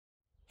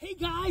Hey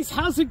guys,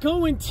 how's it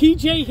going?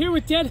 TJ here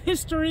with Dead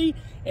History,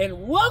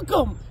 and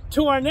welcome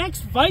to our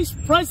next Vice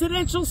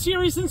Presidential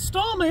Series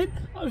installment.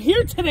 I'm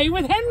here today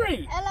with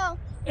Henry. Hello.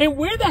 And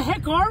where the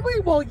heck are we?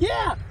 Well,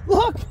 yeah,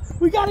 look,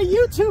 we got a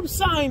YouTube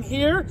sign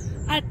here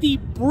at the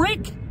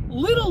Brick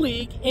Little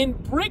League in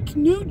Brick,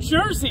 New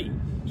Jersey.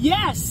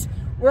 Yes,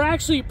 we're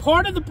actually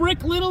part of the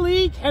Brick Little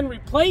League. Henry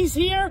plays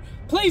here,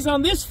 plays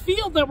on this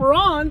field that we're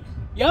on.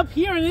 Yup,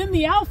 here and in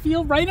the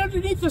outfield, right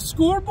underneath the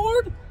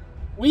scoreboard.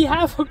 We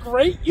have a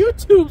great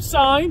YouTube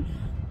sign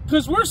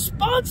because we're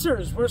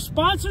sponsors. We're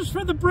sponsors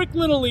for the Brick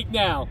Little League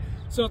now.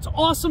 So it's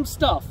awesome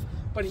stuff.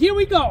 But here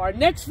we go, our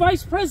next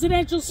Vice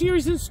Presidential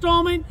Series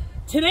installment.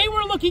 Today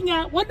we're looking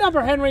at, what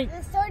number, Henry?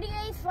 The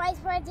 38th Vice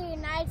President of the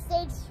United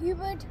States,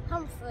 Hubert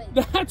Humphrey.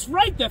 That's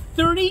right, the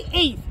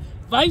 38th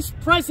Vice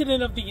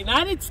President of the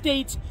United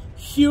States,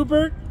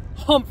 Hubert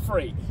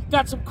Humphrey.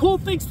 Got some cool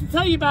things to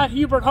tell you about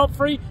Hubert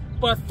Humphrey.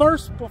 But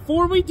first,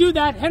 before we do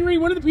that, Henry,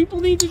 what do the people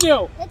need to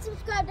do? Hit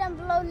subscribe down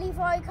below, leave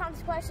all your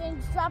comments,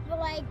 questions, drop a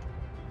like,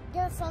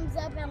 give a thumbs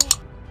up, and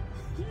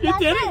you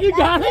did it, you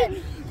got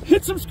it.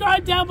 Hit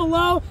subscribe down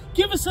below,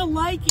 give us a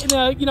like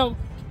and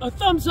a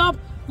thumbs up.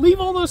 Leave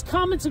all those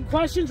comments and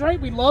questions, right?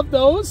 We love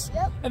those.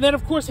 Yep. And then,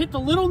 of course, hit the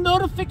little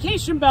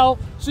notification bell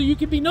so you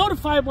can be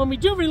notified when we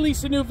do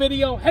release a new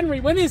video.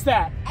 Henry, when is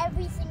that?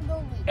 Every single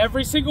week.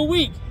 Every single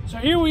week. So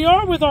here we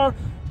are with our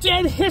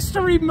Dead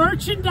History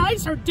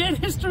merchandise, our Dead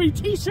History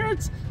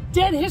t-shirts,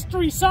 Dead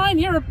History sign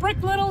here at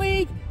Brick Little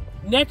League.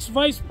 Next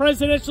Vice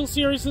Presidential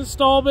Series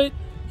installment,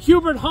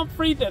 Hubert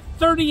Humphrey, the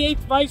 38th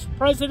Vice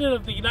President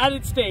of the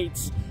United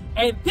States.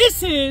 And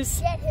this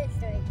is Dead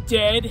History.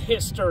 Dead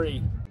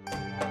History.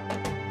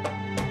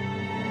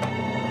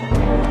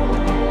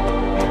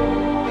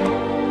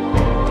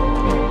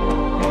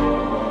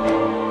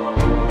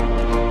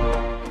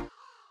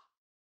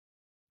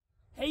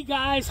 Hey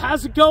guys,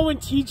 how's it going?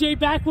 TJ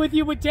back with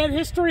you with Dead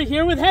History,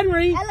 here with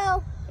Henry.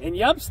 Hello. And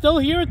yep, still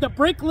here at the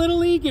Brick Little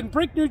League in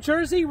Brick, New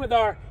Jersey with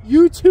our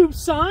YouTube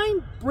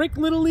sign. Brick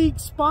Little League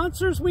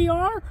sponsors we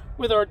are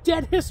with our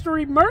Dead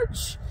History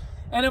merch.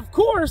 And of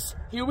course,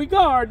 here we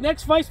go, our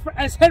next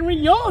as Henry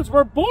yawns,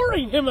 we're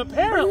boring him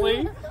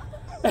apparently.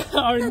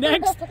 Our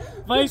next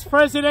Vice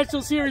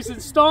Presidential Series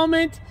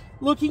installment,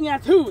 looking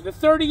at who? The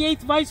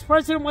 38th Vice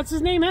President, what's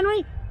his name,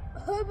 Henry?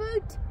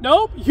 Herbert?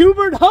 Nope,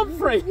 Hubert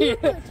Humphrey.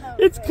 Humphrey.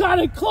 It's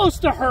kind of close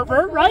to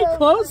Herbert, right?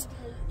 Close.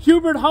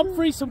 Hubert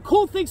Humphrey. Some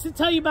cool things to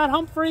tell you about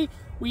Humphrey.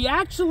 We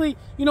actually,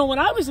 when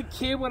I was a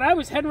kid, when I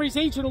was Henry's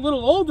age and a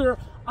little older,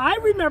 I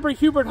remember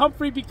Hubert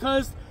Humphrey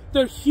because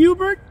the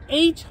Hubert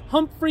H.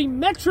 Humphrey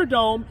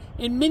Metrodome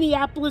in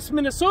Minneapolis,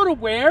 Minnesota,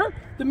 where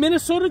the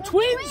Minnesota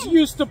Twins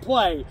used to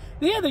play.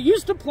 Yeah, they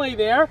used to play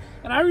there,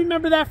 and I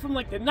remember that from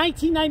like the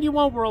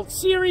 1991 World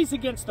Series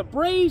against the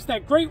Braves,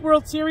 that great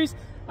World Series.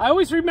 I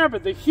always remember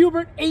the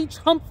Hubert H.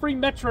 Humphrey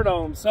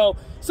Metrodome. So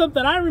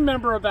something I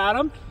remember about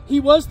him, he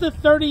was the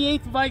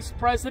 38th Vice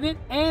President,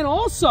 and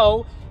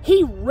also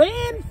he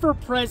ran for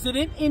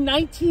president in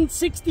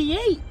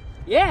 1968.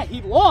 Yeah,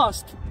 he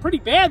lost pretty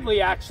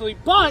badly actually,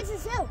 but in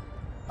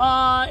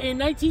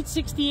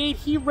 1968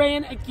 he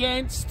ran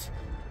against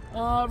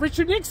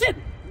Richard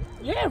Nixon.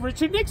 Yeah,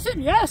 Richard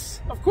Nixon,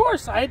 yes, of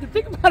course. I had to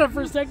think about it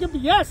for a second,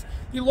 but yes,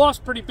 he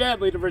lost pretty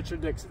badly to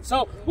Richard Nixon.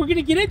 So we're going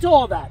to get into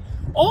all that.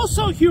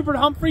 Also, Hubert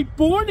Humphrey,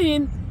 born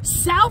in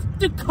South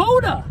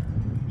Dakota.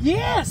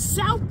 Yeah,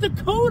 South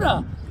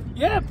Dakota.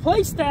 Yeah, a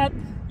place that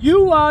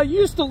you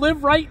used to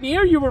live right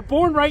near. You were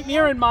born right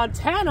near in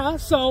Montana,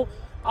 so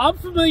I'm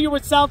familiar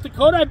with South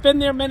Dakota. I've been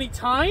there many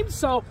times.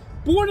 So,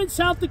 born in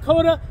South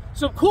Dakota.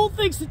 Some cool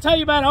things to tell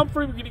you about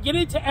Humphrey. We're going to get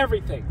into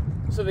everything.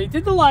 So they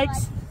did the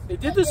likes, they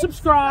did the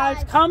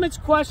subscribes, comments,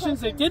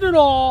 questions. They did it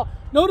all.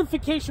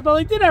 Notification bell.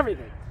 They did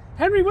everything.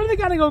 Henry, what do they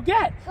got to go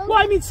get? Well,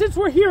 I mean, since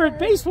we're here at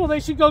baseball, they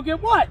should go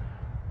get what?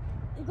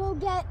 Go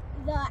get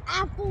the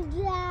Apple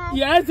Jacks.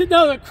 Yeah,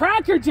 no, the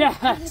Cracker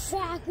Jacks.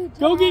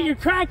 Go get your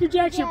Cracker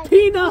Jacks, your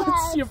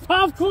peanuts, your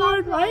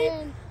popcorn,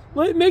 right?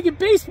 Make it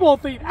baseball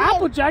themed.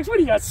 Apple Jacks, what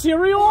do you got,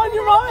 cereal on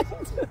your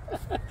mind?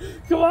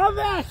 Come on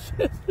back.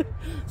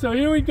 So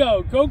here we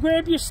go. Go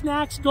grab your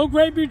snacks, go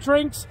grab your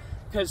drinks,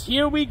 because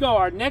here we go.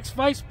 Our next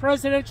Vice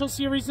Presidential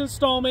Series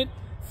installment,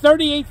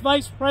 38th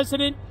Vice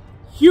President,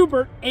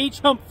 Hubert H.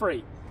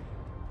 Humphrey.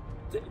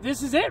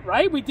 This is it,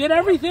 right? We did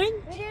everything.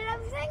 We did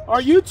everything.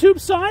 Our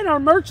YouTube sign, our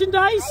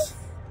merchandise.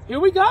 Here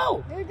we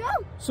go. Here we go.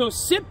 So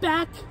sit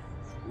back,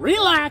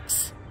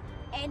 relax,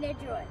 and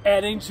enjoy.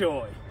 And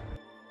enjoy.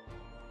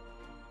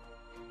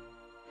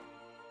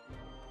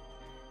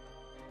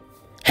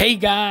 Hey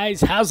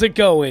guys, how's it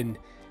going?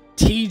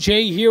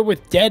 TJ here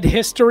with Dead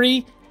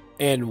History,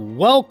 and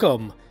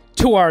welcome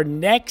to our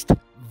next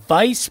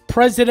Vice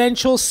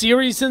Presidential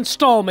Series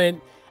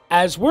installment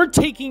as we're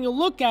taking a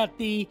look at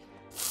the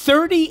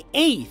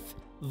 38th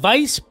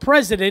Vice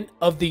President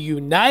of the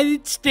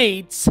United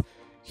States,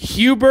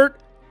 Hubert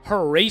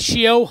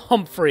Horatio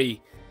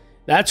Humphrey.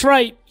 That's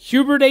right,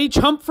 Hubert H.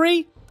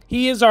 Humphrey.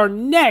 He is our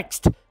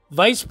next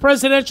Vice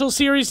Presidential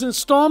Series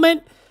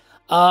installment.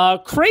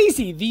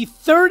 Crazy, the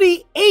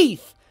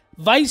 38th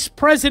Vice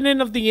President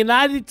of the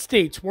United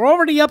States. We're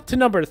already up to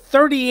number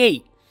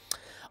 38.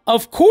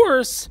 Of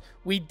course,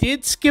 we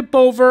did skip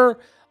over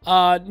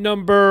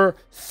number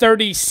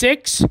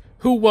 36,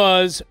 who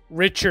was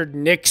Richard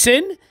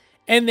Nixon.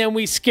 And then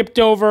we skipped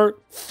over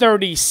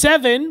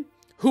 37,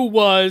 who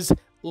was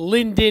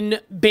Lyndon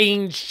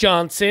Baines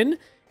Johnson.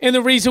 And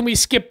the reason we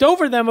skipped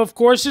over them, of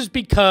course, is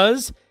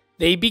because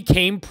they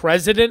became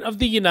President of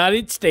the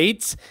United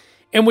States.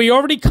 And we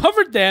already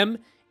covered them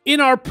in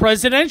our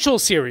presidential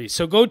series.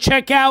 So go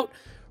check out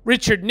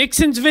Richard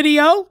Nixon's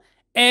video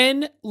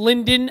and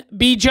Lyndon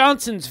B.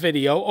 Johnson's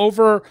video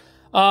over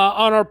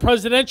on our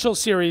presidential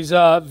series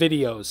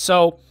videos.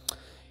 So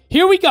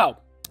here we go.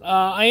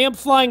 I am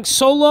flying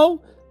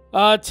solo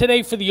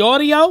today for the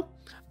audio.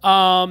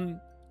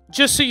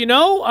 Just so you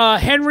know,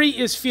 Henry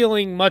is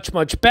feeling much,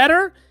 much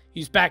better.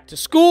 He's back to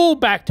school,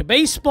 back to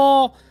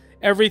baseball.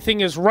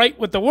 Everything is right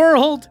with the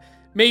world.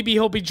 Maybe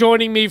he'll be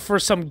joining me for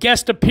some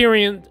guest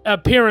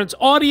appearance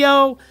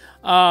audio.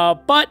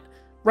 But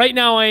right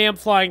now I am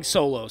flying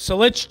solo. So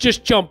let's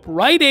just jump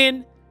right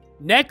in.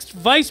 Next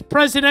Vice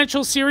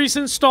Presidential Series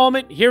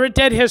installment here at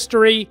Dead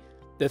History.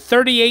 The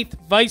 38th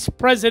Vice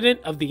President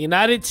of the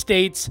United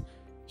States,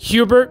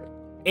 Hubert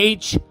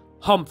H.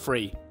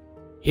 Humphrey.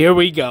 Here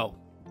we go.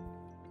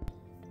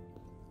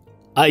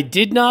 I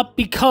did not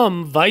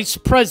become Vice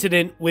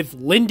President with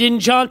Lyndon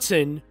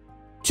Johnson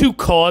to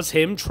cause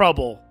him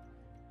trouble.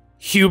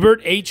 Hubert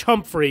H.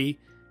 Humphrey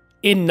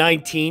in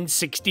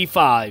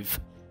 1965.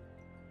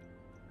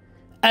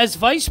 As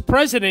Vice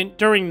President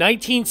during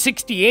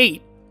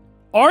 1968,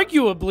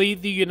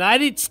 arguably the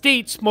United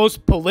States'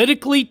 most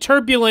politically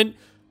turbulent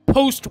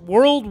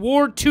post-World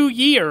War II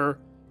year,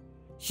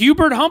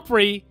 Hubert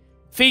Humphrey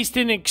faced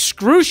an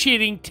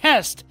excruciating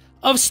test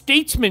of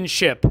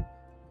statesmanship.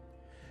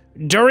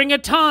 During a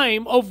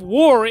time of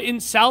war in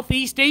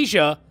Southeast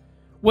Asia,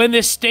 when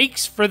the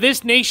stakes for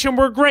this nation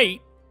were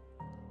great,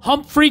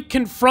 Humphrey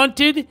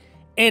confronted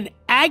an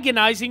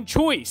agonizing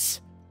choice: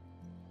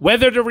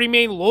 whether to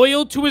remain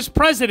loyal to his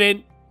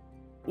president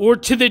or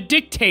to the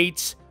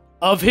dictates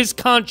of his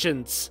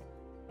conscience.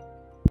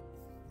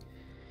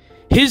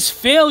 His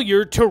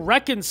failure to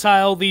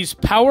reconcile these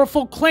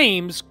powerful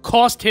claims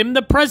cost him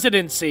the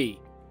presidency.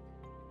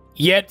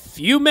 Yet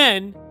few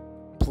men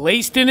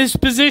placed in his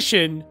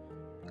position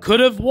could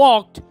have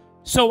walked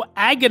so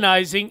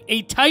agonizing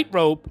a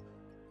tightrope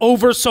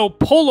over so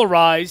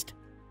polarized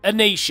a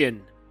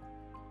nation.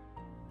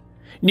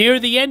 Near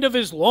the end of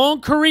his long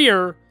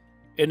career,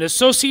 an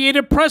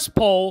Associated Press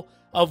poll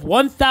of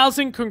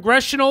 1,000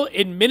 congressional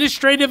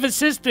administrative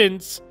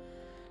assistants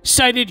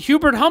cited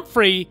Hubert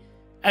Humphrey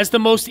as the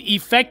most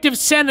effective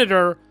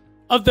senator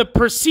of the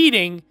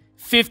preceding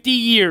 50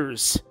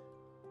 years.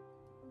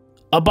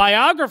 A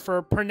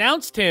biographer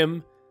pronounced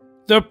him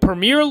the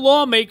premier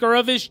lawmaker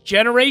of his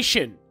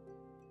generation,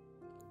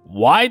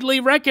 widely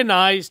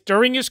recognized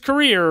during his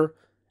career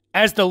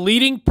as the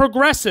leading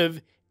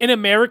progressive in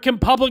American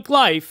public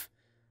life.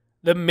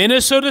 The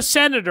Minnesota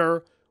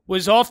senator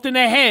was often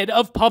ahead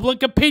of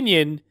public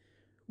opinion,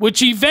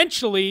 which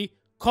eventually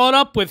caught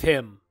up with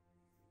him.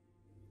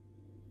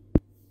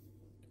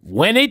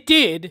 When it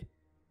did,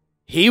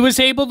 he was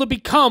able to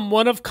become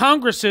one of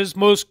Congress's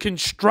most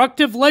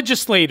constructive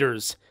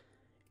legislators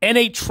and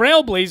a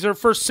trailblazer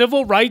for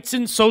civil rights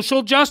and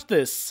social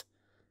justice.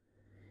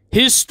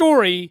 His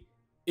story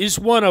is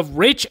one of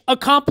rich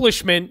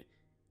accomplishment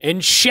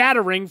and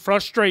shattering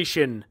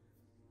frustration.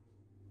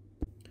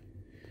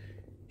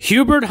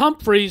 Hubert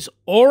Humphrey's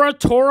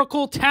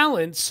oratorical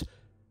talents,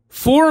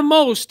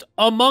 foremost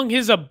among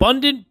his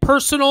abundant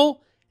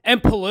personal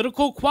and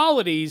political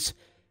qualities,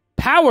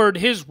 powered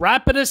his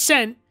rapid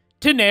ascent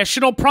to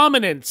national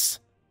prominence.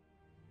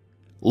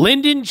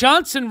 Lyndon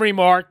Johnson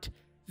remarked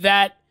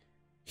that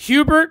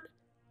Hubert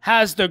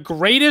has the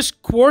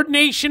greatest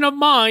coordination of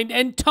mind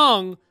and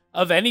tongue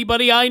of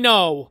anybody I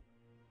know.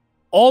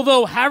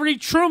 Although Harry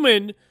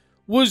Truman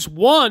was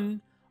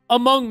one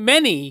among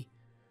many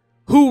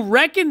who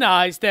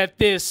recognized that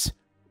this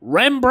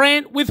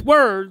Rembrandt with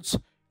words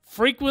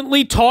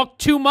frequently talked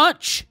too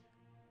much.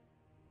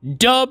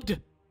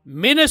 Dubbed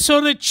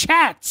Minnesota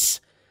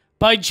Chats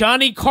by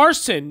Johnny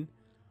Carson,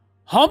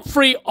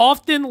 Humphrey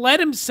often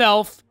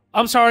left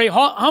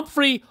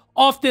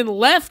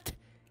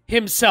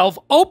himself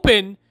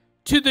open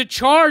to the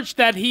charge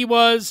that he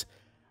was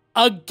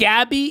a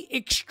gabby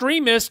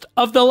extremist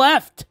of the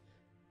left,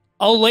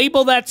 a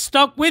label that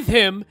stuck with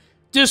him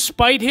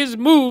despite his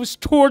moves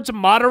towards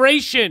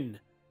moderation.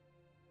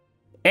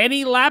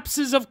 Any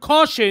lapses of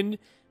caution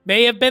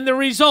may have been the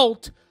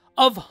result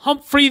of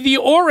Humphrey the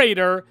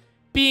orator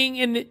being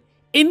an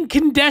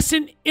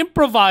incandescent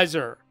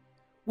improviser,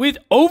 with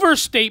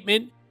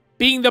overstatement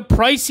being the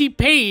price he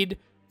paid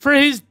for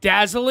his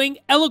dazzling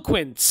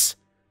eloquence.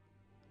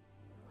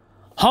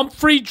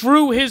 Humphrey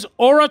drew his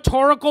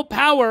oratorical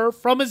power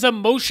from his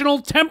emotional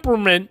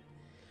temperament,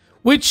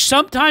 which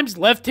sometimes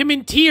left him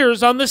in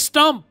tears on the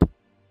stump,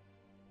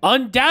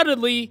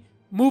 undoubtedly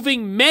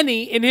moving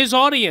many in his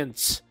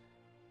audience.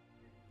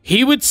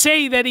 He would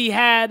say that he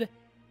had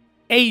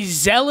a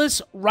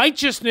zealous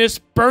righteousness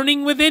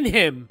burning within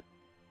him.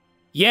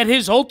 Yet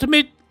his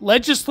ultimate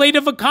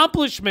legislative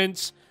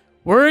accomplishments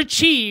were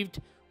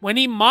achieved when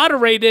he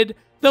moderated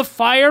the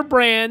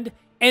firebrand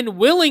and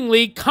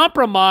willingly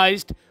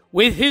compromised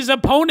with his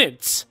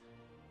opponents.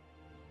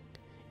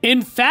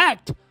 In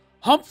fact,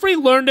 Humphrey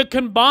learned to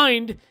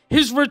combine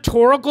his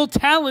rhetorical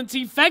talents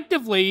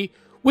effectively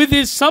with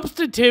his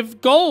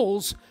substantive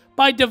goals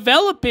by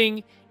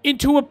developing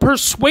into a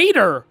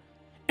persuader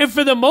and,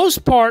 for the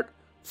most part,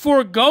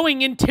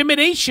 foregoing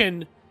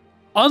intimidation,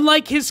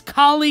 unlike his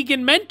colleague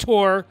and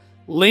mentor,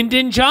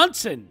 Lyndon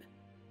Johnson.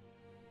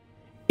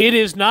 It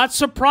is not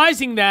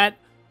surprising that,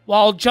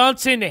 while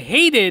Johnson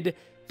hated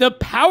the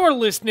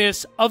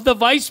powerlessness of the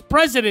vice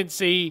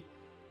presidency,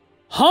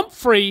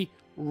 Humphrey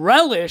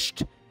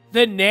relished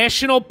the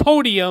national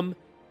podium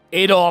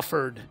it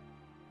offered.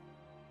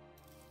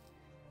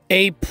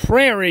 A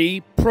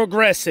prairie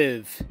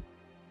progressive.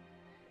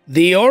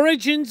 The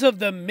origins of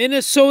the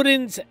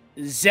Minnesotan's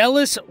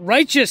zealous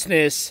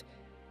righteousness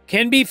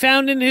can be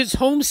found in his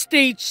home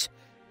state's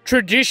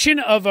tradition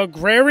of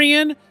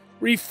agrarian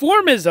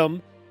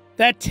reformism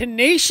that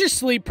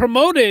tenaciously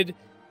promoted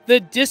the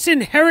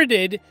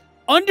disinherited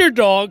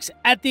underdogs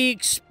at the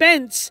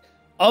expense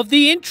of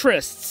the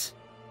interests.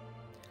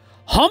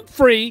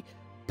 Humphrey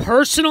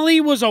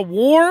personally was a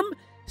warm,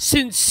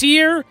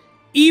 sincere,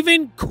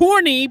 even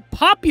corny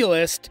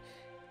populist,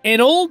 an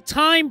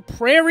old-time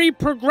prairie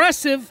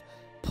progressive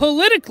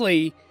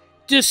politically,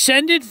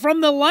 descended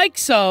from the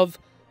likes of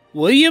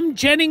William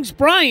Jennings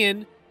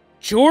Bryan,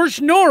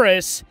 George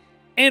Norris,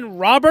 and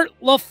Robert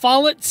La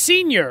Follette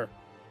Sr.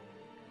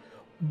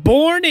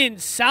 Born in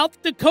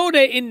South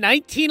Dakota in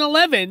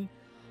 1911,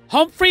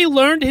 Humphrey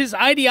learned his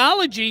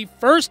ideology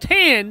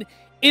firsthand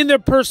in the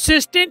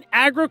persistent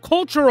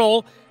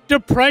agricultural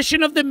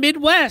depression of the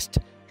Midwest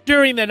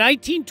during the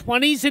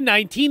 1920s and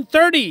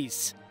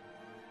 1930s.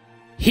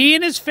 He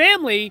and his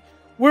family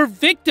were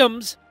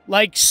victims,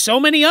 like so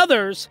many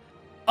others,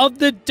 of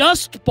the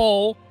Dust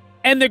Bowl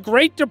and the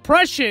Great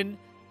Depression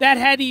that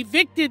had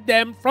evicted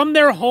them from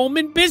their home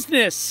and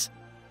business.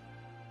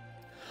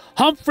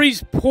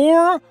 Humphrey's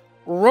poor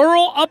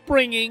rural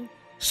upbringing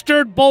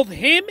stirred both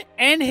him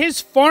and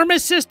his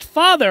pharmacist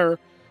father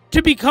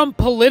to become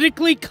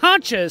politically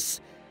conscious,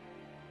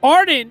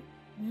 ardent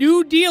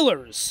New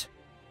Dealers.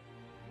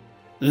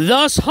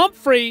 Thus,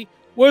 Humphrey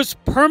was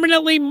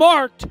permanently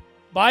marked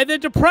by the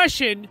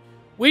Depression,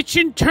 which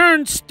in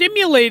turn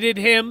stimulated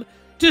him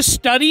to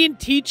study and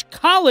teach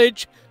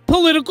college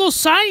political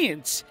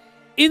science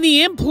in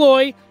the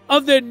employ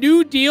of the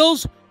New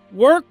Deal's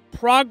Work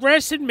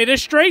Progress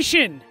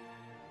Administration.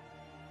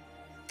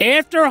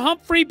 After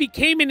Humphrey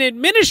became an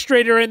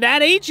administrator in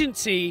that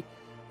agency,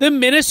 the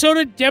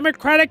Minnesota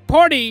Democratic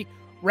Party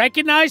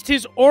recognized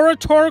his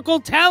oratorical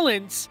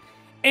talents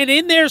and,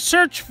 in their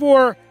search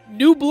for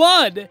new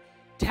blood,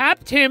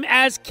 tapped him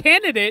as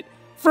candidate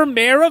for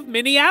mayor of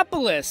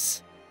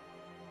Minneapolis.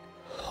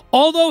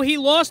 Although he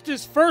lost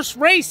his first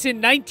race in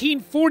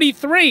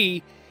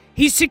 1943,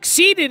 he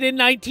succeeded in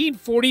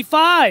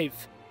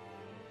 1945.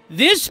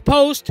 This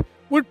post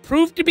would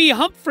prove to be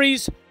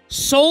Humphrey's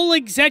sole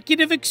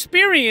executive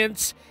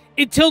experience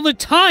until the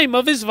time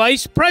of his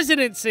vice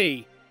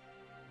presidency.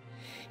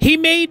 He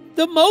made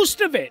the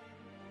most of it,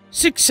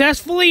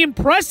 successfully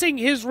impressing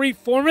his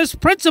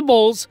reformist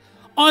principles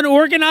on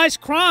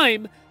organized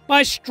crime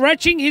by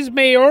stretching his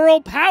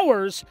mayoral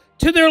powers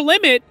to their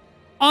limit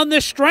on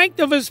the strength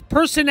of his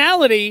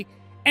personality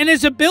and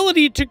his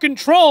ability to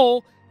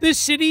control the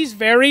city's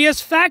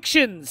various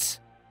factions.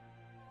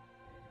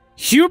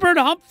 Hubert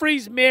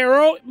Humphrey's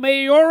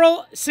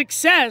mayoral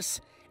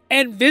success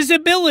and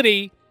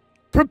visibility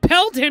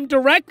propelled him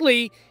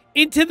directly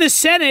into the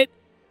Senate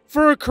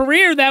for a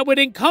career that would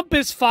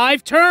encompass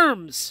 5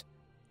 terms.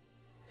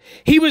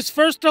 He was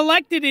first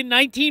elected in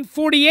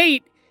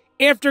 1948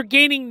 after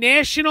gaining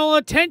national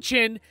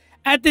attention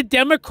at the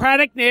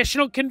Democratic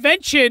National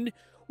Convention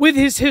with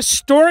his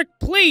historic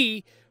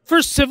plea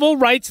for civil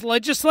rights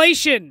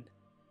legislation.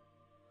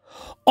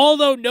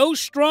 Although no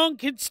strong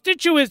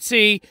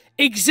constituency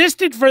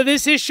existed for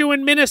this issue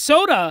in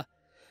Minnesota,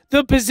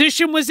 the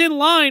position was in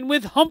line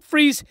with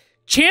Humphrey's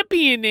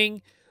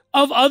championing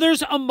of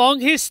others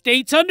among his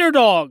state's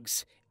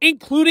underdogs,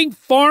 including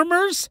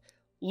farmers,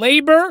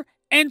 labor,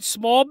 and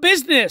small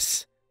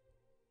business.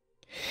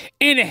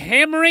 In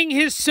hammering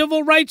his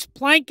civil rights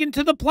plank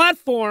into the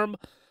platform,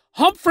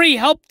 Humphrey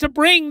helped to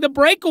bring the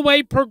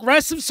breakaway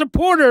progressive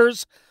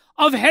supporters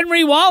of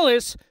Henry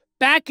Wallace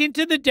back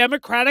into the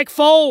Democratic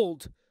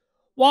fold,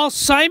 while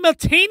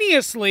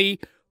simultaneously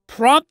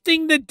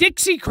prompting the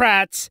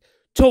Dixiecrats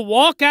to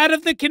walk out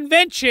of the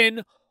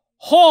convention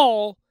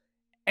hall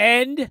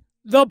and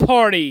the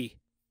party.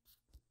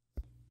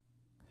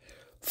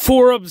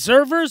 For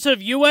observers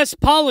of U.S.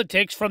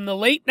 politics from the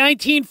late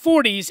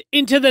 1940s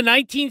into the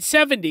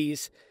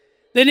 1970s,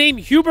 the name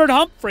Hubert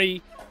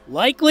Humphrey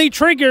likely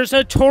triggers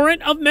a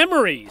torrent of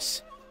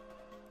memories.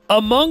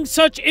 Among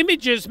such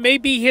images may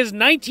be his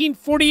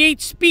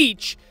 1948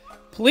 speech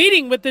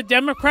pleading with the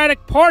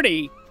Democratic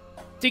Party,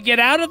 to get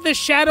out of the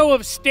shadow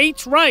of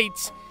states'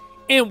 rights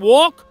and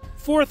walk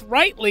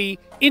forthrightly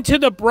into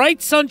the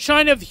bright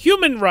sunshine of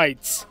human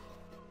rights.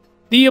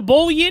 The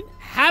ebullient,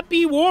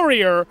 happy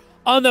warrior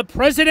on the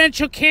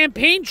presidential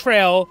campaign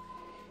trail,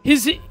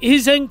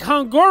 his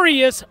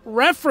incongruous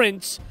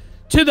reference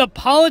to the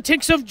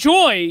politics of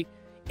joy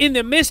in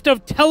the midst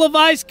of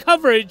televised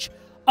coverage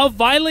of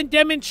violent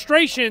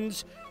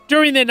demonstrations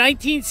during the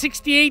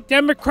 1968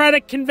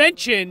 Democratic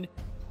Convention,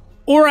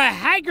 or a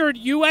haggard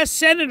U.S.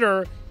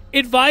 Senator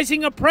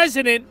advising a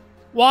president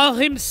while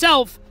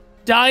himself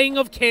dying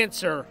of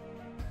cancer.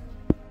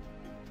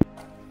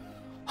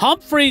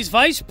 Humphrey's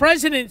vice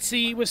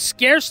presidency was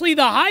scarcely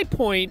the high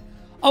point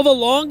of a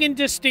long and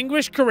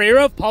distinguished career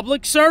of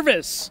public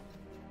service.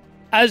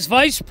 As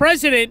vice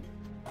president,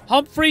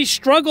 Humphrey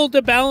struggled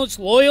to balance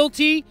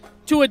loyalty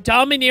to a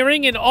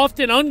domineering and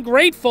often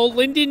ungrateful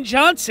Lyndon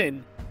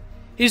Johnson,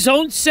 his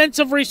own sense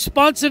of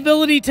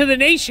responsibility to the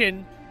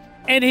nation,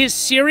 and his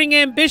searing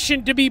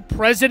ambition to be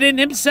president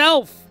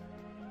himself.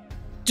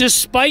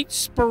 Despite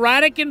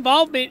sporadic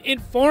involvement in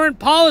foreign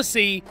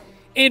policy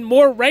and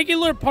more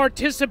regular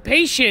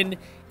participation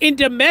in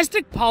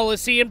domestic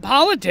policy and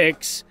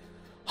politics,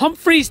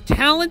 Humphrey's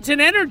talents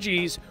and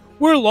energies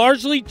were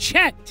largely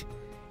checked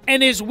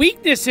and his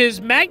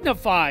weaknesses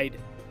magnified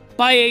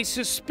by a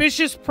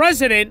suspicious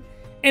president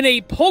and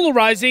a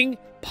polarizing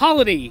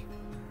polity.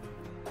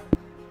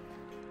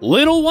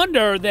 Little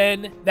wonder,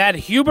 then, that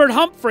Hubert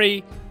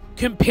Humphrey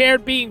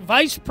compared being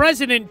vice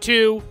president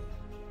to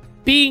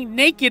being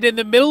naked in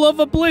the middle of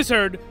a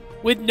blizzard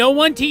with no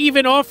one to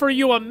even offer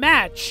you a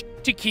match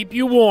to keep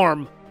you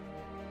warm.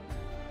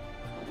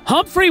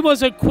 Humphrey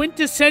was a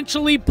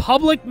quintessentially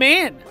public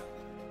man.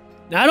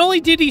 Not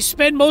only did he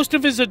spend most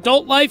of his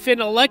adult life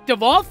in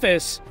elective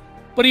office,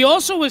 but he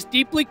also was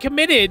deeply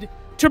committed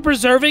to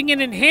preserving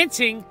and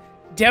enhancing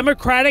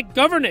democratic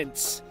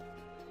governance.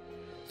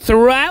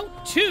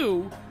 Throughout,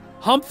 too,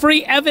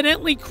 Humphrey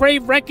evidently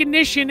craved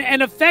recognition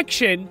and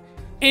affection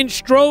and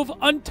strove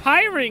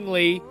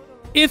untiringly,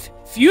 if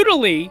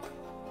futilely,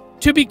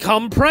 to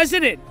become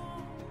president.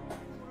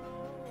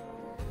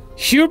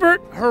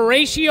 Hubert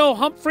Horatio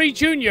Humphrey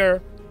Jr.,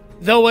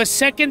 though a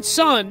second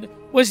son,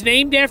 was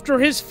named after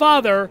his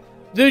father,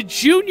 the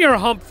junior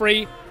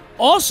Humphrey,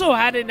 also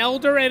had an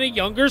elder and a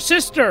younger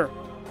sister.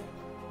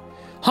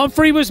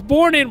 Humphrey was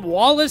born in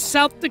Wallace,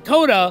 South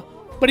Dakota,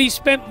 but he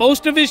spent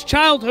most of his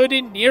childhood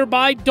in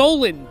nearby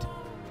Doland,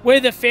 where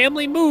the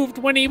family moved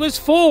when he was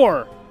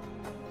 4.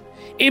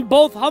 In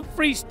both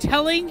Humphrey's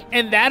telling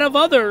and that of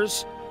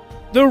others,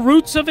 the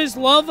roots of his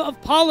love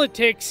of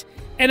politics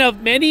and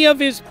of many of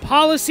his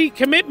policy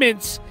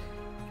commitments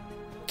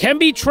can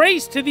be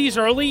traced to these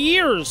early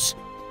years.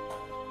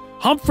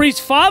 Humphrey's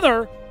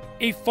father,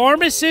 a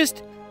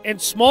pharmacist and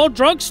small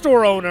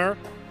drugstore owner,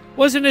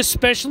 was an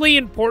especially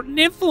important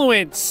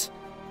influence.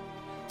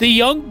 The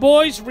young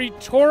boy's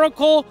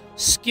rhetorical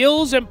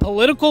skills and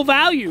political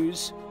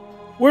values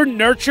were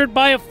nurtured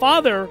by a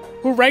father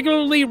who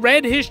regularly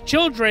read his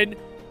children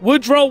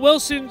Woodrow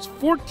Wilson's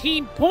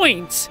 14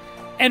 Points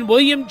and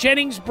William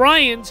Jennings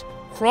Bryan's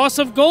Cross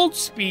of Gold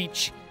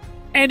speech,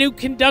 and who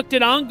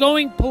conducted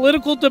ongoing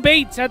political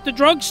debates at the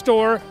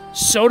drugstore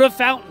soda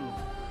fountain.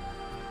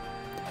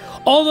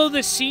 Although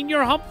the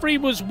senior Humphrey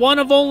was one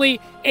of only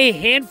a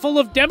handful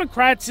of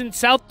Democrats in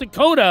South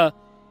Dakota,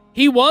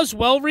 he was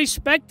well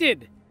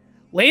respected,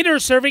 later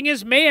serving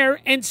as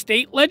mayor and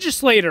state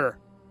legislator.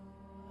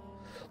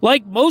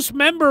 Like most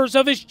members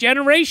of his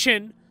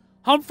generation,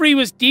 Humphrey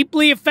was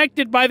deeply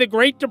affected by the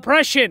Great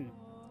Depression.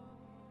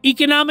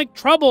 Economic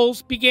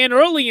troubles began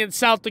early in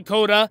South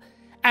Dakota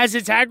as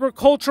its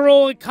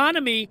agricultural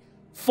economy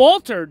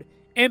faltered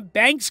and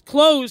banks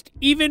closed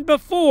even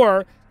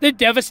before the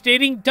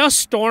devastating dust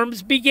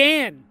storms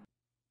began.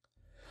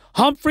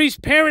 Humphrey's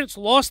parents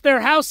lost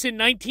their house in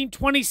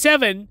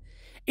 1927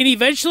 and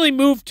eventually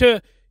moved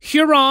to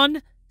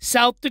Huron,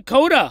 South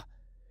Dakota,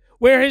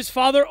 where his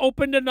father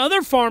opened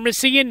another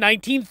pharmacy in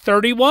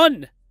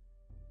 1931.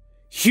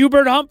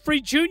 Hubert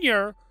Humphrey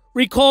Jr.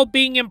 recalled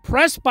being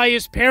impressed by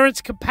his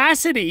parents'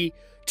 capacity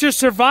to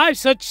survive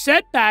such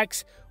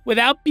setbacks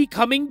without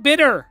becoming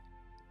bitter.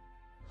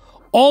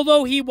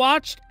 Although he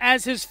watched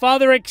as his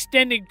father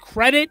extended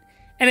credit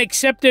and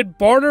accepted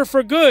barter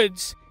for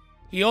goods,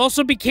 he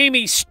also became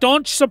a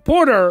staunch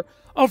supporter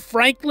of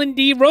Franklin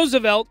D.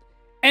 Roosevelt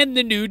and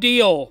the New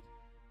Deal.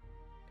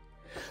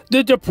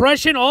 The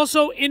Depression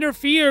also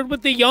interfered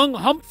with the young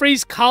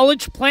Humphrey's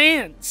college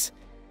plans.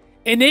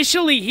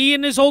 Initially, he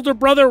and his older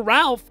brother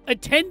Ralph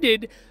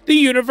attended the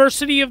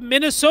University of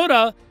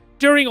Minnesota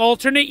during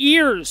alternate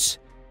years.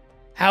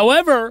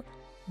 However,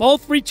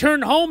 both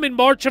returned home in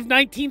March of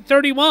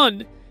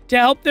 1931 to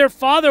help their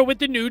father with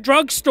the new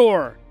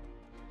drugstore.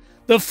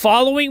 The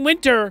following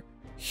winter,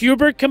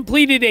 Hubert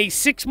completed a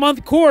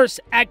 6-month course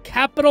at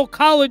Capital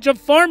College of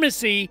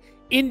Pharmacy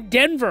in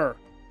Denver,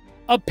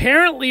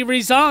 apparently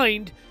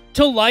resigned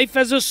to life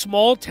as a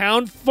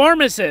small-town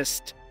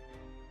pharmacist.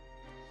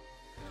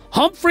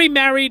 Humphrey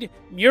married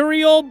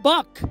Muriel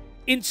Buck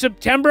in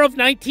September of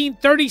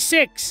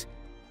 1936,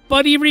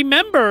 but he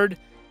remembered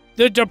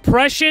The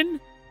depression,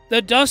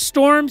 the dust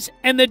storms,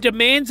 and the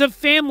demands of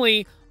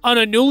family on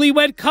a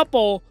newlywed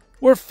couple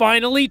were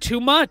finally too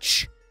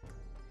much.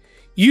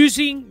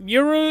 Using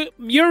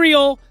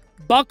Muriel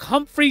Buck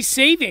Humphrey's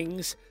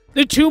savings,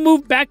 the two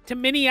moved back to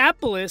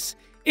Minneapolis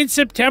in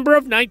September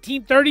of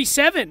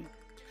 1937,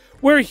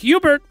 where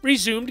Hubert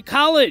resumed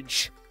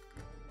college.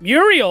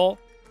 Muriel,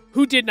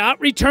 who did not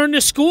return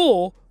to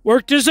school,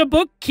 worked as a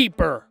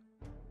bookkeeper.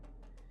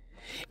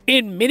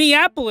 In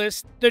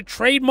Minneapolis, the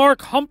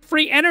trademark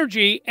Humphrey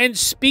energy and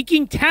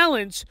speaking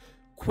talents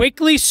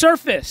quickly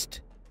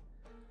surfaced.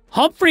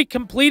 Humphrey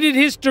completed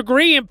his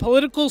degree in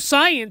political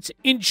science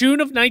in June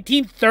of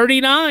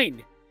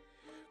 1939,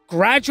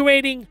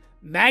 graduating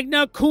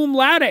magna cum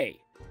laude.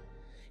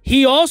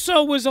 He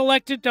also was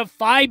elected to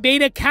Phi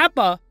Beta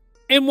Kappa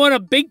and won a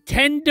Big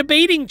Ten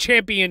debating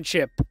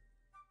championship.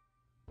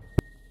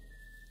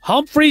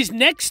 Humphrey's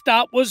next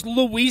stop was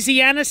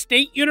Louisiana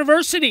State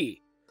University,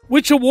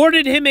 which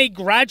awarded him a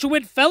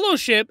graduate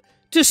fellowship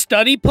to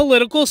study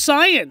political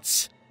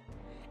science.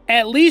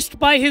 At least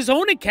by his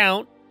own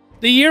account,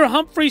 the year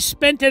Humphrey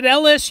spent at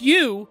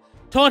LSU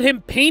taught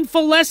him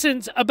painful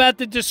lessons about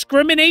the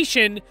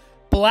discrimination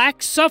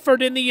blacks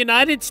suffered in the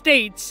United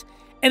States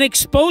and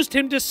exposed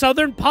him to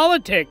Southern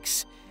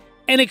politics,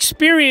 an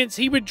experience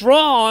he would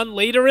draw on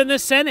later in the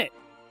Senate.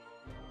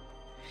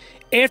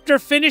 After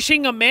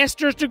finishing a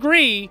master's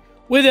degree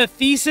with a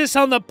thesis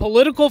on the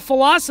political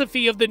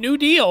philosophy of the New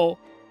Deal,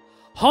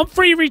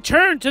 Humphrey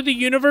returned to the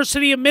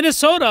University of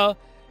Minnesota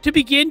to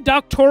begin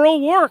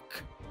doctoral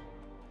work.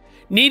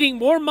 Needing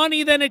more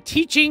money than a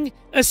teaching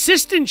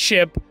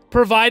assistantship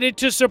provided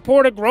to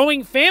support a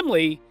growing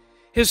family,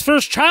 his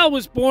first child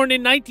was born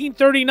in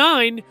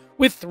 1939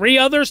 with 3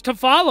 others to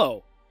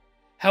follow.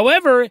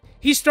 However,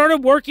 he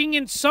started working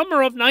in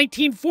summer of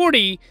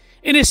 1940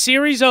 in a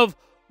series of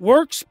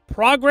Works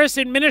Progress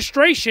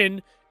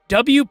Administration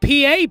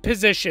WPA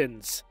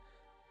positions.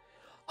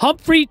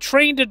 Humphrey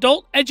trained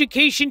adult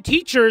education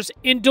teachers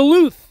in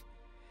Duluth,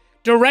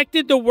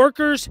 directed the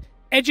Workers'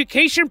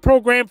 Education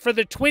Program for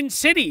the Twin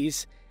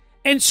Cities,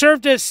 and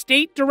served as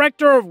State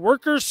Director of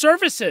Workers'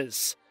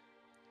 Services.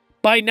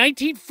 By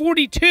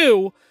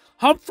 1942,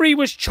 Humphrey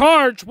was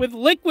charged with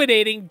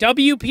liquidating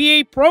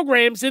WPA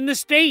programs in the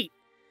state,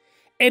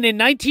 and in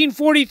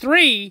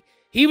 1943,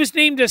 he was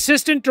named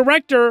Assistant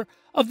Director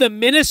of the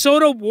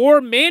Minnesota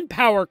War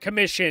Manpower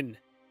Commission.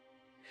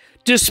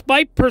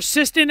 Despite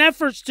persistent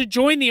efforts to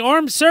join the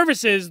armed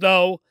services,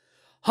 though,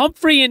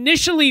 Humphrey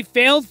initially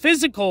failed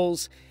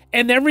physicals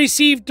and then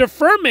received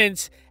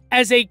deferments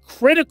as a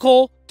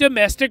critical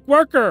domestic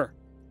worker.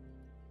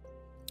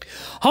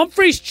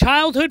 Humphrey's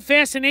childhood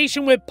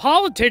fascination with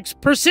politics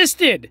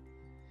persisted.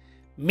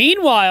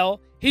 Meanwhile,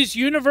 his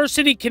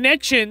university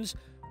connections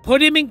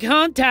put him in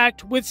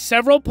contact with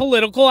several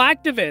political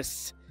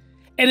activists,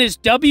 and his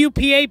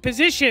WPA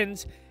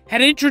positions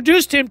had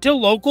introduced him to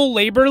local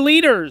labor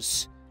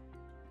leaders.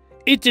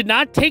 It did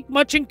not take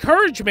much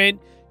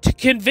encouragement to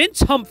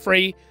convince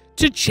Humphrey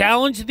to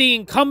challenge the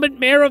incumbent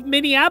mayor of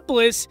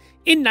Minneapolis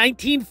in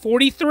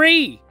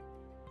 1943.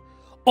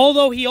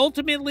 Although he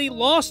ultimately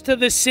lost to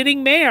the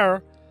sitting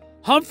mayor,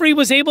 Humphrey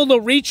was able to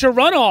reach a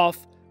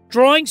runoff,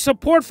 drawing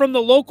support from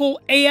the local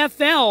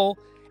AFL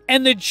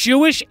and the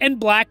Jewish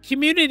and black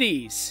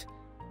communities.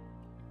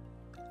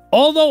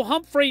 Although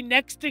Humphrey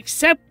next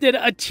accepted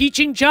a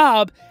teaching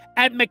job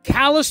at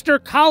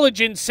Macalester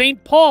College in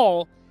St.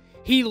 Paul,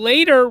 he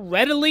later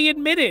readily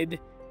admitted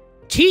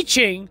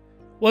teaching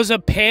was a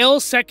pale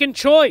second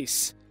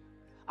choice.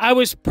 I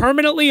was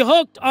permanently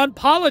hooked on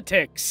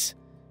politics.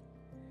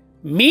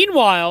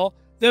 Meanwhile,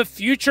 the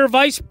future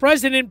vice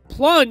president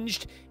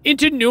plunged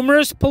into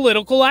numerous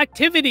political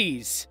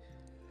activities.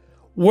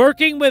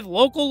 Working with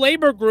local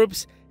labor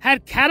groups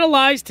had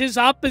catalyzed his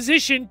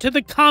opposition to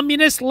the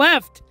communist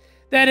left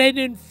that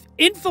had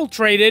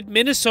infiltrated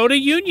Minnesota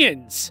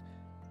unions.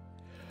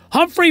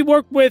 Humphrey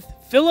worked with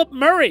Philip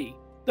Murray,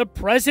 the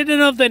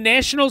president of the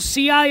National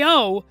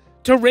CIO,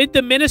 to rid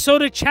the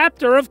Minnesota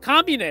chapter of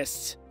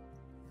communists.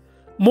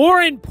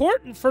 More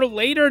important for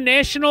later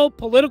national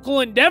political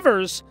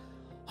endeavors,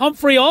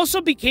 Humphrey also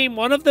became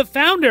one of the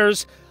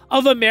founders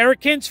of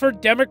Americans for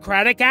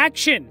Democratic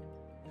Action,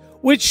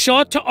 which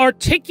sought to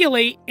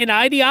articulate an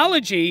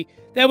ideology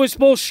that was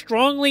both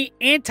strongly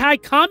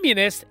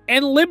anti-communist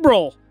and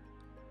liberal.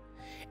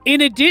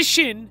 In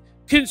addition,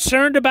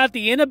 concerned about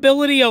the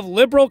inability of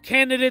liberal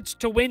candidates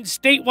to win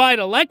statewide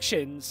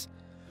elections,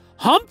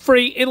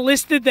 Humphrey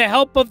enlisted the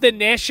help of the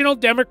National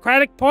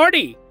Democratic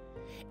Party,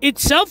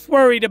 itself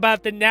worried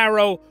about the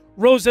narrow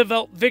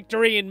Roosevelt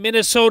victory in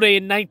Minnesota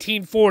in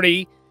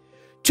 1940,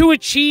 to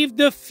achieve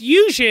the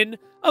fusion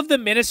of the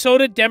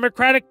Minnesota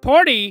Democratic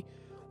Party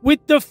with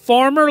the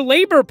Farmer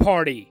Labor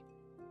Party.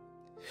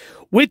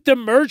 With the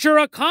merger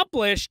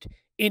accomplished,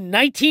 in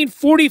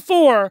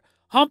 1944,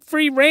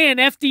 Humphrey ran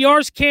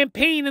FDR's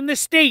campaign in the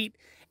state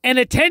and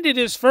attended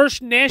his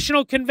first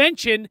national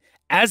convention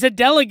as a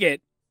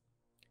delegate.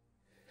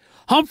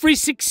 Humphrey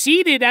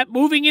succeeded at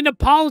moving into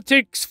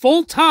politics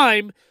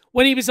full-time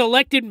when he was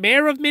elected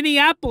mayor of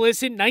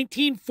Minneapolis in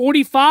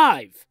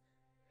 1945.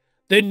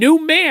 The new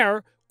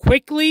mayor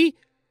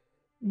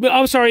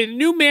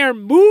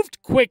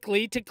moved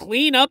quickly to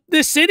clean up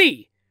the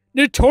city,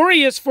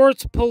 notorious for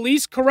its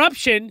police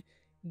corruption,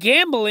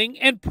 gambling,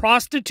 and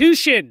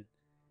prostitution.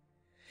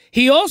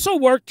 He also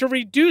worked to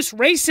reduce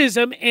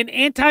racism and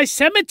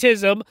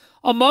anti-Semitism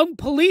among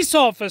police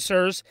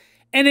officers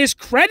and is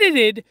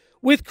credited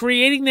with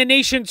creating the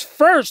nation's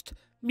first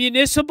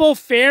Municipal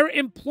Fair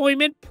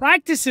Employment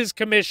Practices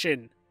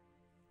Commission.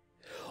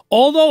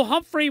 Although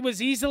Humphrey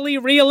was easily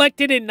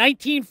reelected in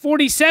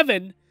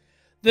 1947,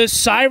 the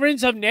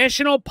sirens of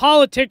national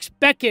politics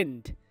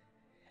beckoned.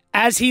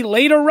 As he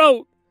later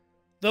wrote,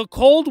 the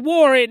Cold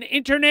War and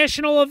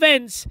international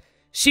events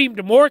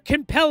seemed more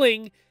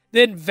compelling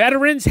than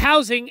veterans'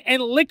 housing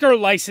and liquor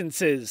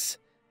licenses.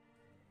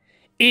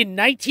 In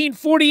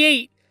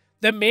 1948,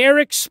 the mayor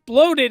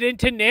exploded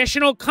into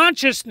national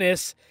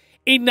consciousness,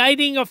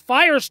 igniting a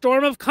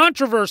firestorm of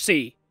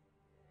controversy.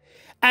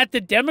 At the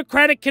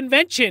Democratic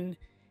Convention,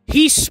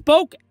 he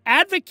spoke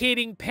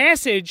advocating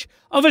passage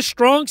of a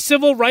strong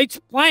civil rights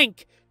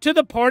plank to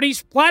the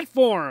party's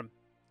platform,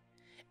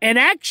 an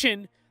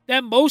action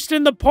that most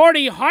in the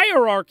party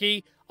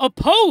hierarchy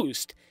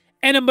opposed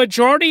and a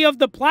majority of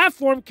the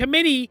platform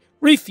committee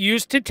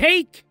refused to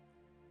take.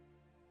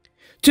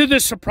 To the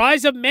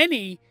surprise of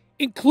many,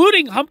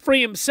 including Humphrey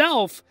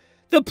himself,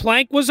 the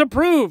plank was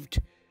approved,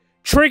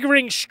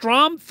 triggering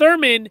Strom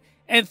Thurmond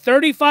and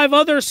 35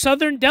 other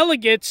Southern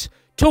delegates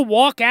to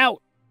walk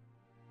out.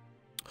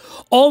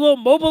 Although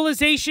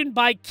mobilization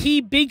by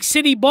key big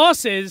city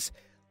bosses,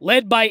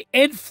 led by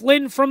Ed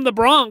Flynn from the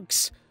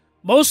Bronx,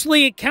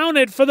 mostly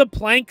accounted for the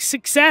plank's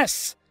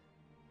success.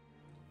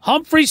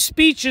 Humphrey's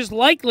speech is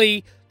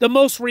likely the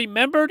most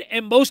remembered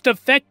and most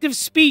effective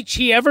speech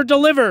he ever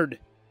delivered.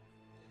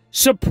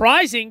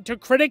 Surprising to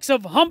critics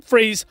of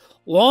Humphrey's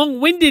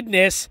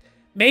long-windedness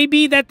may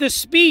be that the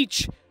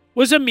speech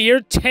was a mere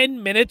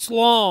 10 minutes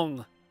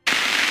long.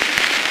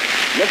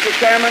 Mr.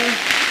 Chairman,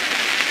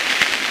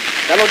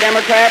 fellow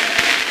Democrats,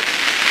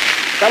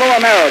 fellow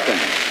Americans,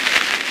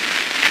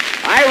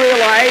 I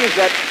realize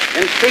that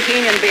in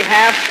speaking in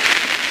behalf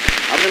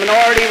of the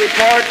minority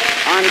report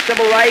on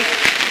civil rights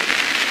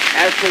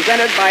as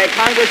presented by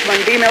Congressman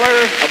B.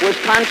 Miller of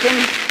Wisconsin,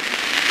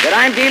 that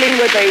I'm dealing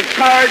with a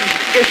charged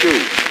issue,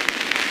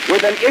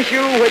 with an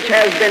issue which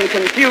has been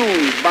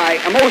confused by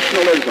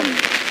emotionalism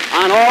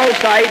on all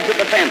sides of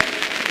the fence.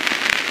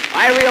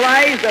 I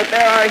realize that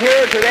there are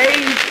here today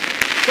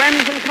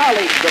friends and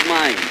colleagues of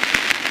mine,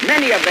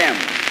 many of them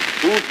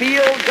who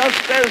feel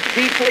just as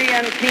deeply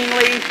and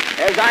keenly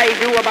as I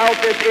do about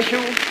this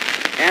issue,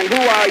 and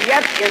who are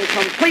yet in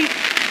complete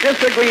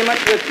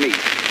disagreement with me.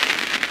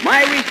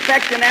 My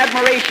respect and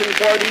admiration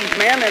for these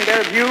men and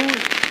their views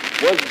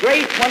was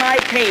great when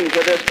I came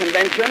to this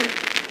convention.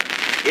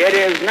 It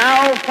is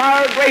now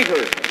far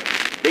greater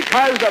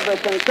because of the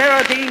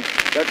sincerity,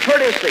 the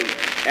courtesy,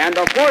 and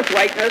the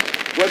forthrightness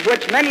with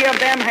which many of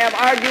them have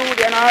argued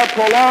in our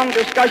prolonged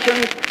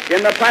discussions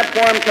in the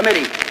Platform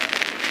Committee.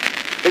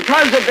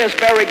 Because of this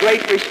very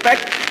great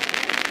respect,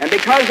 and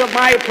because of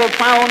my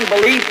profound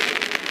belief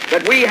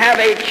that we have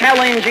a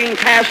challenging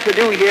task to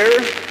do here,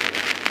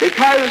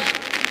 because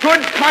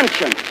good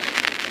conscience,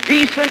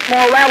 decent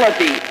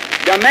morality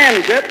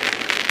demands it,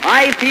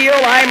 I feel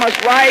I must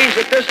rise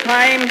at this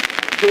time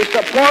to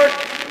support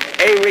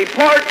a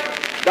report,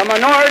 the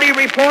minority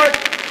report,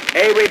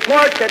 a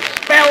report that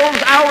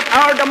spells out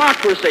our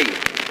democracy,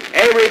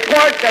 a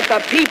report that the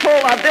people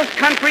of this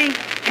country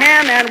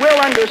can and will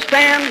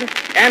understand,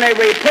 and a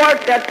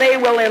report that they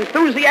will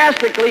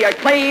enthusiastically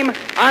acclaim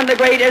on the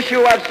great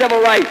issue of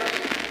civil rights.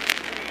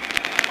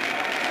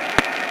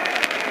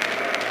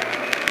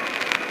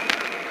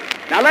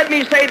 Now let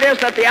me say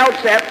this at the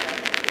outset,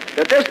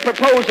 that this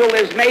proposal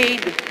is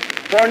made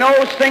for no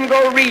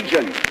single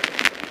region.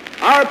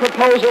 Our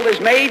proposal is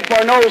made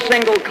for no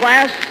single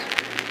class,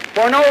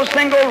 for no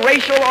single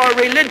racial or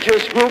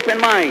religious group in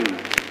mind.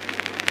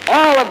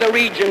 All of the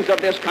regions of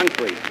this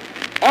country,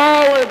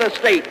 all of the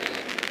states,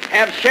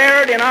 have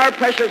shared in our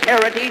precious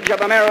heritage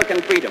of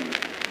American freedom.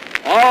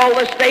 All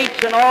the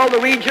states and all the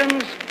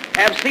regions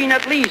have seen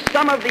at least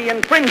some of the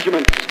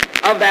infringements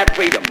of that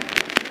freedom.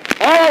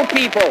 All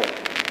people,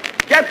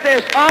 get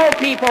this, all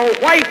people,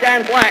 white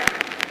and black,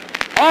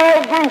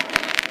 all groups,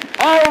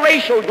 all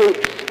racial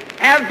groups,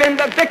 have been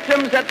the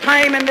victims at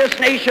time in this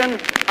nation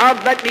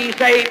of, let me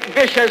say,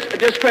 vicious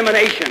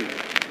discrimination.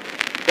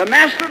 The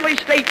masterly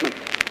statement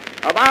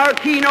of our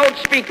keynote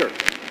speaker,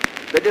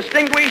 the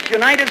distinguished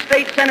United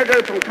States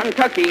Senator from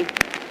Kentucky,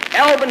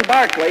 Alvin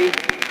Barkley,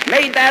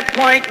 made that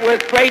point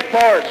with great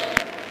force.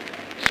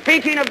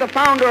 Speaking of the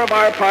founder of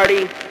our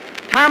party,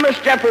 Thomas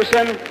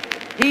Jefferson,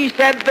 he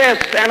said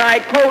this, and I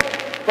quote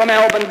from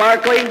Alvin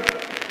Barkley,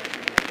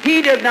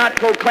 "He did not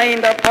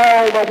proclaim that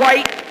all the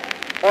white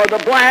or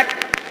the black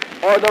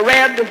or the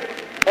red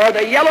or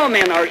the yellow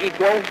men are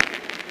equal,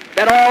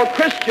 that all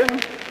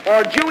Christian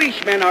or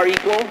Jewish men are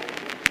equal,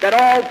 that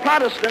all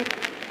Protestant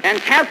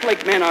and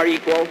Catholic men are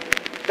equal,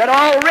 that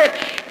all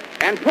rich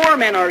and poor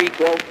men are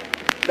equal,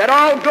 that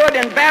all good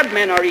and bad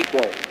men are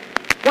equal.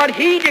 What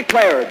he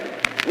declared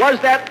was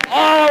that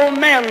all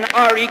men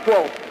are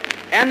equal,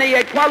 and the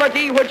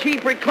equality which he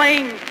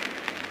proclaimed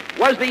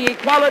was the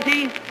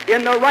equality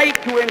in the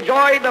right to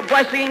enjoy the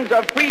blessings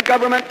of free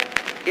government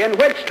in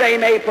which they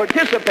may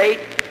participate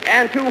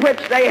and to which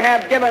they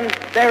have given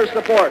their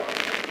support.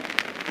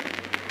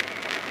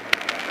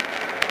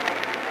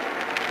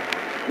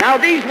 Now,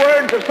 these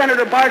words of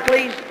Senator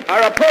Barkley's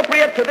are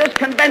appropriate to this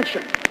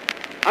convention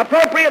of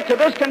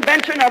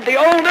the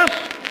oldest,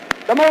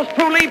 the most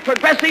truly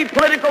progressive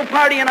political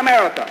party in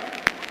America.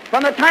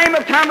 From the time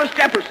of Thomas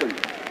Jefferson,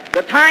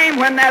 the time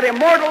when that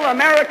immortal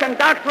American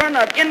doctrine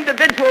of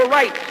individual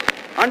rights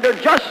under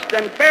just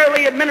and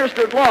fairly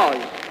administered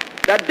laws,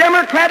 the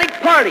Democratic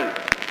Party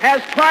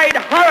has tried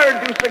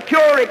hard to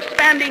secure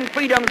expanding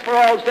freedoms for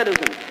all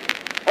citizens.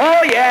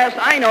 Oh yes,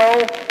 I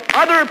know,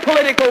 other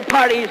political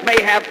parties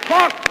may have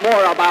talked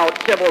more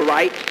about civil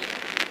rights,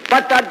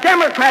 but the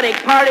Democratic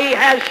Party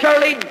has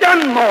surely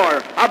done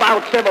more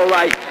about civil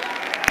rights.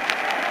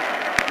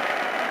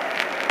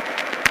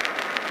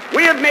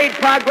 We have made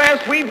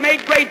progress. We've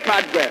made great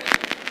progress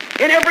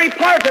in every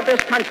part of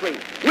this country.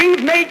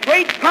 We've made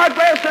great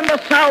progress in the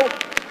South.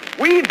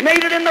 We've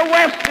made it in the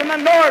West, in the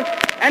North,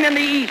 and in the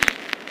East.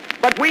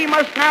 But we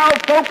must now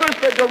focus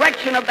the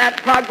direction of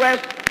that progress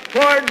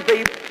towards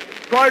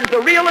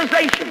the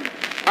realization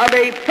of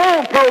a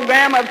full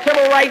program of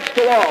civil rights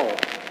to all.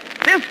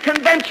 This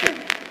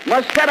convention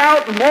must set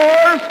out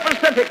more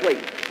specifically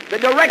the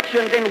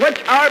directions in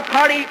which our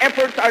party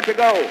efforts are to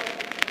go.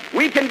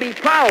 We can be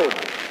proud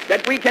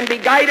that we can be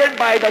guided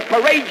by the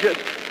courageous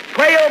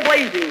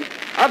trailblazing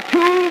of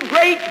two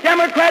great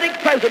Democratic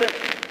presidents.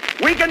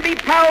 We can be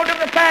proud of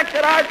the fact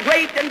that our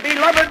great and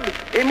beloved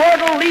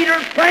immortal leader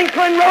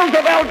Franklin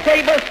Roosevelt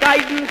gave us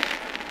guidance,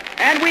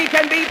 and we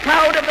can be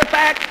proud of the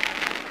fact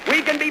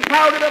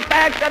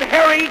that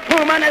Harry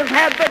Truman has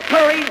had the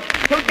courage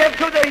to give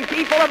to the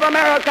people of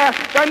America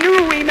the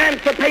new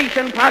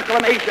Emancipation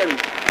Proclamation.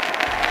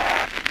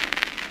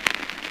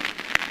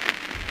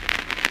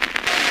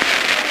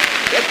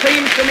 It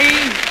seems to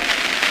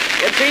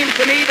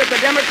me that the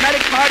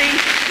Democratic Party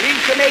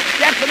needs to make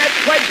definite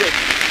pledges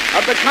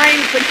of the kind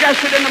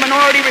suggested in the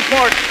minority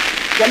report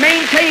to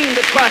maintain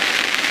the trust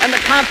and the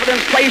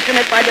confidence placed in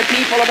it by the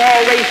people of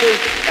all races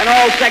and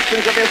all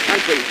sections of this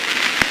country.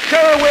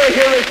 Sure, we're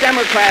here as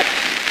Democrats,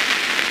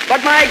 but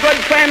my good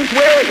friends,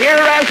 we're here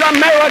as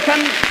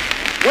Americans.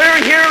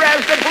 We're here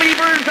as the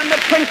believers in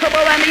the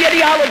principle and the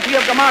ideology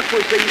of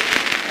democracy.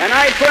 And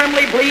I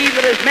firmly believe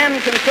that as men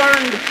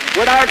concerned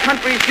with our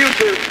country's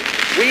future,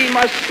 we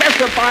must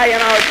specify in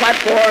our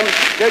platform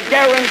the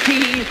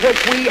guarantees which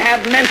we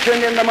have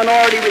mentioned in the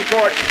minority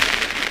report.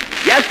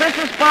 Yes, this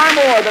is far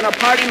more than a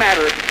party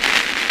matter.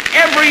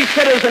 Every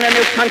citizen in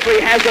this country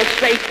has a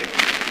stake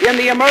in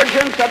the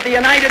emergence of the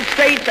United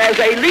States as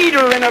a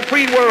leader in a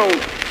free world.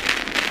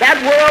 That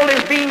world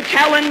is being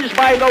challenged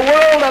by the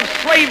world of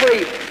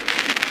slavery.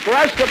 For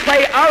us to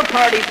play our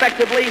part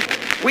effectively,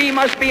 we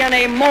must be in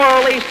a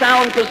morally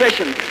sound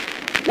position.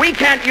 We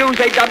can't use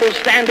a double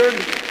standard.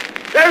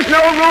 There's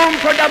no room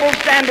for double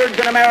standards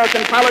in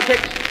American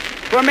politics,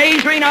 for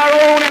measuring our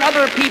own and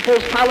other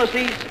people's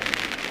policies.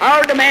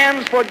 Our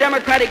demands for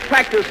democratic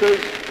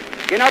practices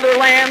in other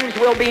lands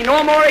will be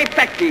no more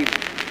effective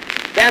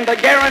than the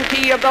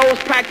guarantee of those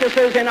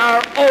practices in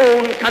our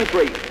own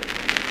country.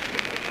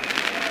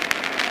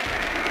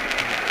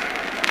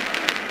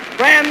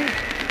 Friends,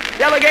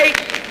 delegates,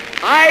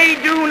 I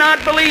do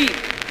not believe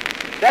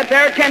that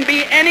there can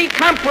be any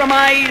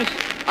compromise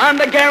on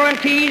the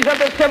guarantees of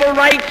the civil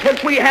rights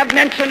which we have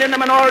mentioned in the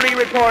minority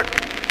report.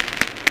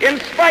 In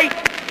spite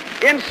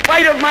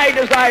of my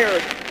desire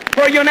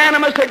for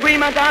unanimous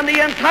agreement on the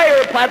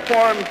entire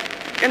platform,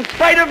 in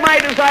spite of my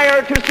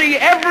desire to see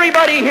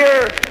everybody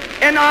here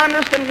in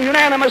honest and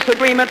unanimous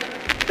agreement,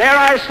 there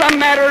are some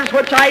matters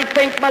which I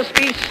think must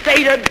be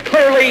stated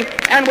clearly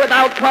and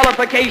without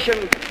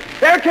qualification.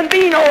 There can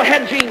be no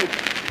hedging.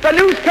 The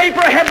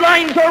newspaper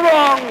headlines are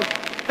wrong.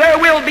 There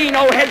will be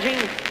no hedging,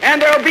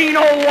 and there will be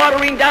no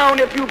watering down,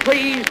 if you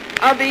please,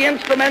 of the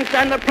instruments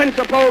and the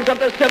principles of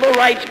the civil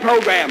rights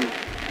program.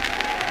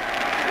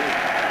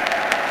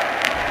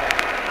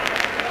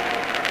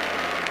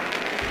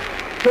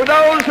 To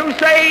those who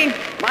say,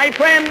 my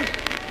friends,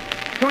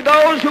 to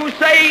those who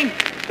say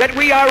that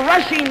we are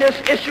rushing this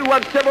issue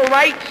of civil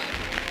rights,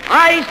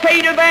 I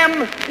say to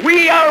them,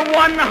 we are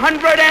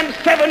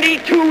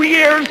 172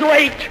 years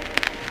late.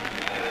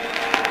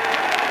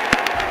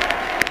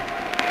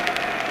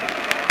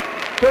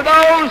 To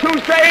those who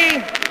say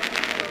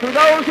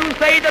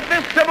that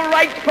this civil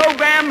rights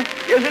program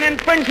is an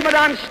infringement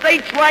on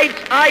states'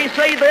 rights, I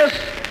say this: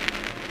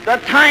 the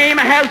time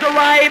has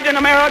arrived in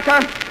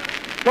America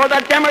for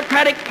the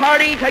Democratic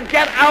Party to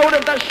get out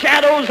of the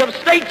shadows of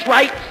states'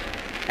 rights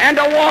and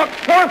to walk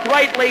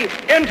forthrightly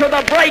into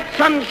the bright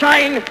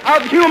sunshine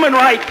of human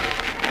rights.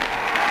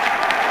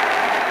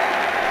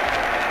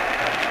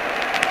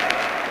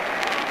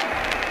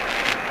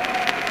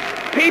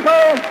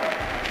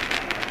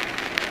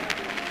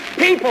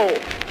 People,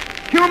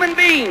 human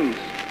beings,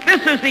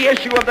 this is the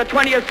issue of the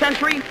 20th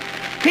century.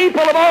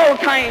 people of all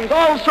kinds,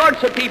 all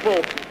sorts of people.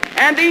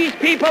 And these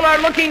people are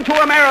looking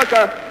to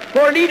America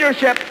for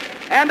leadership,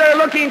 and they're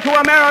looking to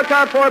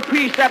America for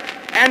precept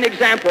and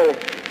example.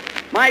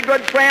 My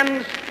good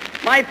friends,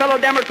 my fellow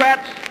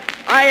Democrats,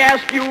 I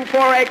ask you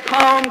for a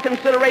calm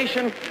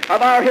consideration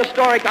of our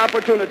historic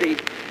opportunity.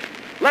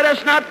 Let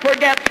us not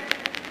forget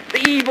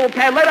the evil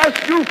past. Let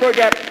us do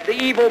forget the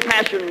evil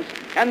passions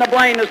and the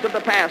blindness of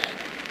the past.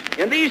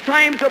 In these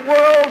times of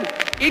world,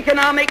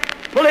 economic,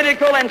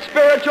 political, and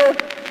spiritual,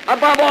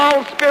 above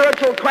all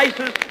spiritual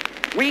crisis,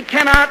 we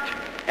cannot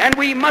and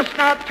we must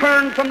not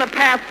turn from the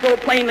path so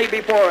plainly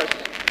before us.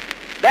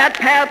 That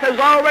path has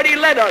already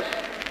led us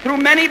through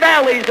many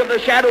valleys of the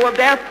shadow of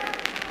death,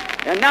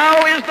 and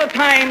now is the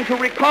time to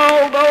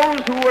recall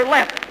those who were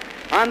left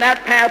on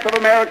that path of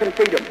American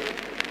freedom.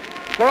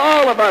 For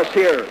all of us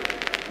here,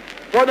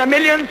 for the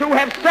millions who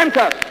have sent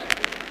us,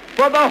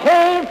 for the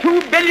whole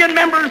 2 billion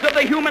members of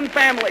the human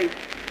family,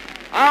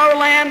 our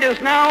land is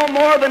now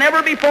more than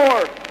ever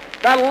before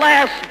the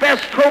last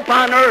best hope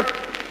on earth.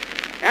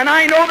 And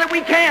I know that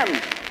we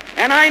can,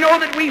 and I know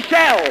that we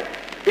shall,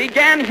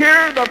 begin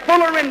here the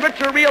fuller and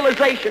richer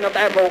realization of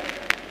that hope,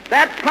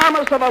 that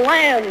promise of a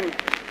land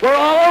where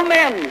all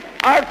men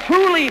are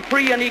truly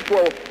free and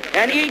equal,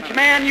 and each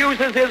man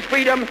uses his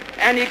freedom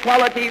and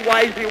equality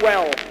wisely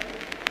well.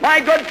 My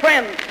good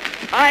friends,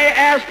 I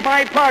ask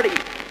my party,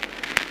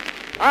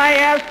 I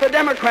ask the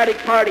Democratic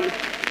Party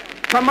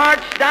to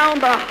march down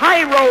the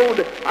high road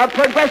of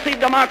progressive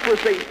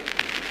democracy.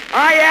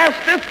 I ask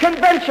this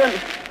convention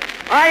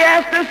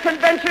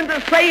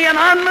to say in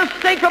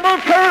unmistakable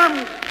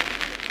terms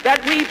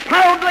that we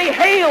proudly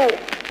hail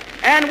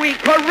and we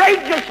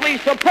courageously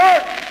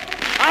support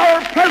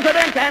our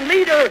President and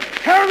leader,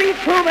 Harry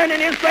Truman, in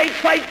his great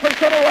fight for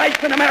civil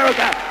rights in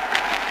America.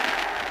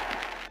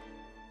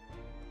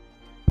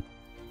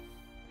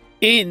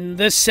 In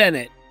the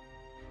Senate,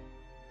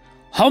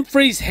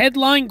 Humphrey's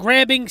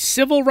headline-grabbing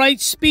civil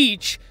rights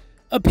speech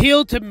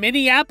appealed to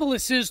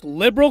Minneapolis's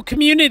liberal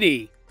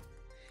community,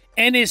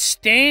 and his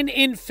stand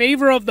in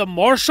favor of the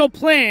Marshall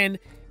Plan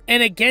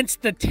and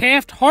against the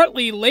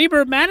Taft-Hartley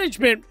labor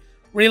management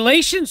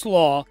relations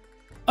law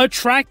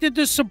attracted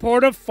the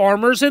support of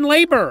farmers and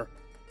labor.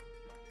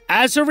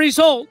 As a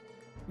result,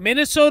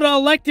 Minnesota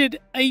elected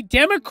a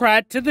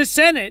Democrat to the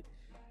Senate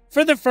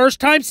for the first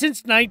time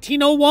since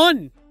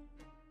 1901.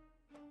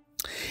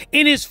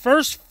 In his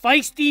first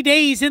feisty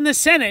days in the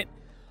Senate,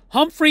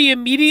 Humphrey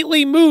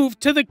immediately moved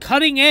to the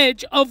cutting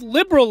edge of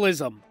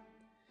liberalism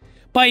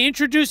by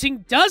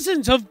introducing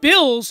dozens of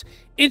bills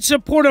in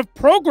support of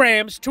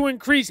programs to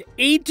increase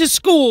aid to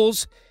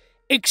schools,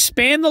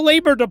 expand the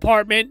Labor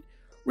Department,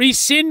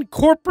 rescind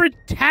corporate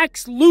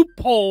tax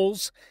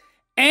loopholes,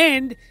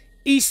 and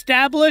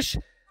establish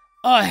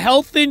a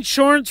health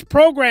insurance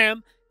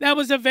program that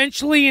was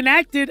eventually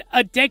enacted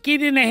a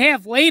decade and a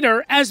half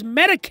later as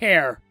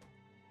Medicare.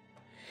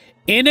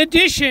 In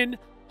addition,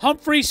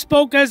 Humphrey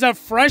spoke as a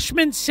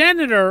freshman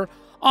senator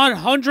on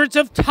hundreds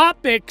of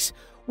topics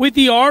with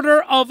the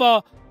ardor of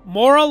a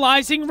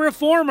moralizing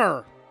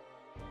reformer.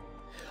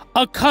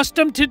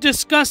 Accustomed to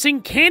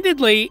discussing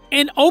candidly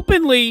and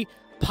openly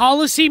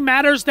policy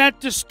matters that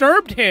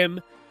disturbed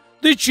him,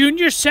 the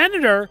junior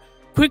senator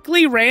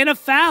quickly ran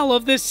afoul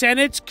of the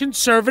Senate's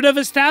conservative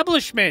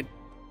establishment.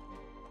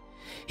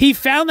 He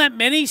found that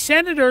many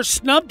senators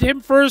snubbed him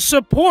for his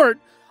support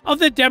of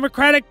the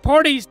Democratic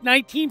Party's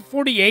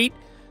 1948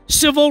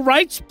 civil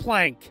rights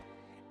plank.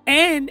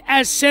 And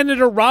as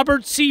Senator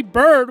Robert C.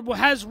 Byrd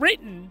has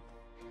written,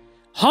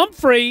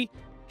 Humphrey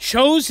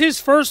chose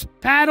his first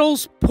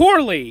battles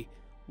poorly,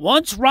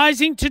 once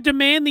rising to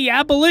demand the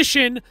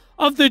abolition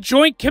of the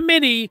Joint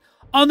Committee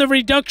on the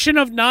Reduction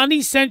of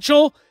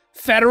Non-Essential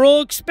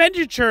Federal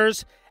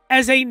Expenditures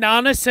as a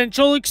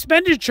non-essential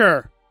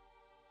expenditure.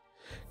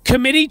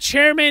 Committee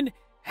Chairman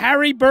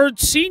Harry Byrd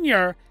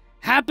Sr.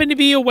 happened to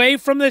be away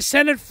from the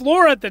Senate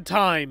floor at the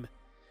time,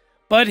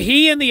 but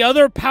he and the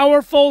other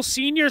powerful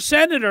senior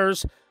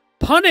senators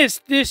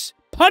punished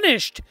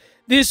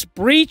this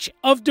breach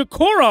of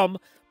decorum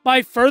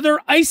by further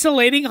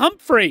isolating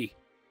Humphrey.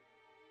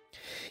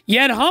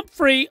 Yet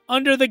Humphrey,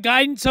 under the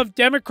guidance of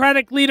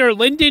Democratic leader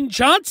Lyndon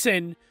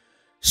Johnson,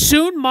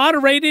 soon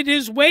moderated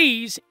his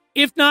ways,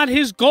 if not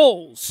his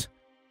goals.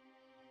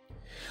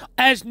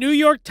 As New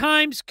York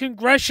Times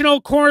congressional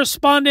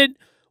correspondent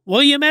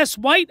William S.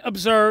 White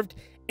observed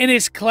in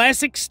his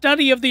classic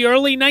study of the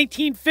early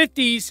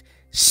 1950s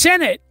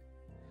Senate,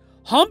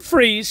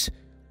 Humphrey's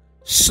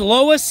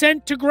slow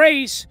ascent to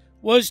grace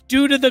was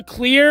due to the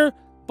clear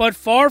but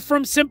far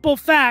from simple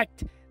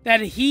fact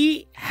that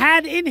he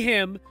had in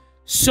him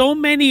so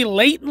many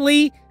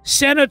latently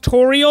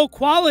senatorial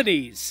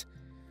qualities.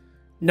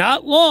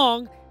 Not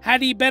long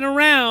had he been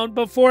around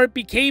before it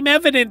became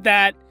evident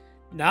that,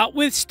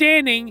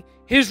 notwithstanding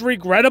his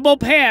regrettable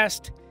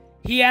past,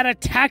 he had a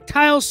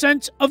tactile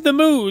sense of the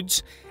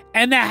moods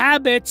and the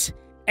habits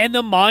and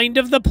the mind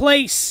of the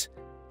place.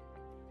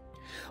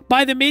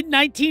 By the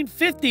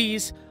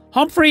mid-1950s,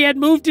 Humphrey had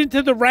moved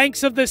into the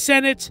ranks of the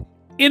Senate's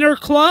inner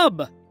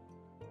club.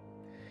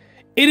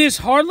 It is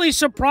hardly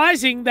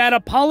surprising that a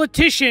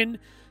politician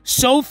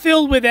so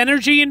filled with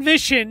energy and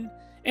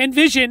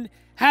vision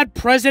had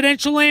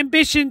presidential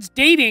ambitions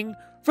dating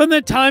from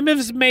the time of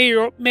his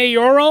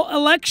mayoral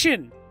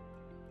election.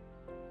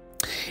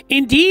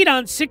 Indeed,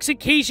 on 6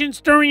 occasions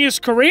during his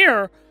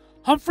career,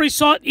 Humphrey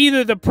sought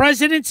either the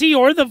presidency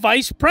or the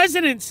vice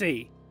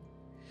presidency.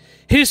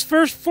 His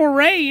first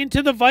foray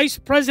into the vice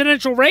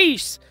presidential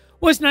race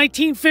was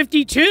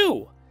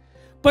 1952,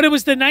 but it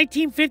was the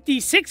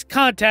 1956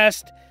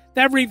 contest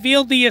that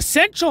revealed the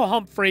essential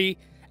Humphrey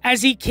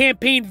as he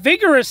campaigned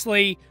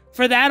vigorously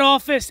for that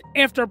office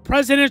after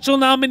presidential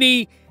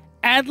nominee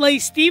Adlai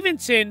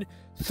Stevenson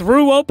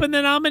threw open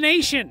the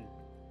nomination.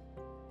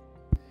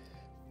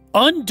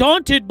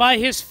 Undaunted by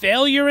his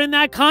failure in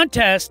that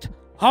contest,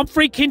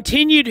 Humphrey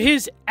continued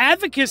his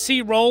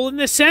advocacy role in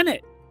the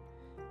Senate.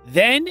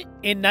 Then,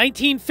 in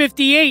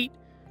 1958,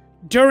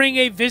 during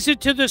a visit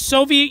to the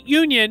Soviet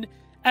Union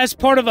as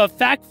part of a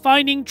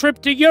fact-finding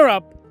trip to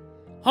Europe,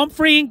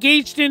 Humphrey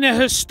engaged in a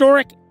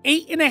historic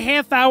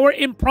 8.5-hour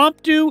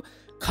impromptu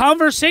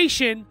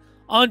conversation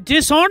on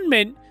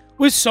disarmament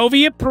with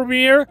Soviet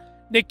Premier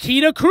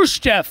Nikita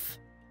Khrushchev.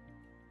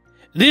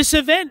 This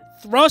event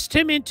thrust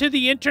him into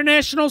the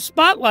international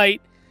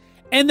spotlight,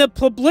 and the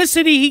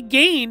publicity he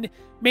gained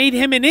made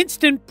him an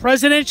instant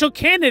presidential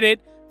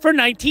candidate for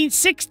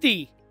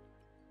 1960.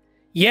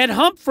 Yet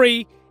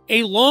Humphrey,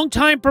 a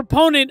longtime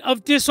proponent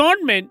of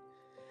disarmament,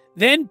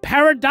 then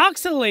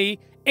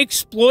paradoxically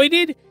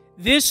exploited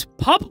this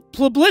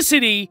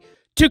publicity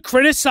to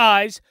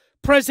criticize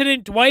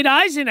President Dwight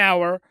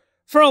Eisenhower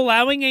for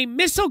allowing a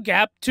missile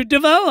gap to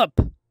develop.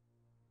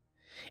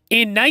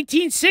 In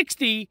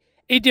 1960,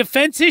 a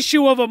defense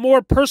issue of a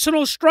more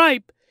personal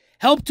stripe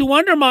helped to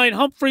undermine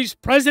Humphrey's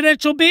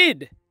presidential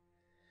bid.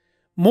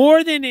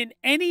 More than in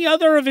any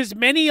other of his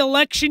many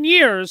election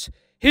years,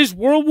 his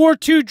World War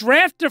II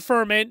draft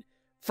deferment,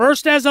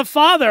 first as a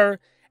father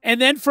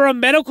and then for a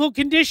medical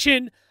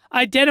condition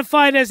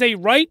identified as a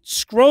right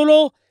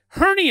scrotal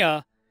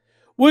hernia,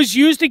 was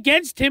used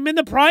against him in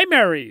the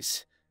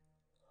primaries.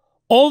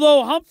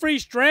 Although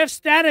Humphrey's draft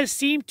status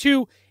seemed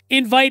to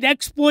invite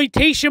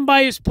exploitation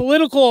by his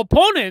political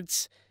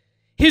opponents,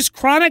 his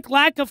chronic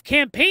lack of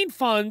campaign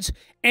funds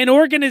and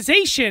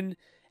organization,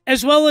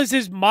 as well as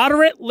his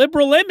moderate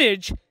liberal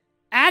image,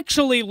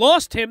 actually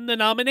lost him the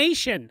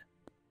nomination.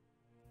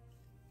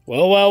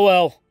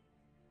 Well.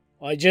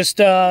 I just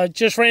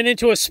ran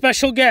into a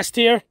special guest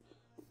here.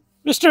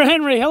 Mr.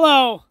 Henry,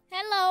 hello.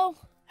 Hello.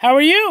 How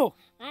are you?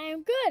 I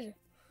am good.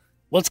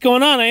 What's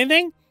going on?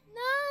 Anything?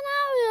 No,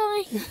 not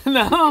really.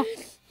 No?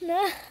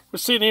 No. We're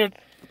sitting here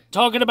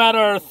talking about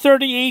our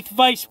 38th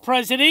vice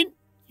president.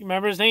 You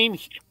remember his name?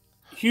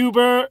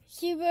 Hubert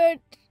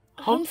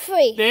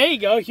Humphrey. There you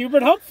go,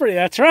 Hubert Humphrey.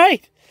 That's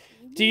right.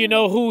 Do you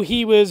know who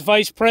he was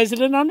vice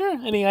president under?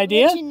 Any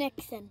idea? Richard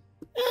Nixon.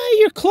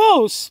 You're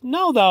close.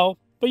 No, though,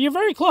 but you're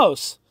very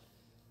close.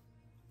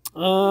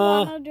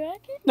 Ronald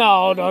Reagan?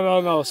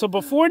 No. So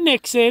before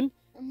Nixon,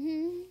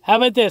 how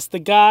about this? The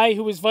guy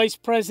who was vice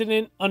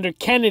president under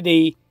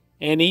Kennedy,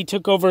 and he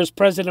took over as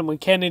president when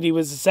Kennedy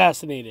was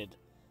assassinated.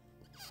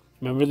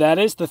 Remember that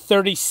is? The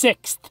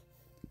 36th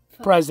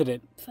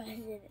president.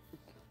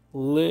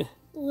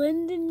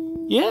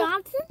 Lyndon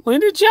Johnson?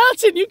 Lyndon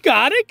Johnson. You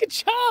got it. Good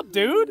job,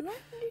 dude.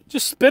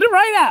 Just spit it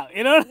right out.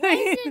 You know what I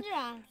mean? Lyndon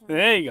Johnson.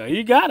 There you go.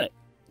 You got it.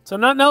 So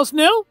nothing else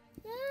new?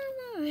 No,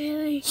 not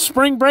really.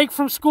 Spring break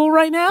from school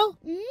right now?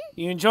 Mm-hmm.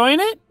 You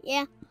enjoying it?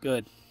 Yeah.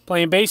 Good.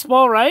 Playing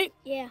baseball, right?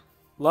 Yeah.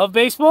 Love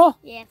baseball?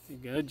 Yes.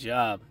 Good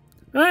job.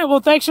 All right, well,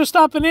 thanks for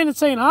stopping in and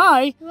saying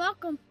hi. You're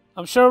welcome.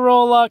 I'm sure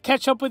we'll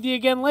catch up with you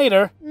again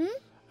later. Mm-hmm.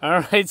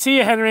 All right, see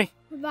you, Henry.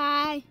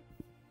 Bye.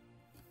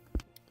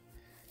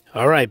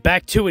 All right,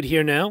 back to it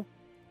here now.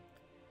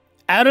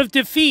 Out of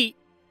defeat,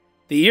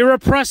 the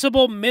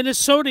irrepressible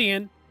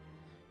Minnesotan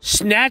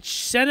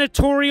snatched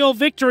senatorial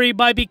victory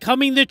by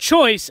becoming the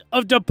choice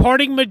of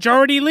departing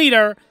Majority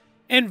Leader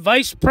and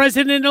Vice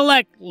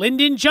President-elect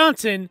Lyndon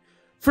Johnson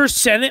for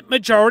Senate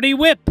Majority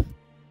Whip.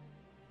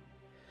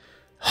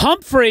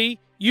 Humphrey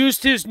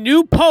used his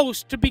new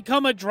post to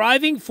become a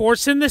driving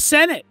force in the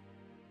Senate.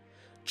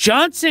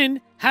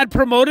 Johnson had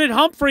promoted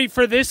Humphrey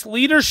for this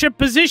leadership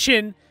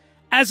position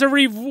as a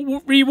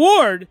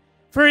reward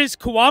for his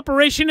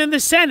cooperation in the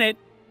Senate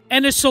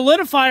and to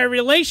solidify a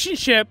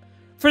relationship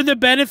for the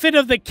benefit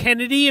of the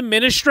Kennedy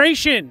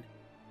administration.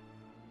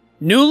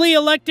 Newly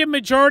elected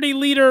Majority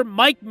Leader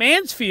Mike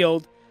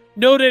Mansfield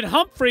noted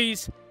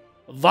Humphrey's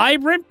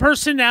vibrant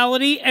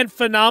personality and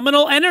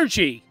phenomenal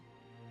energy.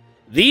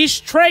 These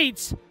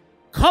traits,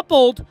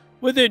 coupled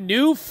with a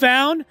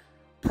newfound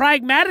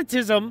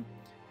pragmatism,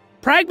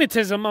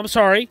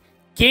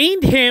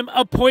 gained him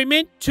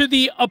appointment to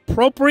the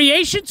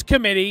Appropriations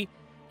Committee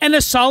and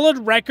a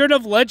solid record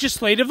of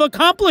legislative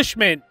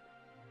accomplishment.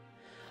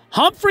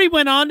 Humphrey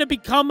went on to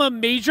become a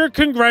major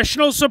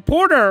congressional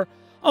supporter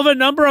of a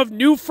number of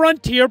New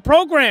Frontier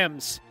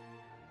programs,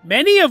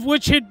 many of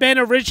which had been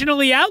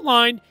originally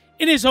outlined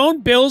in his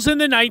own bills in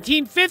the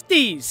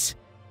 1950s.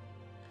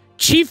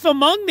 Chief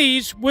among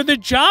these were the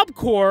Job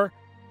Corps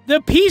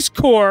the Peace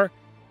Corps,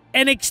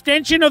 an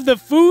extension of the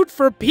Food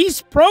for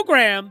Peace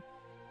program,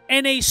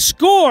 and a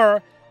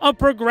score of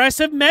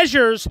progressive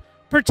measures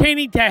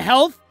pertaining to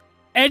health,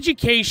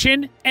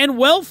 education, and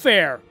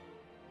welfare.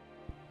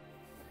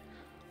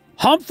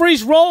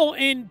 Humphrey's role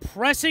in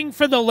pressing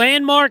for the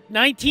landmark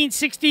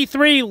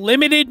 1963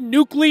 Limited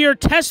Nuclear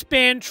Test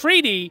Ban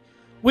Treaty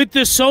with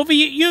the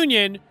Soviet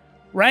Union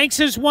ranks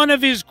as one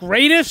of his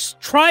greatest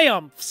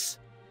triumphs.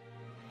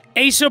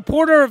 A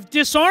supporter of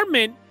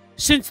disarmament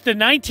since the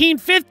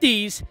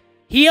 1950s,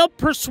 he helped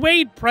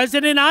persuade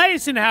President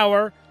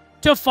Eisenhower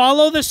to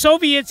follow the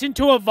Soviets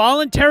into a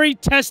voluntary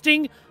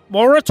testing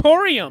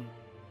moratorium.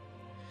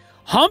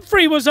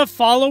 Humphrey was a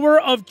follower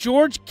of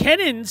George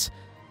Kennan's,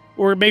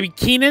 or maybe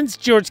Keenan's,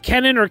 George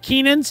Kennan or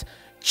Keenan's,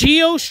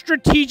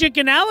 geostrategic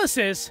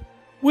analysis,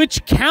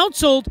 which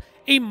counseled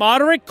a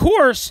moderate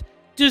course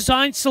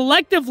designed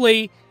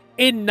selectively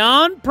and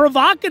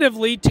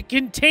non-provocatively to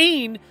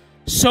contain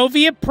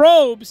Soviet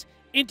probes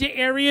into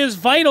areas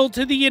vital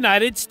to the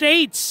United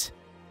States.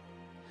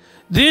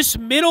 This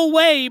middle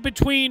way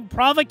between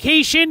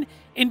provocation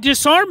and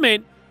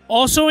disarmament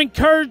also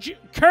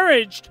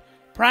encouraged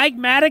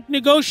pragmatic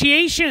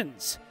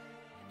negotiations,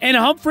 and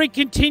Humphrey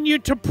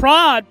continued to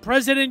prod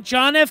President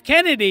John F.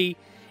 Kennedy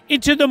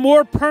into the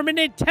more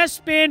permanent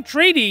test ban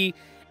treaty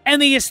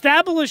and the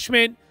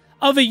establishment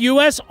of a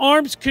U.S.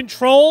 Arms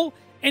Control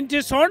and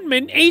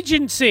Disarmament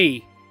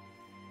Agency.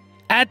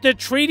 At the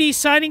treaty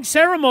signing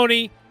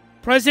ceremony,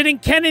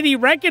 President Kennedy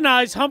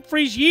recognized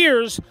Humphrey's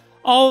years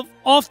of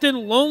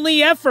often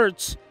lonely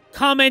efforts,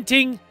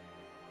 commenting,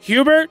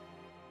 "Hubert,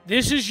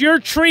 this is your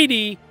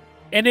treaty,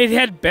 and it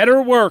had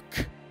better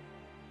work."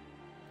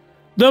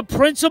 The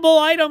principal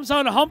items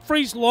on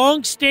Humphrey's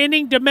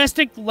long-standing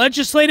domestic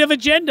legislative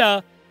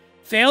agenda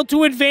failed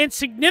to advance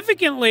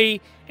significantly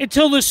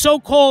until the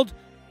so-called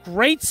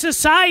Great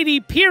Society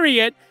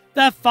period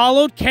that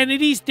followed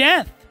Kennedy's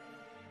death.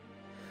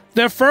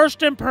 The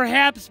first and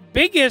perhaps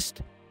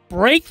biggest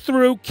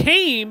breakthrough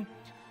came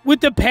with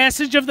the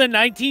passage of the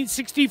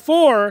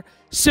 1964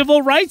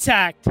 Civil Rights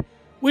Act,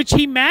 which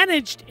he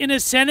managed in a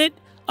Senate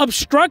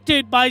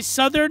obstructed by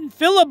Southern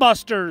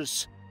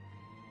filibusters.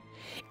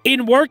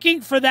 In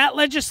working for that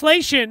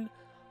legislation,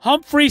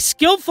 Humphrey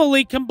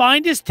skillfully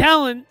combined his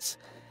talents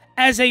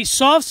as a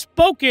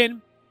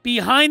soft-spoken,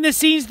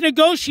 behind-the-scenes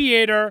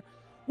negotiator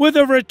with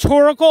a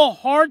rhetorical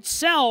hard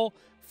sell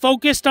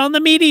focused on the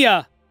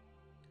media.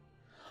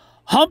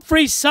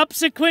 Humphrey's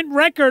subsequent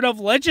record of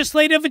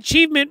legislative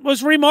achievement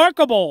was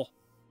remarkable.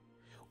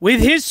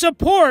 With his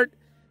support,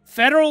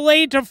 federal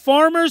aid to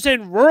farmers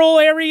in rural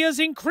areas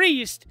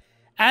increased,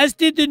 as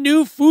did the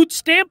new food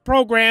stamp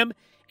program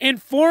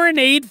and foreign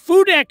aid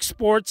food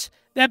exports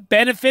that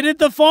benefited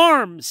the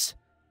farms.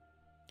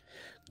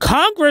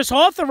 Congress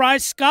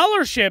authorized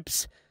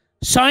scholarships,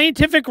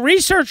 scientific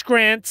research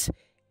grants,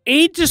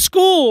 aid to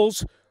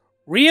schools,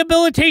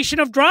 rehabilitation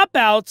of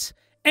dropouts,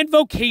 and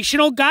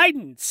vocational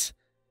guidance.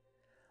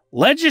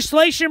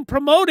 Legislation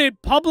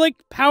promoted public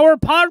power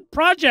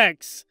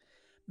projects,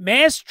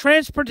 mass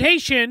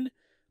transportation,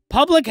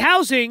 public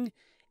housing,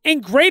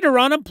 and greater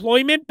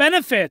unemployment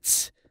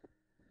benefits.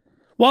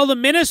 While the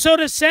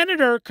Minnesota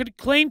senator could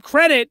claim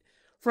credit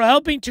for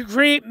helping to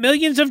create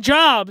millions of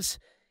jobs,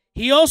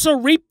 he also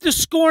reaped the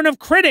scorn of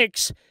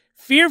critics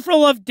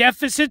fearful of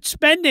deficit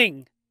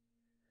spending.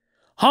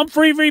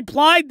 Humphrey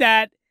replied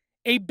that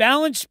a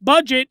balanced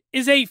budget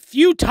is a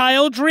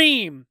futile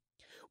dream,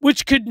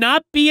 which could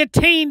not be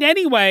attained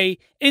anyway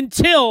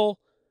until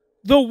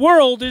the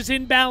world is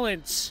in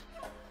balance.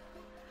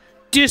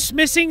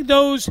 Dismissing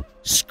those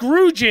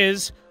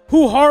Scrooges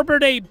who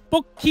harbored a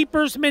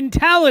bookkeeper's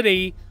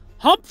mentality,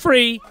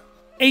 Humphrey,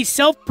 a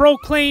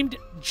self-proclaimed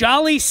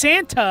Jolly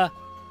Santa,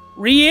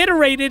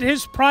 reiterated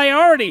his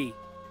priority: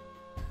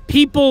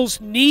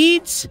 people's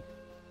needs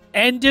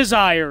and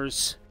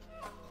desires.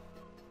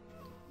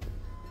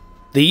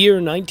 The year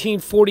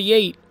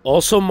 1948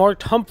 also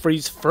marked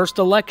Humphrey's first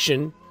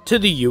election to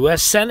the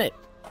U.S. Senate,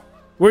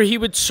 where he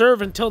would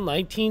serve until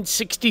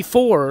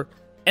 1964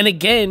 and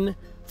again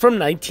from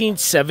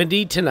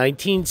 1970 to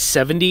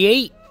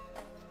 1978.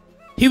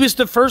 He was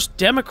the first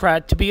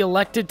Democrat to be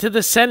elected to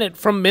the Senate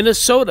from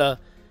Minnesota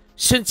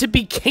since it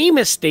became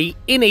a state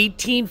in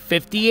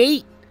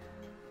 1858.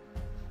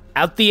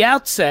 At the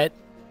outset,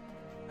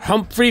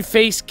 Humphrey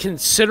faced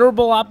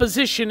considerable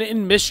opposition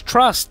and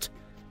mistrust.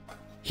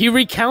 He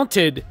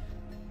recounted,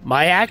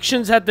 "My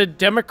actions at the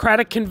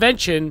Democratic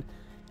Convention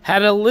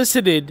had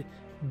elicited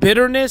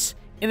bitterness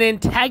and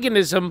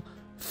antagonism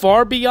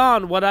far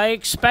beyond what I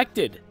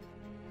expected.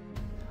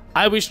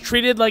 I was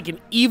treated like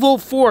an evil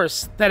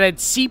force that had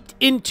seeped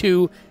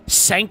into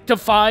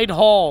sanctified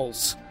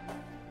halls."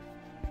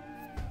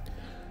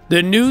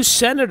 The new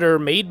senator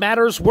made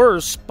matters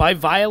worse by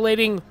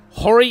violating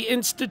hoary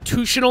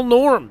institutional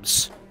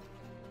norms.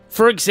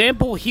 For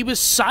example, he was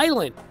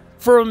silent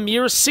for a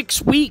mere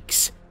 6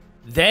 weeks.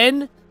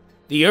 Then,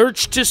 the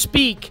urge to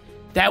speak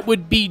that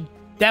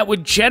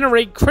would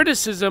generate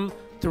criticism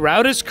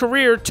throughout his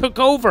career took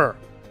over.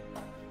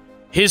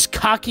 His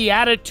cocky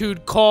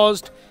attitude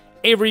caused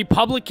a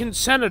Republican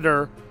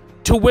senator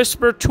to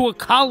whisper to a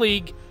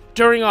colleague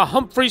during a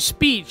Humphrey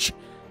speech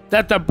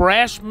that the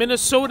brash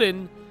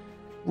Minnesotan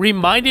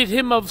reminded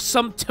him of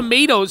some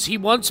tomatoes he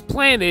once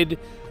planted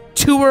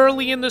too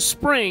early in the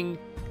spring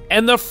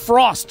and the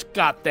frost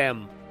got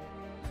them.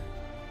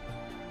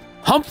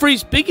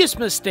 Humphrey's biggest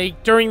mistake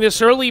during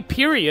this early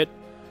period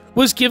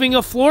was giving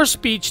a floor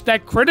speech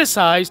that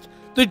criticized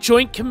the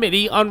Joint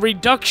Committee on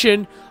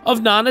Reduction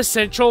of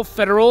Non-Essential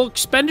Federal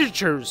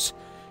Expenditures,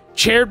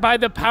 chaired by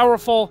the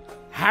powerful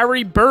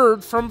Harry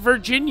Byrd from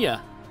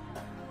Virginia.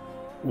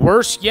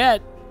 Worse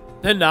yet,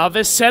 the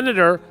novice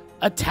senator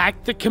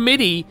attacked the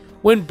committee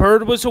when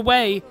Byrd was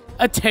away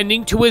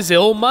attending to his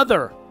ill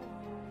mother.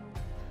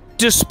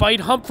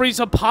 Despite Humphrey's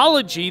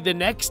apology the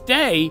next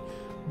day,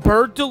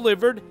 Byrd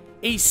delivered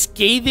a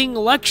scathing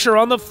lecture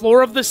on the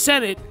floor of the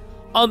Senate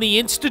on the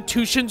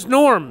institution's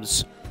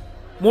norms.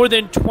 More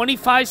than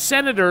 25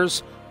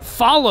 senators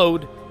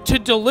followed to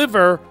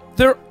deliver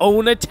their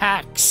own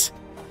attacks.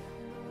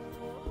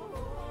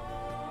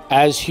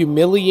 As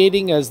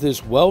humiliating as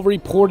this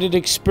well-reported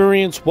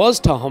experience was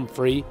to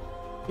Humphrey,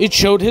 it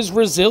showed his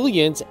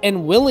resilience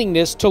and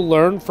willingness to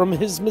learn from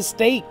his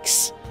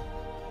mistakes.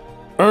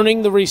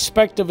 Earning the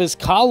respect of his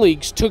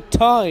colleagues took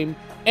time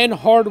and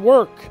hard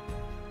work,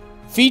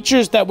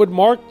 features that would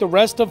mark the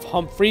rest of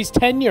Humphrey's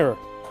tenure.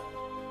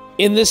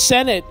 In the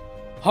Senate,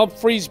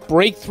 Humphrey's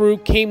breakthrough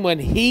came when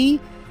he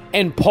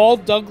and Paul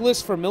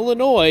Douglas from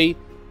Illinois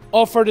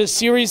offered a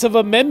series of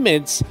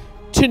amendments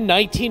to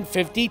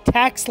 1950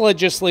 tax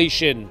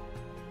legislation.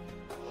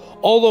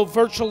 Although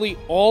virtually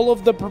all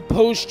of the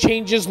proposed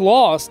changes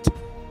lost,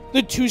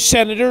 the two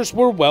senators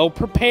were well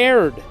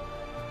prepared.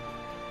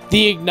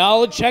 The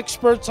acknowledged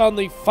experts on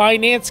the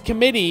Finance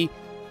Committee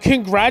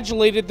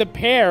congratulated the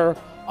pair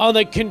on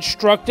the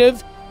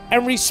constructive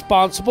and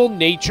responsible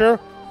nature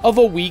of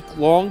a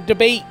week-long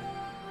debate.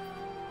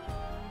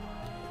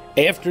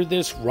 After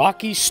this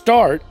rocky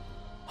start,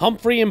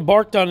 Humphrey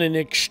embarked on an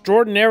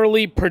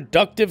extraordinarily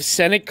productive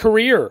Senate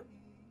career.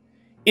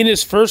 In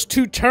his first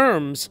two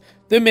terms,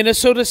 the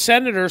Minnesota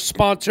senator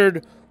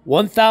sponsored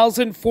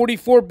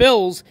 1,044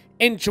 bills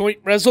and joint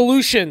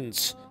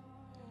resolutions.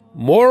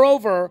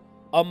 Moreover,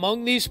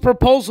 among these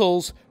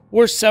proposals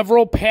were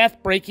several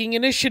path-breaking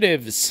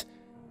initiatives.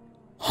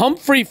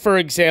 Humphrey, for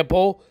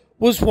example,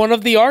 was one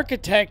of the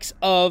architects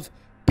of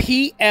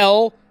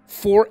PL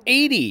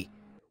 480,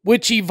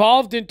 which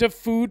evolved into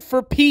Food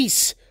for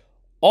Peace,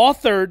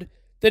 authored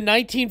the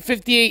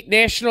 1958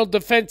 National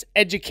Defense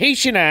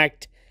Education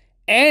Act,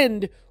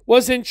 and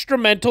was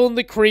instrumental in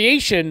the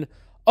creation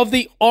of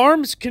the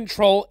Arms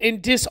Control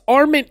and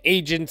Disarmament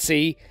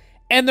Agency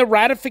and the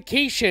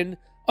ratification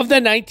of the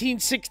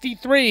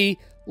 1963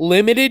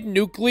 Limited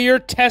Nuclear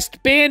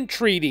Test Ban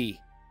Treaty.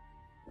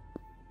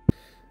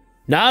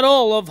 Not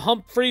all of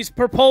Humphrey's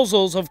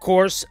proposals, of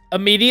course,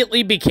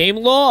 immediately became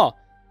law.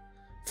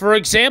 For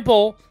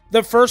example,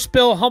 the first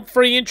bill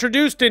Humphrey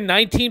introduced in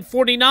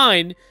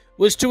 1949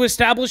 was to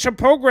establish a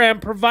program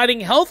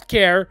providing health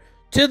care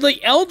to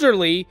the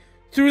elderly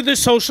through the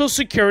Social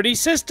Security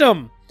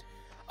system,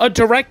 a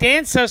direct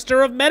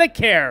ancestor of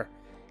Medicare,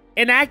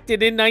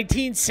 enacted in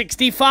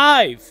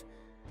 1965.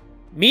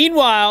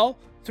 Meanwhile,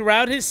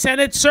 throughout his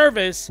Senate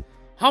service,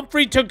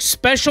 Humphrey took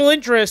special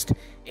interest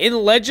in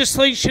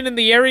legislation in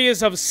the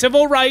areas of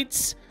civil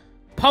rights,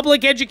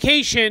 public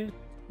education,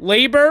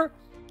 labor,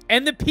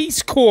 and the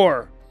Peace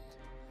Corps.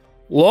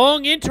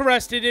 Long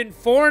interested in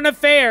foreign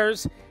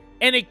affairs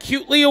and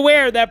acutely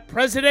aware that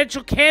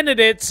presidential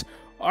candidates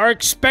are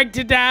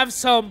expected to have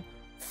some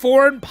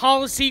foreign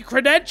policy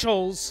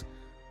credentials,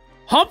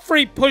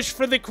 Humphrey pushed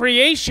for the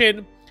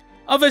creation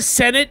of a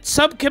Senate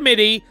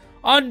subcommittee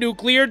on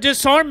nuclear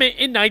disarmament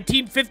in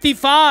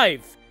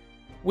 1955,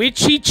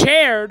 which he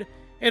chaired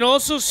and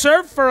also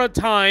served for a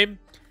time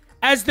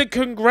as the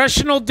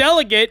congressional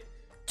delegate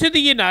to the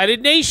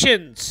United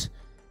Nations.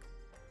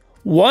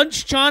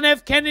 Once John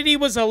F. Kennedy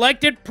was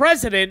elected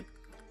president,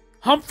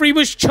 Humphrey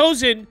was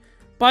chosen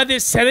by the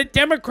Senate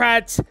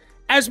Democrats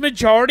as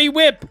Majority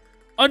Whip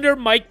under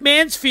Mike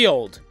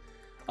Mansfield,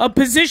 a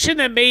position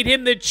that made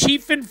him the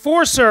chief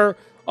enforcer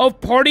of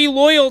party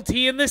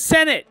loyalty in the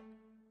Senate.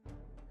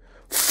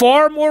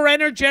 Far more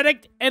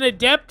energetic and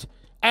adept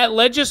at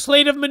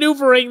legislative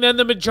maneuvering than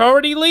the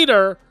majority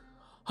leader,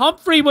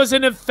 Humphrey was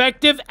an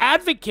effective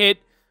advocate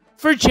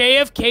for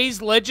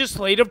JFK's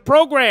legislative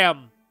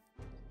program.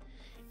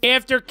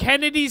 After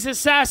Kennedy's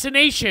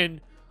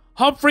assassination,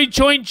 Humphrey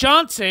joined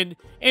Johnson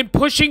in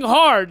pushing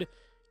hard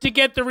to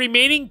get the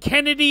remaining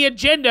Kennedy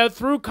agenda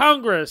through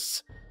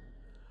Congress.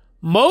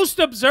 Most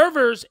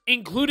observers,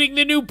 including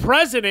the new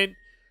president,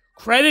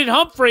 credit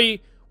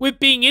Humphrey with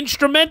being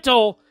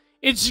instrumental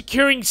in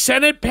securing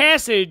Senate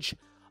passage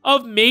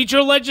of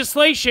major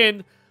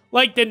legislation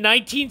like the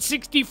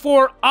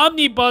 1964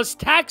 Omnibus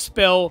Tax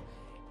Bill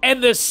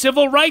and the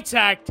Civil Rights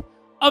Act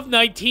of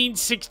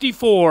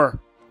 1964.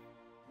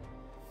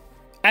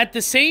 At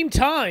the same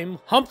time,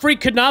 Humphrey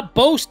could not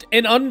boast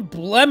an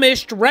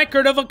unblemished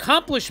record of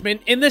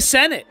accomplishment in the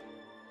Senate.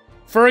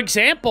 For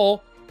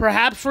example,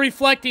 perhaps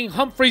reflecting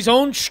Humphrey's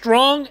own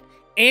strong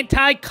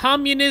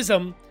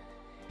anti-communism,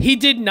 he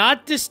did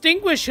not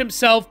distinguish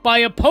himself by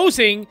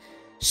opposing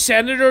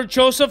Senator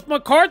Joseph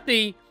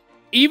McCarthy,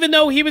 even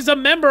though he was a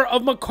member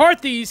of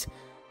McCarthy's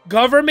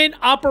Government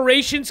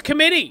Operations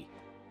Committee.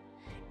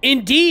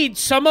 Indeed,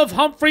 some of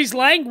Humphrey's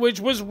language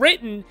was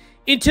written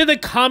into the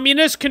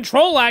Communist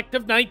Control Act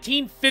of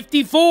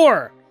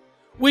 1954,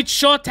 which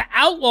sought to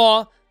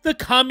outlaw the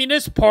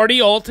Communist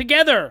Party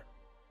altogether.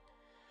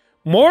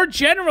 More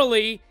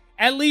generally,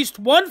 at least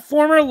one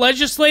former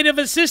legislative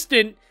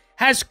assistant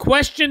has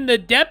questioned the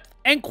depth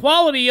and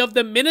quality of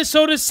the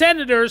Minnesota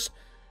senators'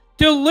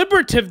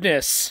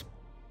 deliberativeness.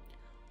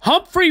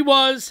 Humphrey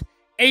was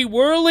a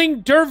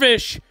whirling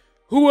dervish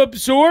who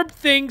absorbed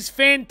things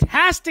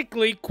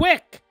fantastically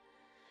quick.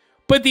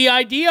 But the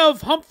idea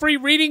of Humphrey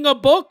reading a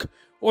book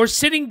or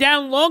sitting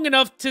down long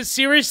enough to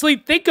seriously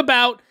think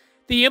about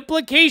the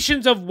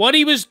implications of what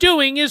he was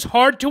doing is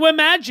hard to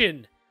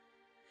imagine.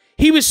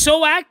 He was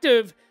so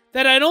active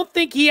that I don't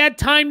think he had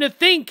time to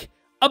think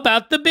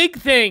about the big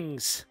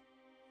things.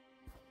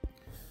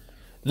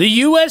 The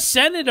U.S.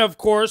 Senate, of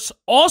course,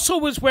 also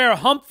was where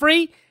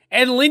Humphrey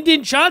and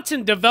Lyndon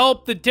Johnson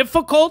developed the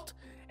difficult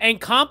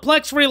and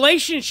complex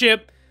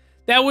relationship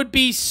that would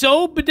be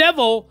so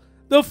bedevil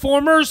the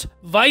former's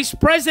Vice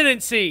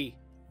Presidency.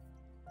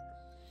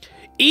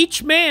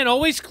 Each man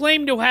always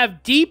claimed to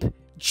have deep,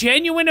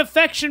 genuine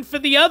affection for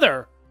the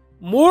other.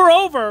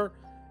 Moreover,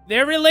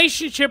 their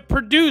relationship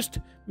produced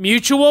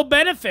mutual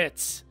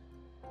benefits.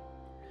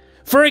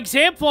 For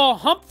example,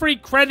 Humphrey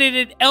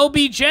credited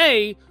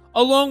LBJ,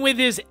 along with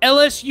his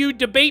LSU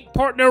debate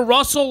partner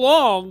Russell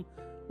Long,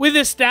 with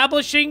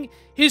establishing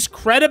his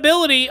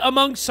credibility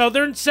among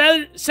Southern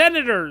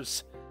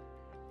senators.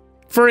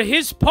 For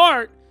his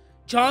part,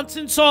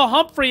 Johnson saw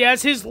Humphrey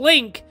as his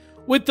link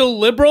with the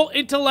liberal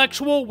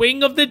intellectual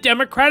wing of the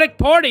Democratic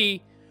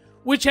Party,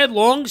 which had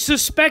long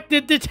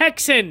suspected the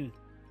Texan.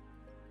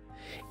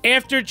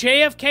 After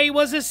JFK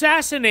was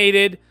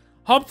assassinated,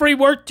 Humphrey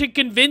worked to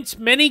convince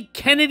many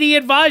Kennedy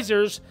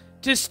advisors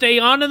to stay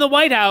on in the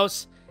White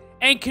House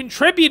and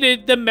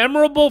contributed the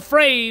memorable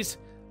phrase,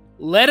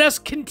 "Let us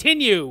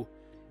continue,"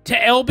 to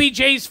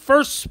LBJ's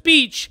first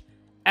speech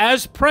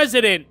as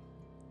president.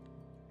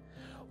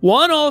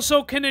 One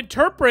also can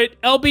interpret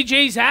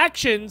LBJ's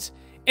actions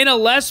in a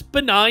less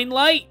benign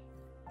light.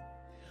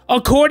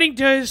 According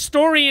to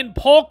historian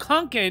Paul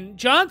Kunkin,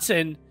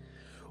 Johnson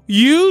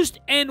used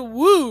and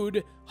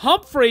wooed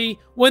Humphrey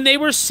when they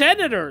were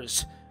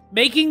senators,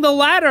 making the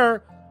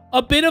latter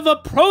a bit of a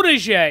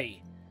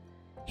protege.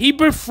 He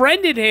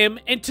befriended him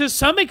and to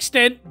some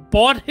extent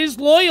bought his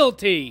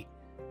loyalty.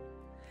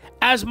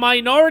 As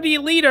minority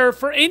leader,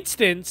 for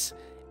instance,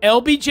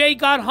 LBJ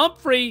got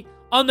Humphrey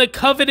on the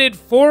coveted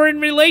Foreign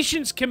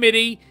Relations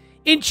Committee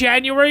in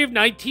January of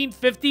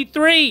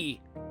 1953.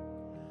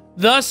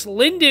 Thus,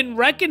 Lyndon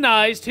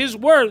recognized his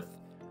worth,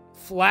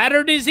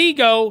 flattered his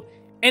ego,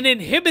 and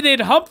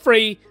inhibited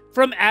Humphrey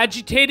from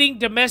agitating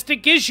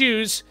domestic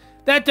issues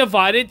that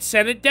divided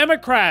Senate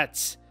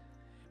Democrats,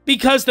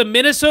 because the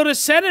Minnesota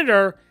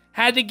senator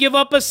had to give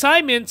up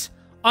assignments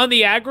on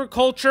the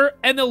Agriculture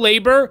and the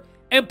Labor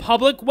and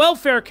Public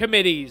Welfare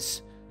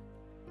Committees.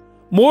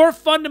 More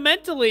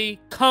fundamentally,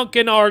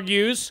 Kunkin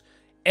argues,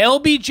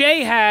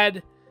 LBJ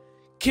had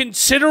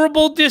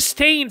considerable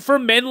disdain for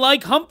men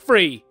like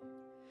Humphrey.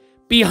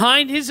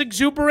 Behind his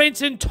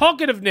exuberance and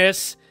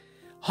talkativeness,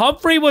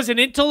 Humphrey was an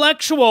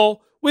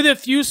intellectual with a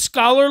few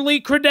scholarly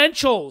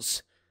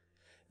credentials.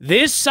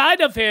 This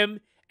side of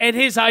him and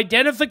his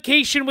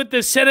identification with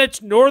the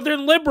Senate's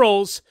Northern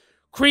liberals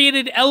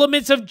created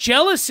elements of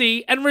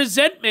jealousy and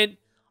resentment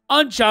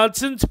on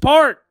Johnson's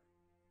part.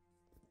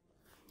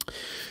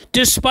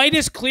 Despite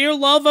his clear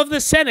love of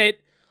the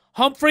Senate,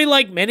 Humphrey,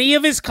 like many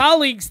of his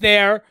colleagues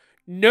there,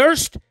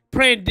 nursed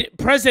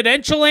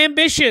presidential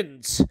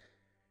ambitions.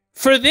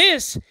 For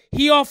this,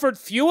 he offered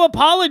few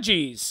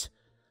apologies.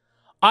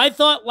 "I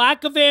thought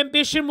lack of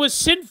ambition was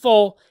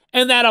sinful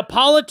and that a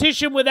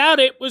politician without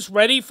it was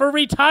ready for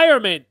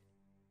retirement."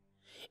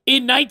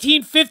 In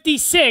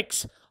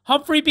 1956,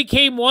 Humphrey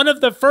became one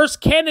of the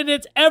first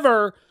candidates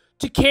ever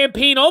to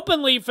campaign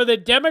openly for the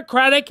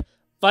Democratic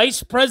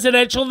vice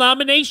presidential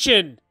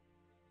nomination.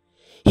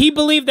 He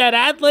believed that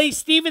Adlai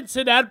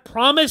Stevenson had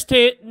promised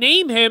to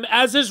name him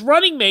as his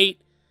running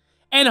mate,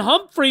 and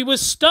Humphrey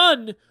was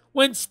stunned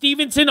when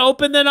Stevenson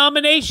opened the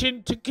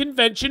nomination to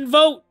convention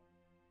vote.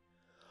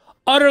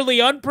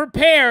 Utterly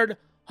unprepared,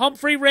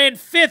 Humphrey ran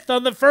fifth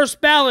on the first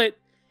ballot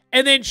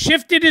and then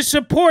shifted his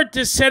support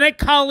to Senate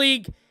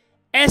colleague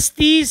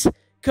Estes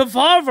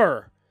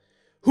Kefauver,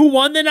 who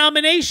won the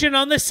nomination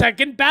on the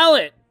second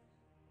ballot.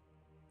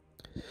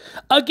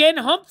 Again,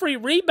 Humphrey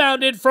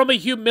rebounded from a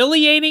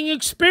humiliating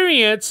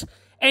experience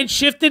and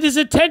shifted his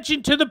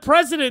attention to the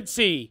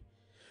presidency,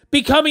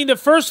 becoming the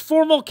first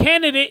formal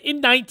candidate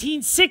in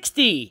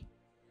 1960.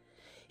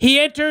 He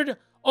entered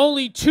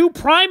only two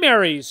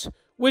primaries,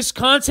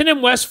 Wisconsin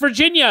and West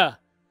Virginia,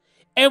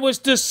 and was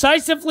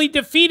decisively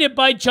defeated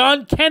by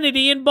John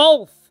Kennedy in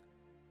both.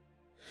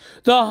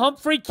 The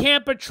Humphrey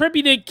camp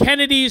attributed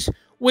Kennedy's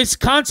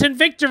Wisconsin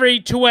victory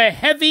to a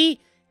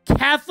heavy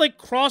Catholic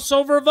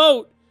crossover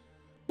vote,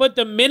 but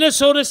the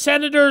Minnesota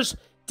Senators'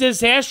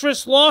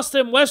 disastrous loss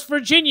in West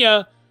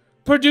Virginia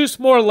produced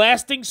more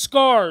lasting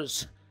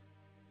scars.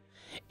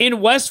 In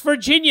West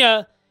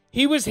Virginia,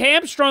 he was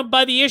hamstrung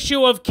by the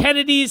issue of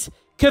Kennedy's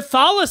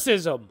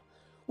Catholicism,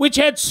 which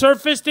had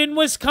surfaced in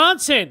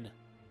Wisconsin.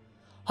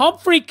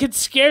 Humphrey could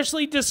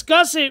scarcely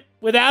discuss it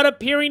without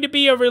appearing to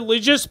be a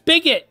religious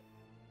bigot.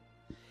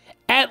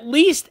 At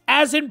least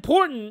as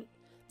important,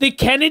 the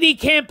Kennedy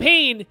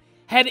campaign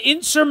had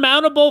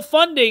insurmountable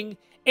funding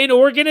and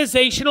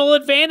organizational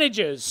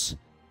advantages.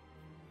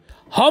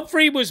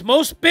 Humphrey was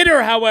most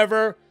bitter,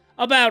 however,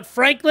 about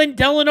Franklin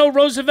Delano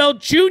Roosevelt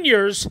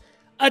Jr.'s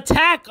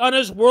attack on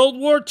his World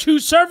War II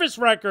service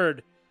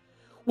record,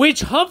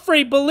 which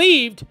Humphrey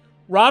believed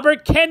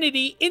Robert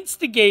Kennedy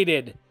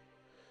instigated,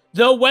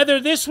 though whether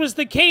this was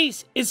the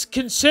case is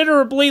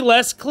considerably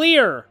less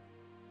clear.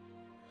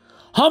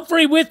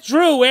 Humphrey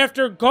withdrew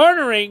after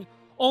garnering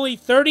only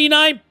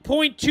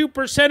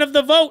 39.2% of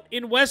the vote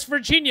in West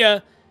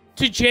Virginia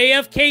to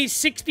JFK's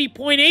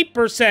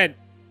 60.8%.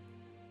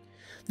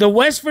 The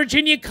West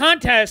Virginia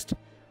contest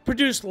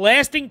produced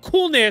lasting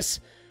coolness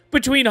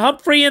between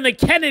Humphrey and the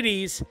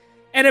Kennedys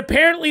and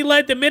apparently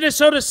led the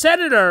Minnesota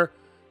senator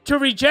to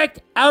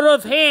reject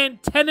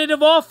out-of-hand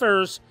tentative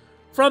offers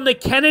from the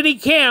Kennedy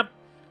camp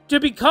to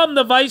become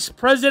the vice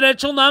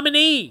presidential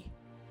nominee.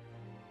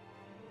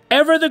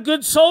 Ever the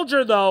good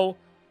soldier, though,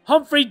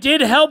 Humphrey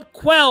did help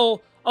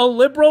quell a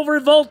liberal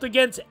revolt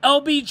against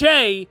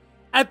LBJ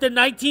at the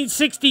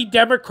 1960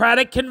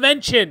 Democratic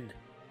Convention.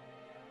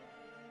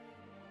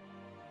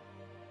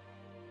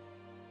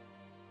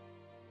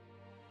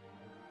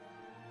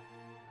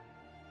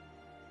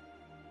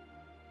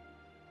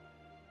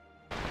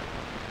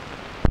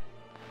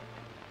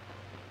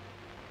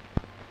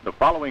 The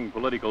following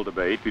political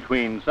debate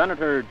between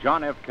Senator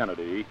John F.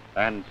 Kennedy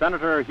and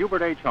Senator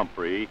Hubert H.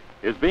 Humphrey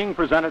is being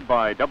presented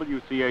by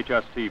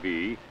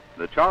WCHS-TV,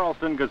 the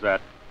Charleston Gazette,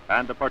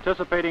 and the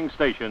participating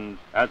stations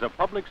as a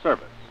public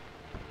service.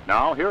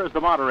 Now, here is the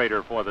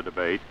moderator for the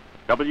debate,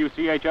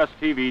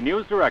 WCHS-TV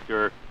News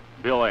Director,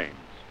 Bill Ames.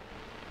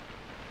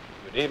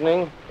 Good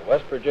evening. The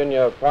West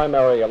Virginia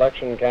primary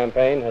election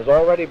campaign has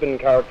already been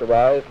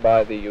characterized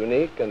by the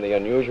unique and the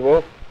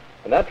unusual,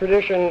 and that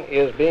tradition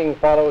is being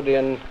followed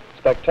in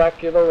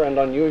spectacular and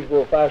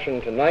unusual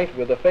fashion tonight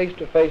with a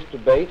face-to-face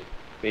debate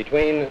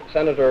between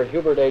Senator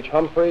Hubert H.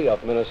 Humphrey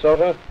of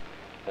Minnesota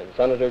and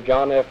Senator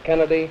John F.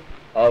 Kennedy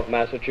of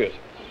Massachusetts.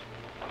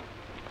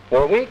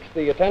 For weeks,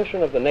 the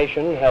attention of the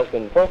nation has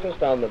been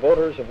focused on the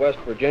voters of West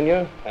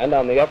Virginia and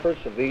on the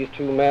efforts of these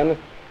two men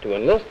to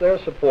enlist their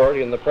support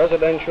in the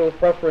presidential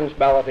preference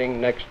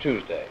balloting next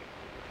Tuesday.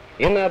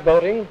 In that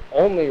voting,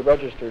 only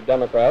registered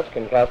Democrats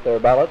can cast their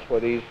ballots for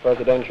these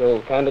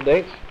presidential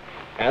candidates,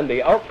 and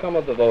the outcome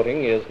of the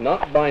voting is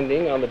not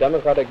binding on the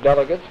Democratic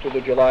delegates to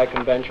the July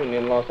convention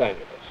in Los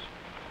Angeles.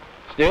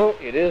 Still,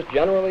 it is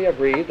generally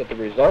agreed that the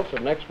results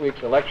of next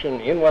week's election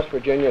in West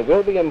Virginia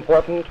will be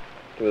important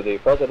to the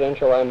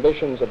presidential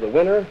ambitions of the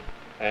winner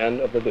and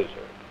of the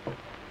loser.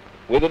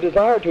 With a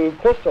desire to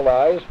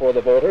crystallize for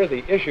the voter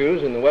the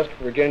issues in the West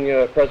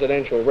Virginia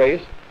presidential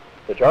race,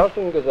 the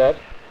Charleston Gazette,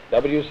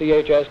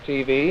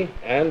 WCHS-TV,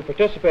 and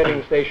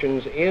participating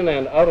stations in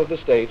and out of the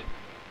state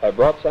have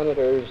brought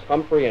Senators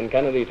Humphrey and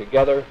Kennedy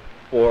together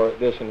for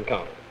this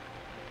encounter.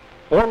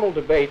 Formal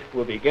debate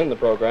will begin the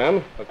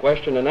program. A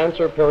question and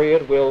answer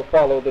period will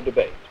follow the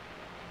debate.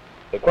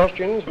 The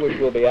questions which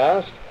will be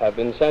asked have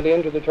been sent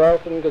in to the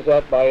Charleston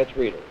Gazette by its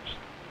readers.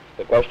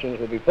 The questions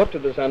will be put to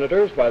the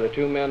senators by the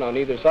two men on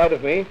either side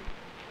of me,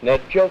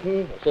 Ned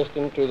Chilton,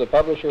 assistant to the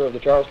publisher of the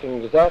Charleston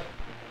Gazette,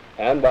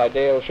 and by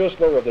Dale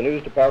Schussler of the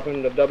news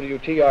department of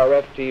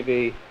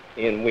WTRF-TV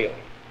in Wheeling.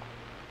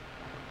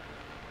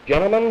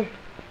 Gentlemen,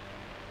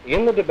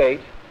 in the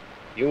debate,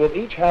 you will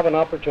each have an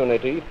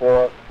opportunity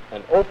for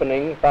an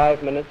opening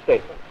 5-minute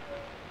statement.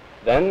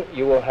 Then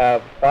you will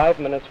have 5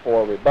 minutes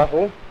for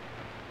rebuttal.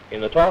 In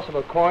the toss of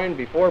a coin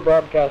before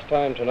broadcast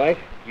time tonight,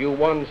 you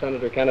won,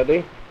 Senator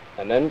Kennedy,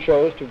 and then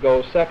chose to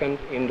go second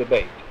in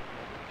debate.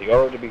 The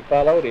order to be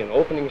followed in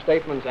opening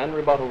statements and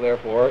rebuttal,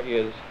 therefore,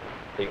 is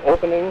the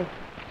opening,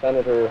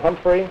 Senator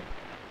Humphrey,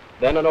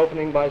 then an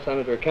opening by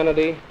Senator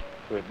Kennedy,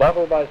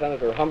 rebuttal by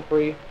Senator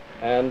Humphrey,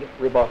 and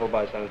rebuttal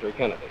by Senator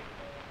Kennedy.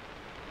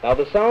 Now,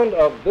 the sound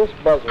of this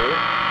buzzer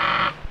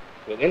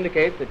will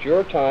indicate that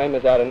your time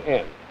is at an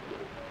end,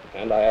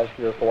 and I ask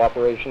your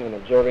cooperation in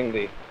observing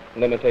the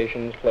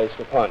limitations placed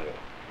upon you.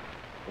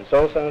 And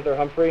so, Senator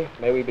Humphrey,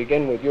 may we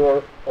begin with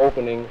your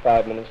opening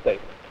 5-minute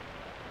statement.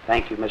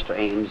 Thank you, Mr.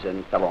 Ames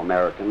and fellow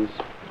Americans.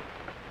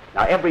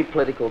 Now, every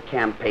political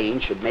campaign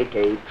should make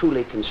a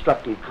truly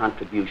constructive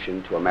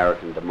contribution to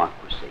American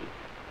democracy.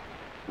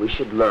 We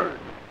should learn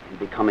and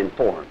become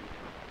informed.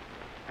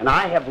 And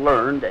I have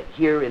learned that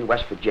here in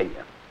West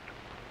Virginia,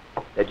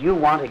 that you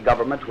want a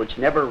government which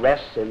never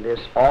rests in this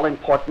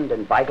all-important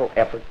and vital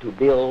effort to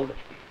build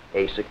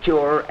a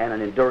secure and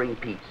an enduring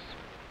peace.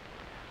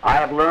 I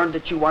have learned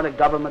that you want a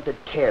government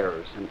that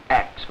cares and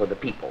acts for the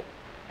people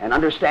and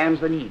understands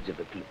the needs of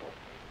the people.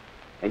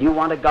 And you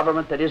want a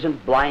government that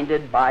isn't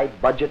blinded by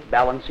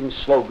budget-balancing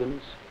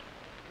slogans,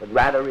 but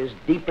rather is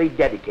deeply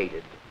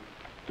dedicated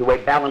to a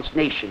balanced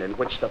nation in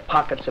which the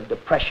pockets of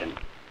depression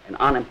and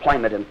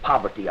unemployment and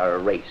poverty are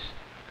erased.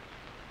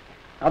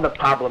 Now, the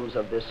problems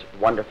of this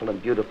wonderful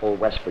and beautiful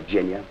West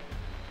Virginia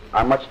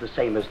are much the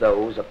same as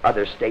those of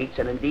other states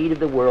and indeed of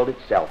the world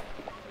itself.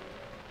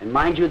 And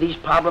mind you, these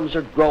problems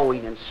are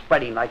growing and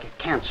spreading like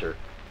a cancer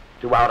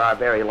throughout our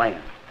very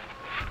land.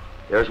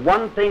 There's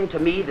one thing to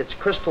me that's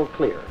crystal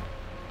clear.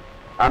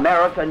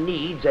 America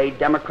needs a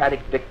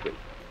democratic victory.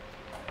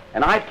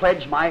 And I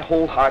pledge my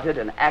wholehearted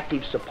and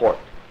active support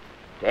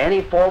to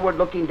any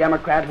forward-looking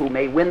Democrat who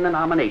may win the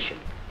nomination.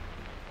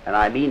 And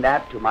I mean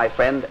that to my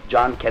friend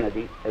John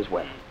Kennedy as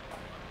well.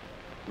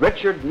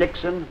 Richard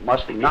Nixon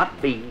must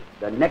not be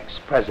the next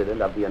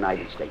president of the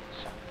United States.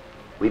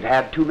 We've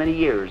had too many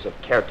years of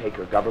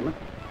caretaker government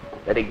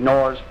that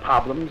ignores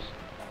problems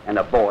and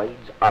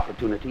avoids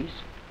opportunities.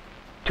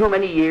 Too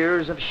many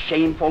years of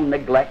shameful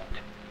neglect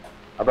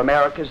of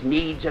America's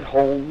needs at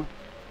home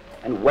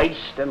and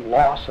waste and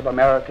loss of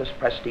America's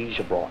prestige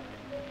abroad.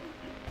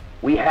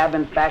 We have,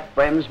 in fact,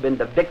 friends, been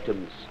the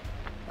victims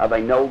of a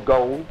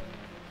no-go,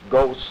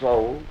 go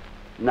slow,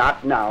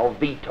 not now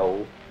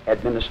veto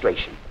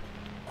administration.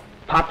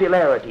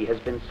 Popularity has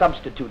been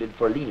substituted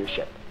for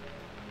leadership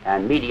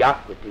and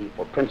mediocrity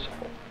for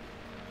principle.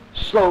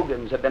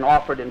 Slogans have been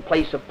offered in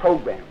place of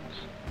programs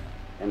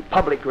and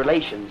public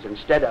relations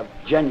instead of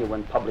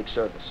genuine public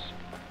service.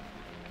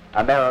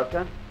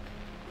 America,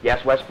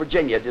 yes, West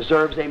Virginia,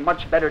 deserves a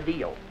much better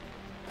deal.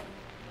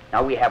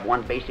 Now we have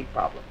one basic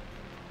problem.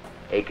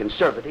 A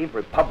conservative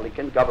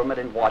Republican government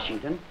in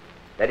Washington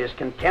that is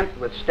content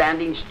with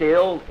standing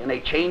still in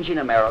a changing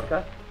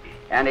America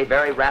and a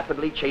very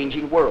rapidly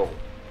changing world.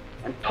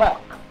 And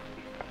talk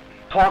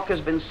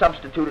has been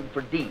substituted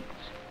for deeds.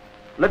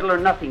 Little or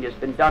nothing has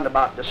been done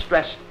about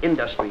distressed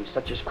industries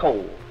such as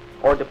coal,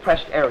 or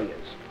depressed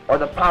areas, or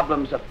the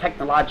problems of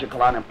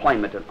technological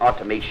unemployment and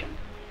automation,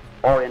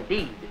 or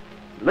indeed,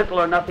 little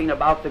or nothing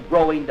about the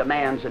growing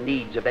demands and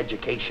needs of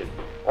education,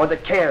 or the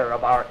care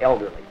of our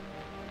elderly.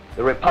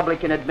 The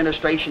Republican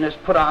administration has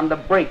put on the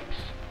brakes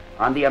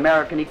on the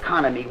American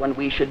economy when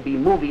we should be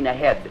moving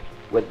ahead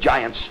with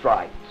giant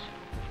strides.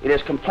 It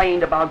has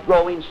complained about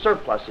growing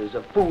surpluses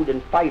of food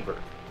and fiber,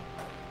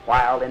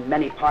 while in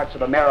many parts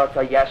of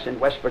America, yes, in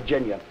West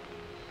Virginia,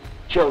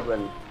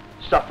 children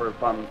suffer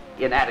from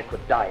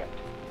inadequate diet.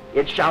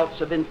 It shouts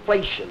of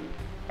inflation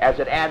as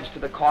it adds to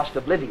the cost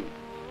of living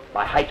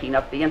by hiking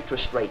up the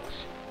interest rates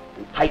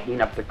and tightening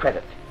up the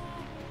credit.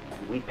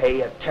 And we pay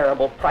a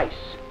terrible price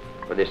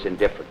for this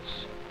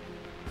indifference.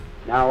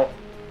 Now,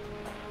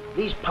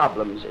 these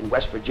problems in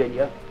West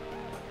Virginia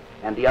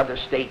and the other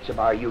states of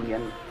our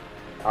Union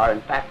are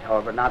in fact,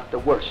 however, not the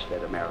worst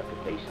that America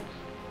faces.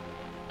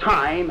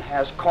 Time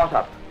has caught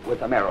up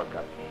with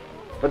America.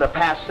 For the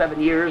past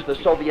 7 years, the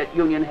Soviet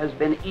Union has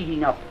been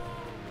eating up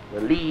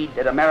the lead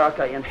that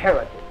America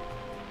inherited,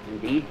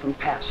 indeed, from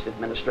past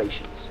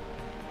administrations.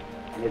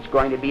 And it's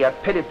going to be a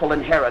pitiful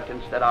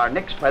inheritance that our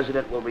next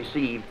president will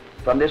receive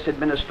from this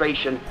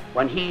administration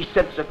when he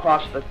sits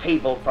across the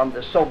table from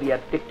the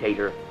Soviet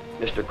dictator,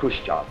 Mr.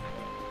 Khrushchev.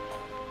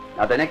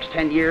 Now, the next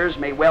 10 years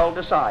may well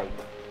decide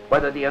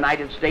whether the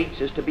United States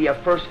is to be a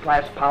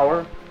first-class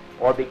power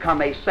or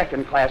become a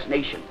second-class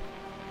nation.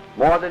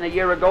 More than a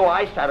year ago,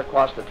 I sat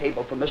across the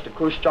table from Mr.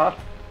 Khrushchev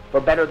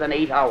for better than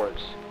 8 hours.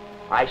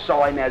 I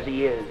saw him as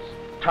he is,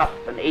 tough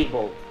and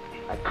able,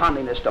 a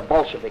communist, a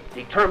Bolshevik,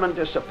 determined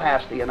to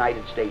surpass the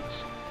United States.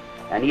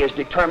 And he is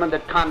determined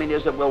that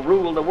communism will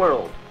rule the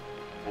world,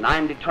 and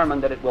I'm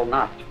determined that it will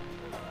not.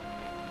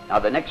 Now,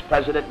 the next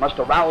president must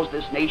arouse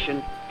this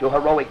nation to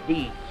heroic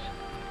deeds.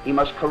 He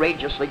must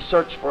courageously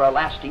search for a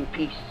lasting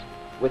peace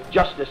with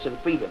justice and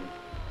freedom,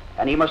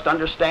 and he must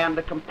understand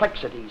the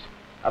complexities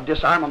of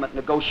disarmament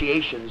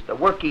negotiations, the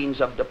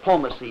workings of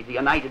diplomacy, the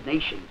United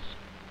Nations.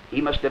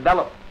 He must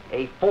develop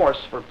a force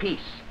for peace,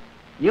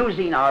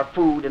 using our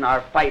food and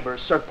our fiber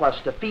surplus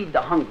to feed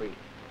the hungry,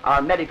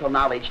 our medical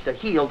knowledge to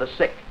heal the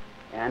sick,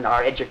 and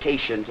our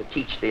education to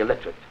teach the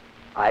illiterate.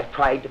 I've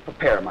tried to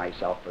prepare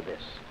myself for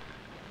this.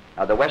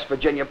 Now, the West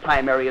Virginia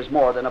primary is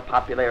more than a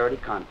popularity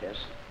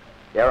contest.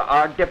 There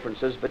are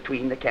differences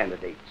between the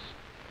candidates,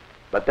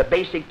 but the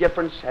basic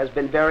difference has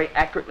been very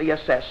accurately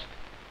assessed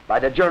by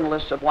the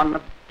journalists of one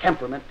of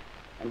temperament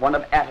and one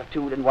of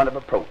attitude and one of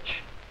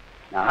approach.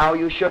 Now, how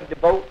you should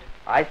vote,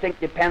 I think,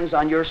 depends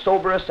on your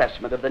sober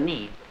assessment of the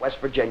needs of West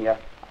Virginia.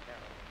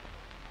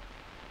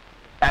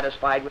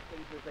 Satisfied with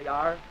things as they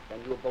are, then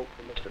you'll vote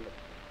for Mr. Nixon.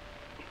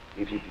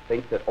 If you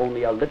think that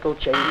only a little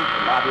change,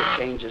 a moderate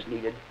change is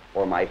needed,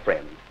 or my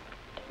friend.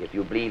 If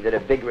you believe that a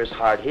vigorous,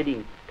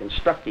 hard-hitting,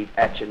 constructive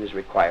action is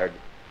required,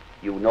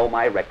 you know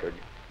my record,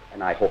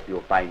 and I hope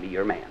you'll find me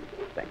your man.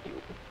 Thank you.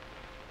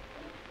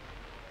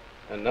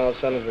 And now,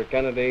 Senator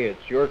Kennedy,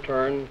 it's your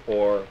turn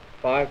for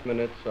 5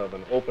 minutes of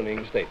an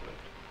opening statement.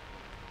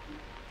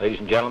 Ladies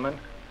and gentlemen,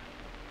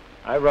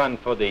 I run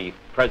for the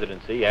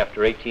presidency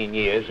after 18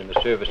 years in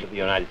the service of the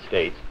United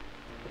States,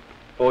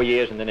 4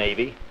 years in the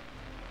Navy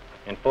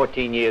and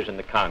 14 years in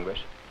the Congress,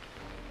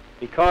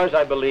 because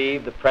I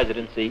believe the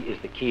presidency is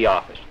the key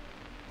office.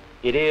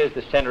 It is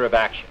the center of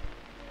action.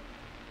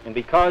 And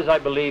because I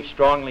believe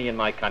strongly in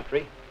my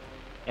country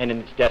and in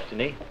its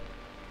destiny,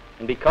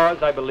 and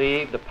because I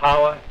believe the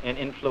power and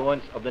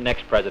influence of the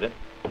next president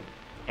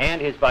and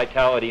his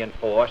vitality and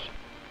force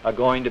are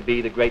going to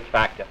be the great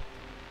factor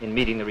in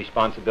meeting the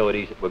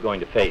responsibilities that we're going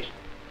to face.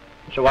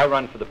 So I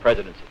run for the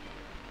presidency.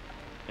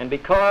 And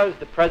because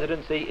the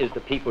presidency is the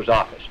people's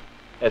office,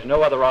 as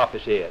no other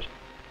office is,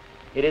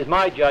 it is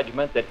my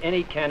judgment that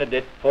any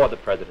candidate for the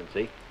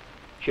presidency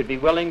should be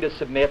willing to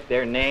submit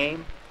their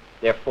name,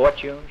 their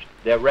fortunes,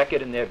 their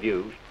record, and their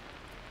views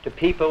to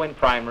people in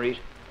primaries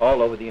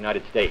all over the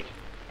United States.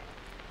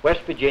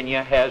 West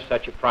Virginia has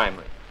such a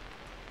primary,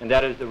 and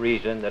that is the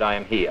reason that I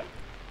am here.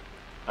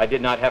 I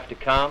did not have to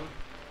come.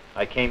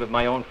 I came of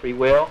my own free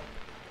will.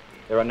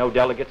 There are no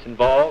delegates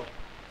involved.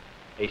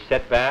 A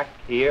setback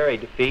here, a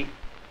defeat,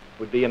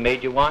 would be a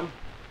major one.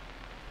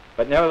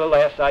 But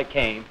nevertheless, I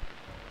came,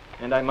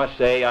 and I must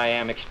say I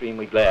am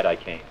extremely glad I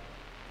came.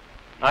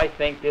 I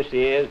think this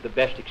is the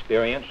best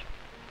experience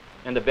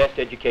and the best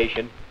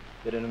education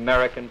that an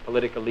American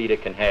political leader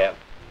can have,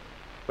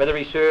 whether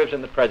he serves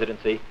in the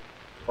presidency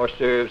or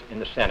serves in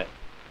the Senate.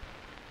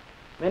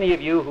 Many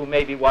of you who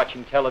may be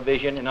watching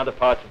television in other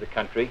parts of the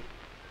country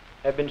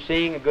have been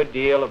seeing a good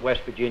deal of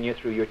West Virginia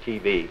through your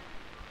TV.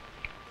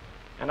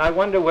 And I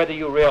wonder whether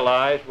you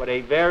realize what a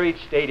varied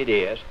state it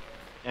is,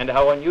 and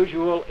how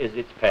unusual is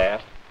its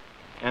past,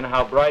 and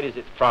how bright is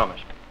its promise.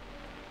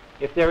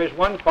 If there is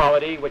one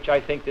quality which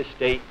I think this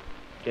state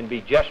can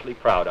be justly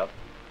proud of,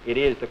 it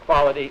is the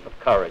quality of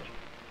courage.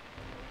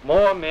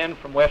 More men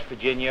from West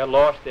Virginia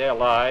lost their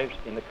lives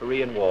in the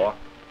Korean War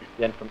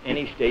than from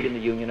any state in the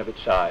Union of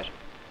its size.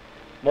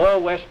 More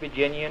West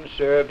Virginians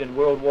served in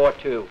World War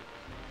II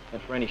than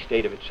for any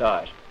state of its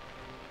size.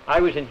 I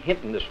was in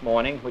Hinton this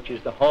morning, which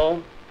is the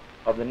home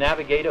of the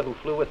navigator who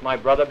flew with my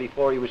brother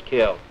before he was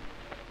killed.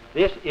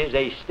 This is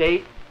a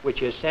state which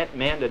has sent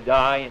men to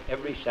die in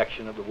every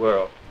section of the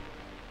world.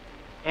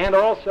 And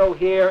also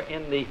here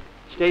in the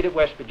state of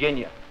West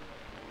Virginia,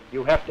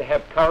 you have to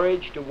have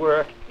courage to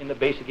work in the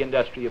basic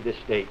industry of this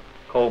state,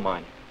 coal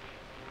mining.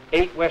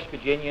 8 West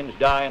Virginians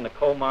die in the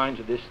coal mines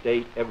of this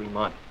state every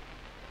month.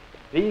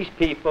 These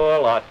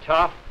people are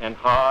tough and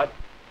hard.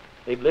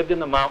 They've lived in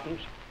the mountains.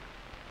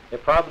 They're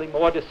probably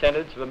more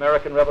descendants of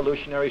American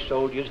Revolutionary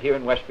soldiers here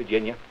in West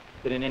Virginia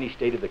than in any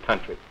state of the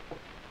country.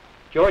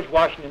 George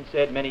Washington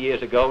said many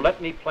years ago,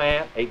 "Let me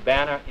plant a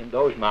banner in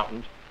those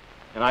mountains,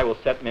 and I will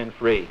set men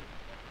free."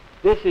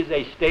 This is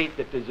a state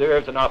that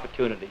deserves an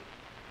opportunity.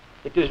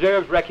 It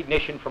deserves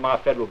recognition from our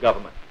federal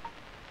government.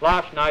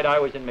 Last night I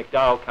was in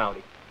McDowell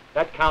County.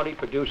 That county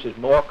produces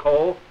more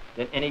coal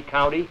than any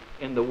county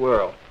in the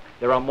world.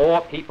 There are more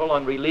people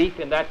on relief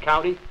in that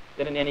county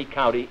than in any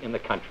county in the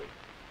country.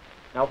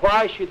 Now,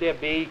 why should there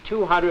be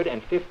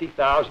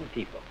 250,000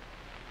 people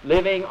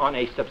living on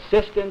a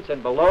subsistence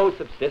and below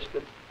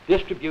subsistence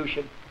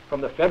distribution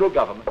from the federal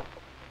government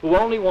who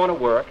only want to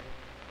work,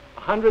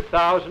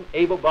 100,000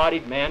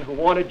 able-bodied men who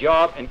want a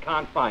job and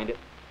can't find it,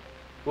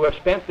 who have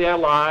spent their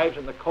lives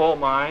in the coal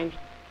mines,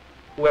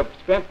 who have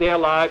spent their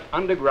lives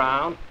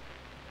underground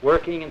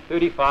working in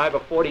 35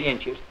 or 40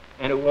 inches,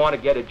 and who want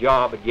to get a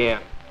job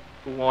again,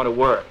 who want to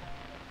work.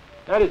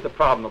 That is the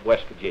problem of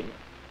West Virginia.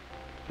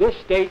 This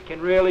state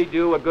can really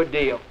do a good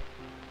deal.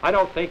 I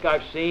don't think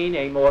I've seen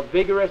a more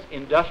vigorous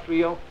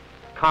industrial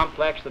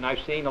complex than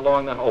I've seen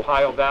along the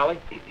Ohio Valley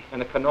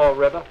and the Kanawha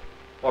River,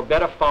 or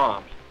better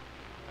farms.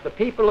 The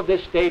people of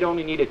this state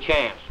only need a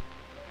chance,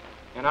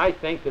 and I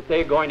think that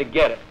they're going to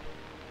get it.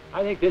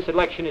 I think this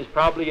election is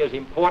probably as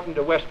important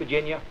to West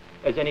Virginia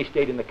as any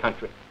state in the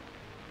country.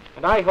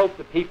 And I hope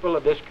the people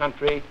of this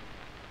country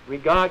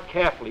regard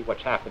carefully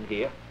what's happened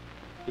here,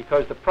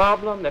 because the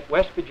problem that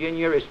West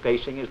Virginia is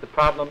facing is the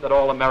problem that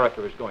all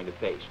America is going to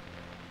face.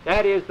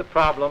 That is the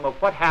problem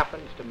of what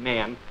happens to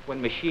men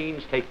when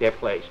machines take their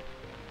place.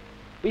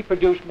 We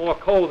produce more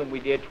coal than we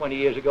did 20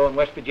 years ago in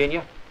West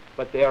Virginia,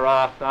 but there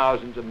are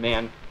thousands of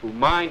men who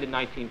mined in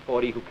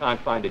 1940 who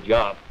can't find a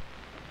job.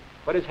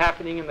 What is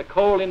happening in the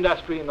coal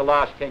industry in the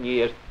last 10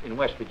 years in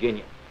West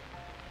Virginia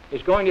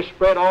is going to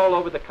spread all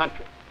over the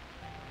country.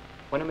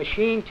 When a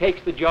machine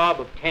takes the job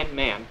of 10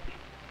 men,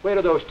 where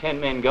do those 10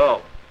 men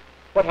go?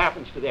 What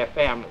happens to their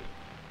families?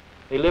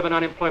 They live on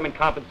unemployment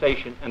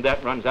compensation, and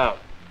that runs out.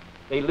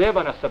 They live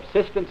on a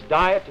subsistence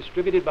diet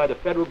distributed by the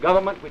federal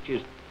government, which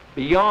is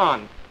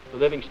beyond the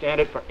living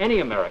standard for any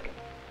American.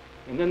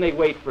 And then they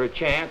wait for a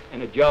chance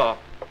and a job.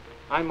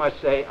 I must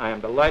say I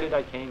am delighted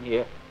I came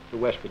here to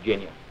West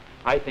Virginia.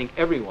 I think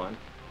everyone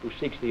who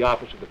seeks the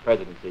office of the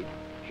presidency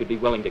should be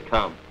willing to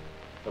come.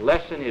 The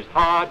lesson is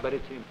hard, but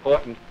it's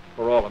important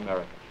for all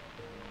Americans.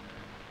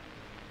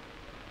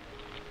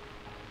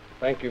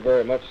 Thank you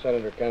very much,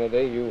 Senator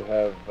Kennedy. You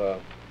have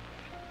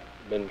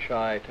been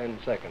shy 10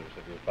 seconds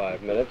of your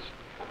 5 minutes.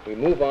 We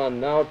move on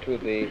now to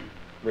the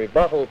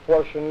rebuttal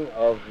portion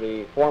of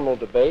the formal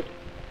debate.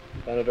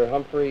 Senator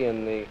Humphrey,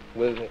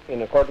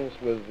 in accordance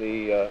with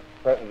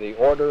the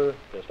order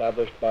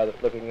established by the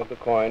flipping of the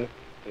coin,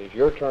 it is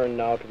your turn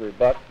now to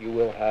rebut. You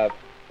will have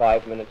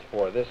 5 minutes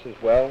for this as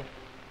well,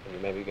 and you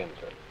may begin,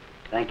 sir.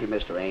 Thank you,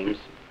 Mr. Ames.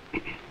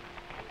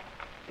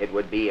 It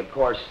would be, of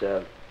course,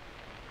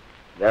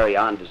 very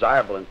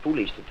undesirable and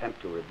foolish to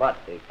attempt to rebut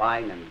a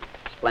fine and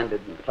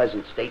splendid and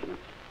pleasant statement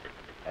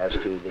as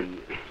to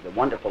the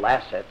wonderful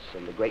assets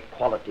and the great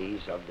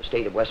qualities of the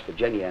state of West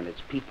Virginia and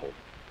its people,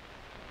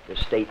 the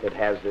state that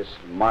has this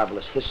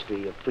marvelous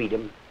history of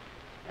freedom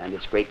and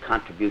its great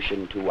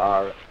contribution to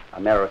our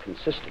American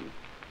system.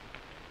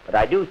 But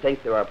I do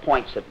think there are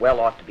points that well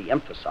ought to be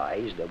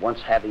emphasized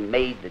once having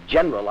made the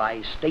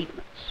generalized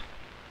statements.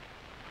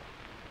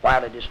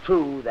 While it is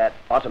true that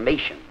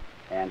automation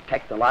and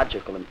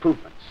technological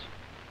improvements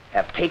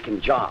have taken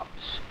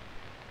jobs,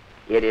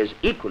 it is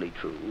equally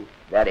true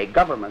that a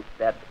government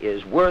that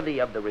is worthy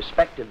of the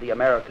respect of the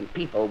American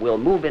people will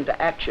move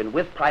into action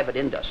with private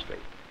industry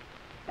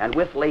and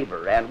with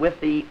labor and with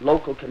the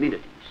local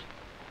communities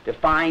to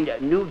find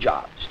new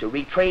jobs, to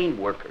retrain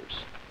workers,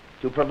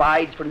 to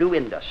provide for new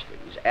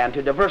industries, and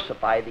to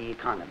diversify the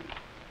economy.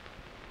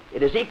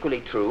 It is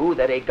equally true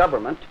that a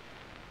government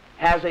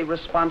has a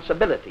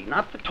responsibility,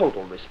 not the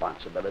total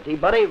responsibility,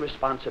 but a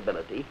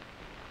responsibility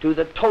to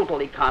the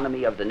total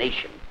economy of the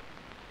nation.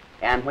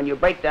 And when you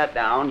break that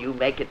down, you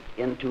make it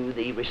into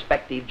the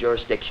respective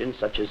jurisdictions,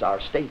 such as our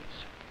states.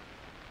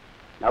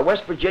 Now,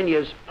 West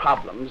Virginia's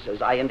problems,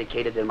 as I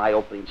indicated in my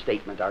opening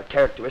statement, are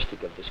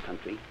characteristic of this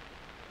country.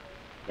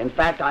 In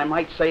fact, I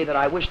might say that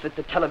I wish that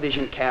the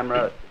television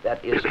camera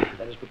that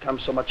has become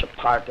so much a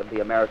part of the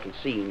American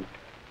scene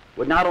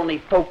would not only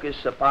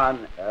focus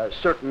upon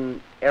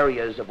certain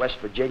areas of West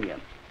Virginia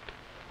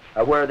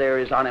where there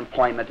is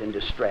unemployment and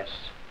distress,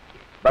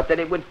 but that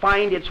it would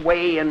find its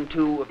way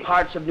into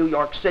parts of New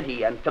York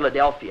City and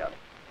Philadelphia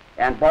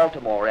and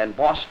Baltimore and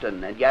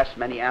Boston and, yes,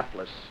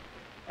 Minneapolis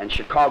and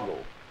Chicago,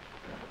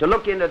 to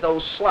look into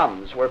those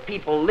slums where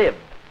people live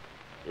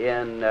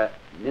in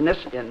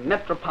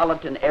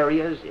metropolitan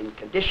areas in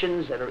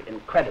conditions that are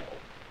incredible.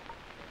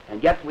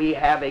 And yet we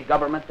have a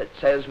government that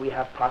says we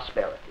have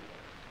prosperity.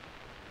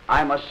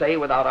 I must say,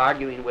 without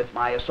arguing with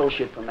my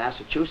associate from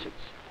Massachusetts,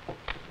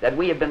 that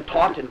we have been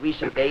taught in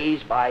recent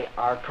days by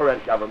our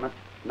current government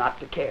not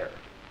to care.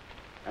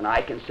 And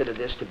I consider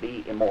this to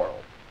be immoral.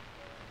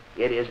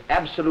 It is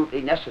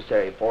absolutely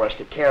necessary for us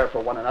to care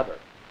for one another.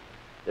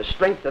 The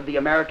strength of the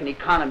American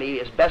economy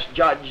is best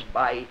judged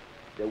by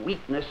the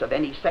weakness of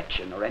any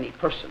section or any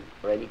person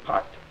or any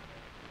part.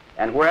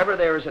 And wherever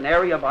there is an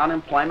area of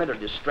unemployment or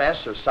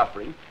distress or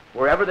suffering,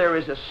 wherever there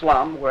is a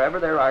slum,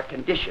 wherever there are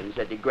conditions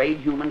that degrade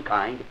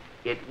humankind,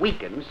 it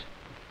weakens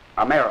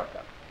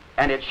America.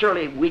 And it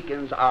surely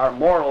weakens our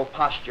moral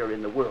posture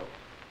in the world.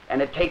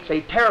 And it takes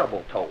a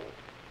terrible toll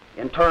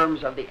in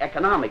terms of the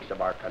economics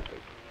of our country.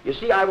 You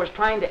see, I was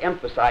trying to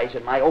emphasize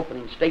in my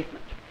opening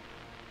statement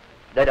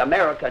that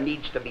America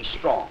needs to be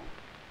strong.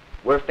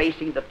 We're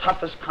facing the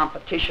toughest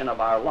competition of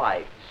our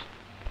lives,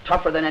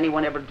 tougher than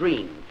anyone ever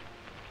dreamed.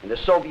 And the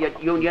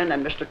Soviet Union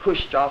and Mr.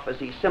 Khrushchev, as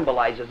he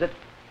symbolizes it,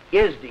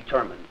 is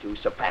determined to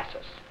surpass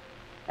us.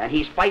 And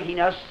he's fighting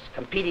us,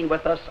 competing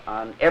with us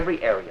on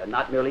every area,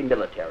 not merely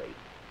military.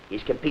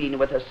 He's competing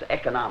with us in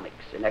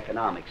economics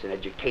and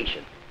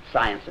education,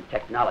 science and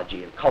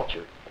technology and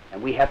culture.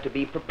 And we have to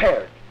be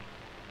prepared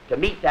to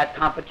meet that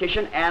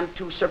competition and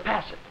to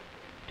surpass it,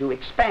 to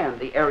expand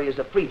the areas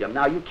of freedom.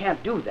 Now, you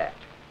can't do that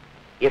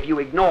if you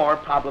ignore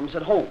problems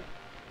at home.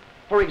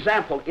 For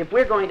example, if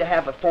we're going to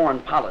have a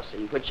foreign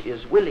policy which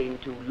is willing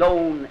to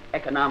loan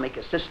economic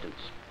assistance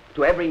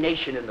to every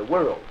nation in the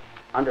world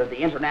under the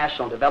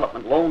International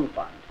Development Loan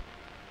Fund,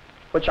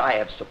 which I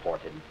have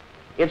supported,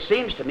 it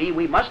seems to me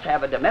we must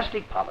have a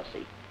domestic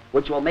policy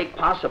which will make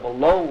possible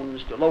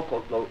loans to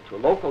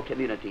local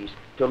communities,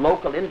 to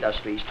local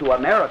industries, to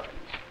Americans,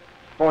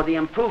 for the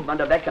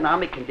improvement of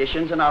economic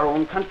conditions in our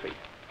own country.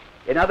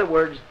 In other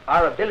words,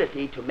 our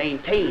ability to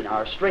maintain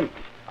our strength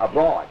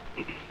abroad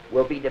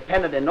will be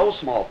dependent in no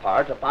small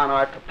part upon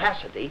our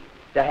capacity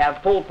to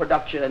have full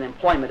production and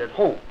employment at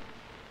home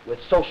with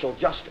social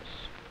justice.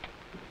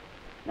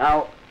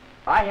 Now,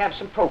 I have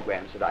some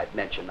programs that I've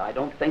mentioned. I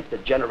don't think the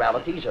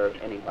generalities are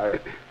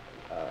anywhere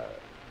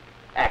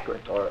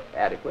accurate or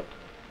adequate.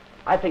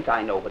 I think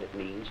I know what it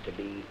means to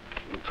be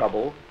in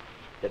trouble,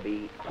 to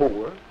be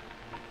poor,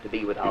 to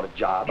be without a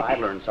job. I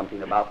learned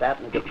something about that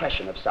in the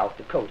Depression of South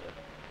Dakota.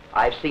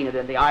 I've seen it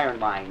in the iron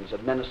mines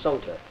of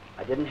Minnesota.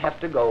 I didn't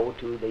have to go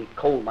to the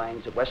coal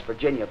mines of West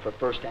Virginia for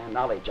first-hand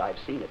knowledge. I've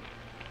seen it.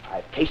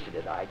 I've tasted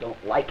it. I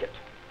don't like it.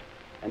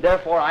 And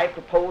therefore, I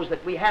propose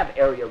that we have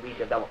area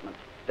redevelopment,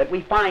 that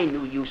we find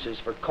new uses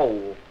for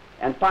coal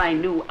and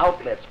find new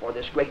outlets for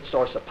this great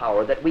source of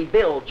power, that we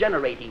build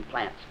generating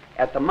plants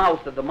at the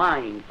mouth of the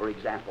mine, for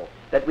example,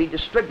 that we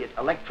distribute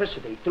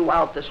electricity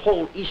throughout this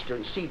whole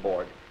eastern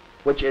seaboard,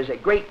 which is a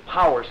great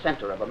power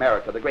center of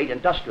America, the great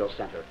industrial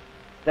center,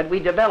 that we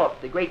develop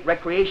the great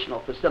recreational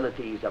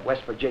facilities of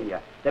West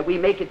Virginia, that we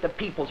make it the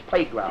people's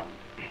playground,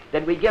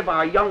 that we give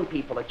our young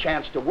people a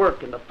chance to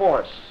work in the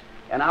forests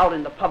and out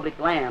in the public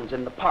lands,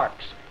 in the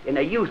parks, in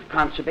a youth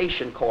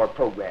conservation corps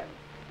program,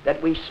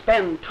 that we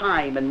spend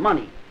time and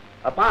money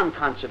upon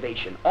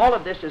conservation. All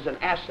of this is an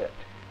asset.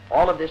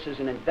 All of this is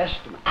an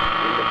investment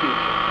in the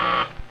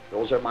future.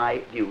 Those are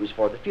my views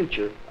for the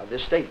future of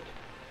this state.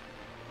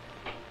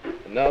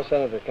 And now,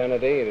 Senator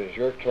Kennedy, it is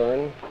your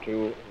turn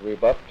to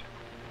rebut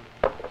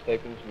the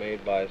statements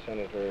made by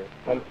Senator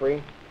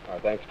Humphrey. Our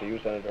thanks to you,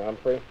 Senator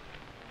Humphrey.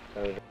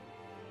 Senator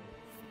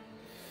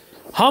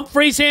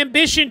Humphrey's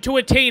ambition to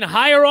attain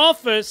higher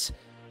office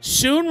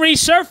soon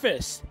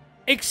resurfaced,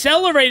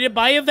 accelerated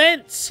by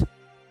events.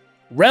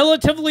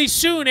 Relatively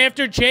soon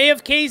after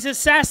JFK's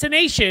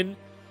assassination,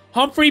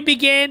 Humphrey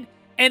began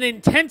an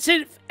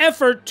intensive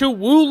effort to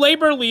woo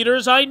labor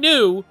leaders I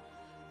knew,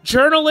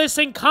 journalists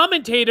and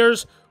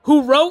commentators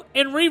who wrote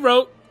and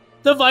rewrote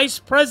the vice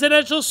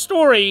presidential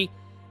story,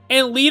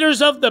 and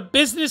leaders of the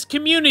business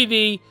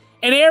community,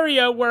 an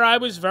area where I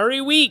was very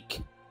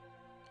weak.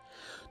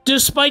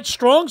 Despite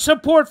strong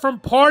support from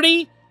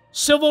party,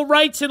 civil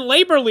rights, and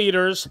labor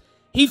leaders,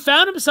 he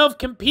found himself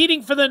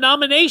competing for the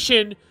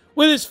nomination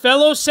with his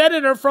fellow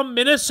senator from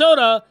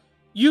Minnesota,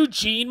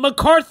 Eugene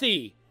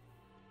McCarthy.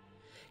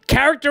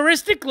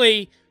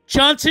 Characteristically,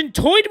 Johnson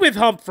toyed with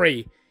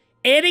Humphrey,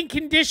 adding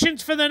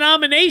conditions for the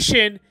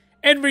nomination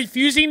and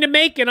refusing to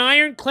make an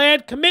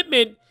ironclad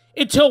commitment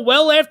until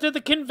well after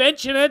the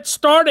convention had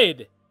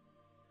started.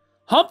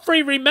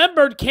 Humphrey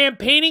remembered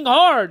campaigning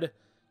hard,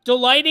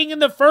 delighting in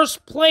the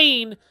first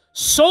plane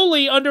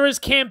solely under his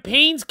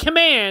campaign's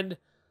command,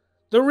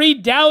 the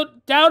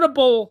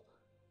redoubtable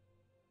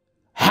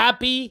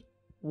Happy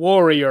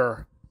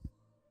Warrior.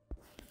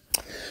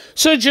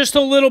 So just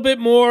a little bit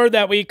more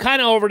that we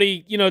kind of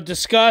already,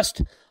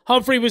 discussed.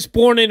 Humphrey was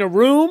born in a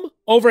room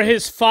over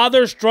his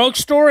father's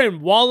drugstore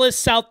in Wallace,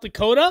 South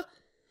Dakota.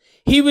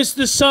 He was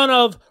the son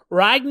of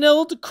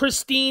Ragnhild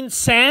Christine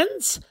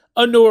Sands,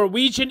 a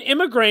Norwegian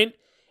immigrant,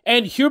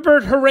 and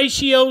Hubert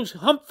Horatio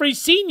Humphrey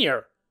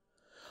Sr.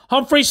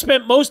 Humphrey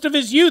spent most of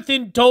his youth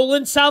in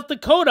Dolan, South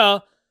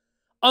Dakota.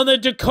 On the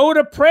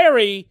Dakota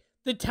Prairie,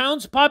 the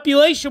town's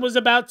population was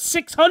about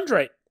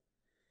 600.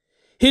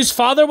 His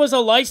father was a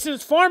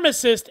licensed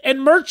pharmacist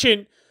and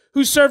merchant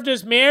who served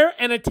as mayor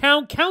and a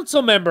town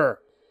council member.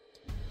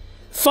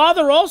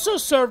 Father also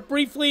served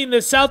briefly in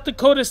the South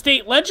Dakota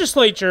State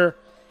Legislature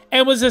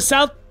and was a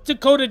South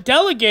Dakota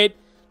delegate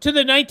to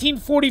the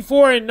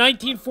 1944 and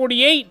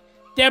 1948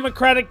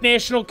 Democratic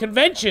National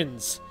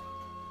Conventions.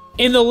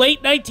 In the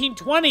late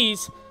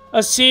 1920s,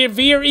 a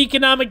severe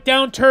economic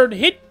downturn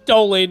hit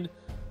Dolan.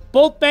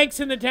 Both banks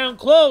in the town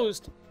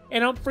closed,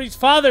 and Humphrey's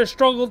father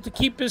struggled to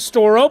keep his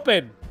store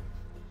open.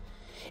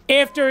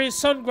 After his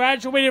son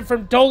graduated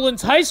from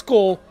Dolan's high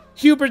school,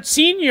 Hubert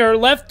Sr.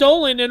 left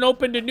Dolan and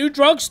opened a new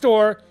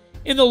drugstore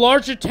in the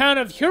larger town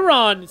of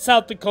Huron,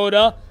 South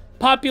Dakota,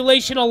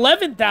 population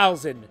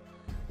 11,000,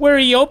 where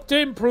he hoped to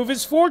improve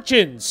his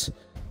fortunes.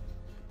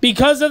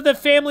 Because of the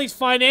family's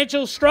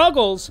financial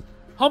struggles,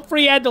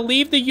 Humphrey had to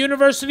leave the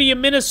University of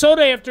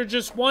Minnesota after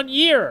just 1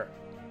 year.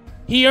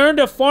 He earned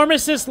a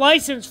pharmacist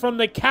license from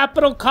the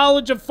Capital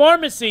College of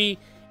Pharmacy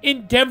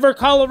in Denver,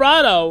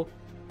 Colorado,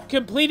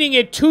 completing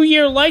a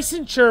 2-year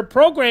licensure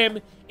program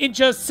in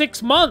just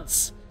 6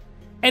 months.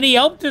 And he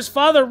helped his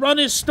father run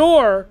his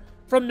store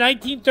from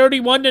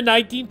 1931 to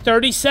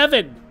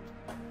 1937.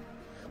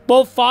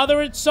 Both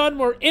father and son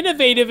were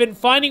innovative in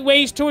finding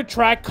ways to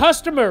attract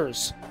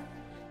customers.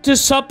 To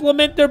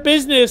supplement their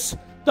business,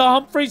 the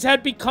Humphreys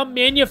had become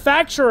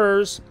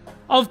manufacturers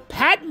of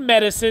patent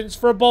medicines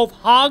for both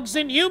hogs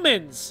and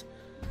humans.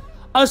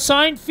 A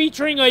sign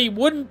featuring a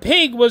wooden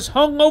pig was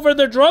hung over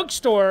the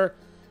drugstore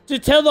to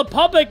tell the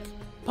public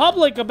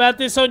about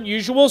this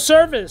unusual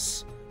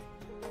service.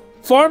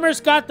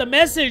 Farmers got the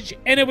message,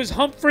 and it was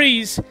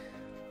Humphreys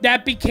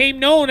that became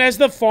known as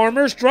the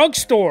Farmer's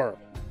Drugstore.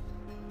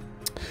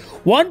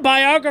 One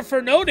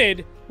biographer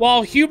noted,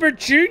 while Hubert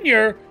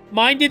Jr.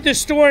 minded the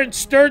store and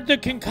stirred the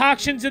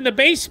concoctions in the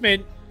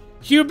basement,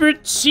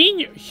 Hubert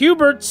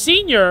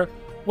Sr.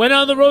 went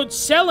on the road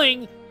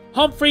selling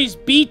Humphrey's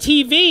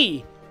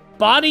BTV,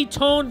 Body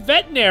Tone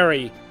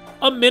Veterinary,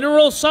 a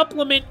mineral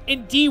supplement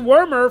and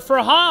dewormer for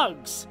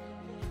hogs,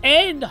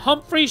 and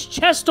Humphrey's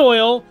Chest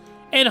Oil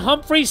and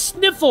Humphrey's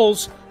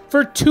Sniffles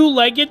for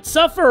two-legged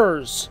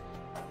sufferers.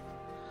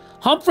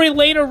 Humphrey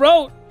later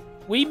wrote,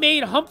 "We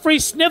made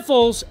Humphrey's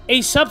Sniffles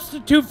a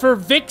substitute for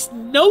Vicks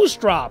nose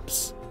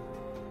drops.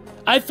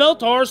 I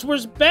felt ours were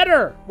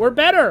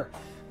better.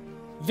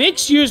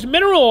 Vicks used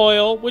mineral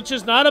oil, which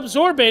is not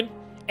absorbent,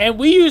 and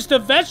we used a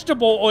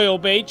vegetable oil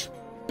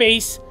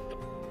base,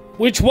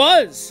 which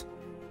was."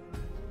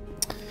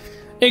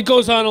 It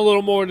goes on a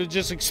little more to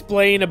just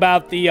explain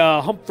about the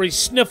Humphrey's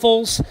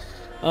Sniffles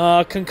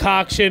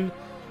concoction.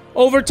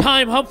 Over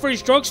time,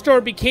 Humphrey's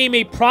Drugstore became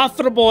a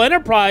profitable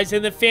enterprise,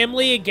 and the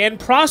family again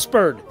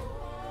prospered.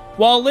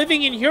 While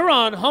living in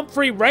Huron,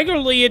 Humphrey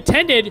regularly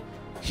attended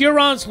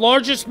Huron's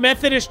largest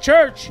Methodist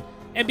church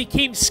and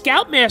became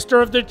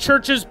scoutmaster of the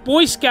church's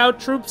Boy Scout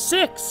Troop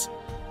 6.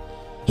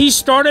 He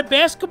started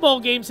basketball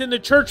games in the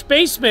church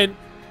basement,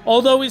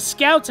 Although his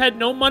scouts had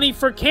no money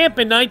for camp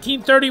in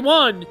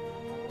 1931,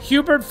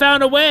 Hubert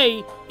found a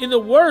way, in the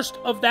worst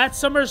of that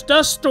summer's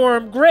dust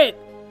storm, grit,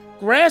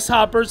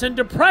 grasshoppers, and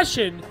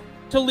depression,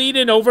 to lead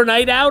an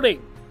overnight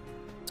outing.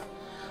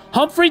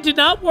 Humphrey did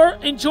not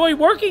enjoy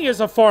working as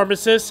a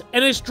pharmacist,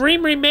 and his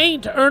dream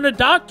remained to earn a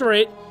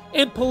doctorate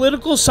in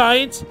political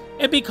science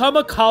and become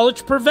a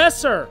college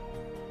professor.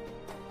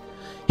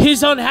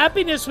 His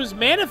unhappiness was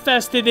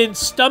manifested in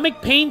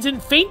stomach pains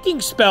and fainting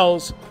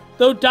spells,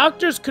 though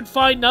doctors could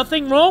find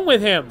nothing wrong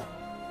with him.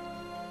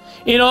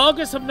 In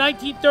August of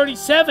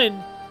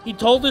 1937, he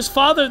told his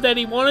father that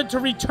he wanted to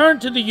return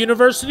to the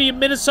University of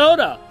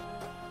Minnesota.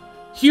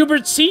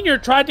 Hubert Sr.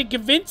 tried to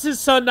convince his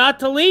son not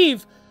to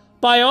leave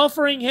by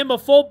offering him a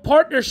full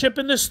partnership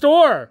in the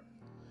store.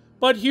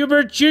 But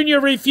Hubert Jr.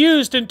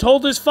 refused and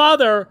told his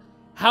father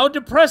how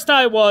depressed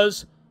I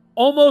was,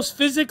 almost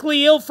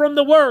physically ill from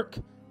the work,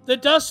 the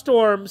dust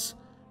storms,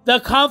 the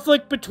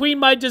conflict between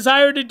my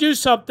desire to do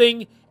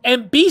something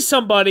and be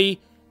somebody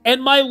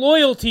and my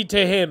loyalty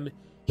to him.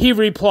 He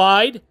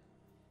replied,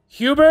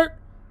 "Hubert,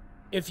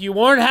 if you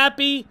aren't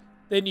happy,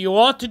 then you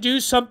ought to do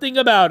something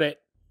about it."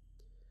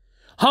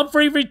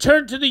 Humphrey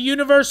returned to the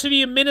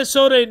University of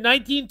Minnesota in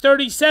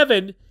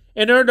 1937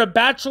 and earned a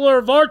Bachelor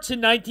of Arts in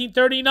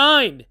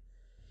 1939.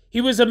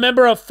 He was a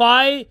member of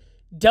Phi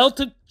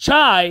Delta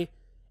Chi,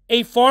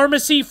 a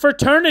pharmacy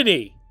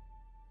fraternity.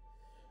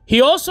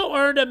 He also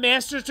earned a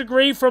master's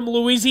degree from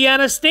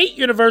Louisiana State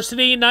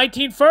University in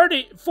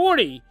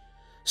 1940,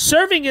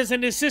 serving as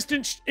an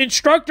assistant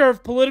instructor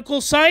of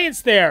political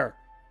science there.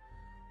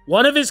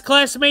 One of his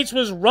classmates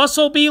was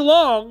Russell B.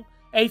 Long,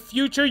 a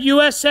future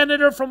U.S.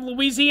 Senator from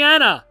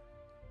Louisiana.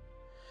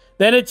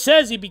 Then it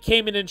says he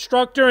became an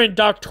instructor and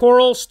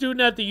doctoral student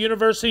at the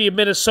University of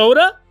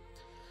Minnesota.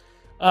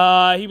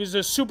 He was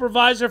a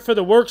supervisor for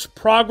the Works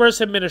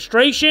Progress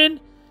Administration.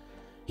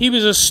 He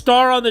was a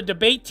star on the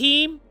debate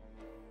team.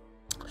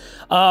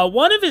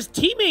 One of his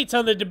teammates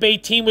on the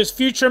debate team was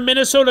future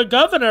Minnesota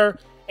Governor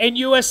and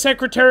U.S.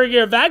 Secretary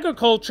of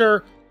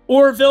Agriculture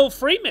Orville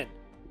Freeman.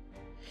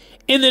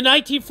 In the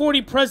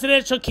 1940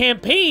 presidential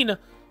campaign,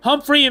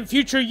 Humphrey and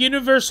future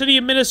University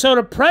of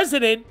Minnesota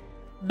President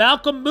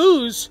Malcolm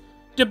Moose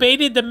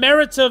debated the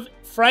merits of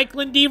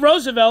Franklin D.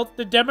 Roosevelt,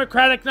 the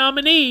Democratic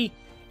nominee,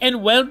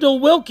 and Wendell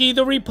Willkie,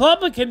 the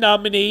Republican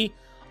nominee,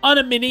 on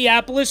a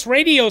Minneapolis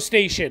radio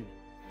station.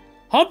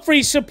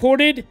 Humphrey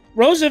supported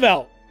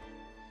Roosevelt.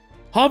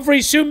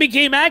 Humphrey soon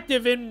became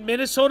active in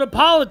Minnesota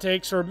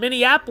politics, or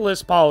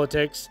Minneapolis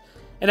politics,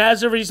 and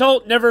as a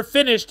result never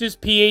finished his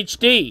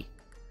Ph.D.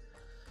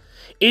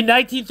 In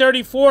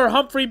 1934,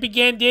 Humphrey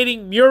began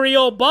dating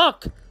Muriel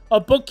Buck, a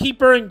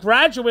bookkeeper and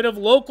graduate of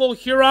local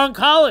Huron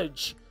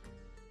College.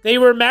 They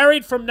were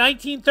married from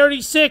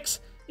 1936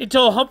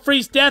 until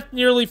Humphrey's death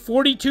nearly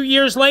 42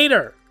 years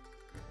later.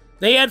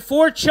 They had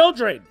 4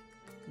 children: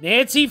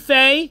 Nancy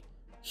Faye,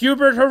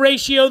 Hubert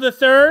Horatio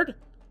III,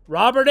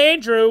 Robert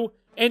Andrew,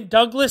 and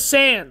Douglas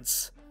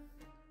Sands.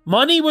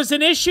 Money was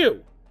an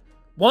issue.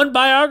 One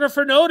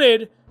biographer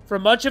noted, for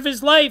much of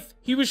his life,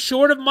 he was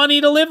short of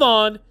money to live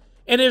on,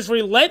 and his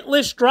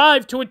relentless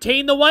drive to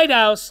attain the White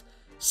House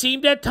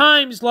seemed at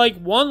times like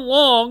one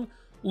long,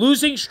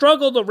 losing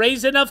struggle to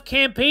raise enough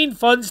campaign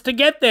funds to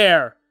get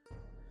there.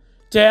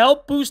 To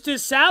help boost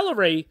his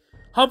salary,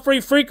 Humphrey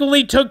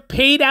frequently took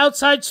paid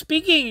outside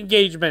speaking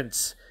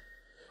engagements.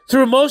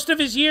 Through most of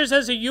his years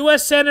as a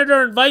U.S.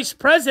 Senator and Vice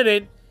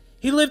President,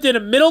 he lived in a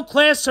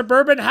middle-class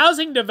suburban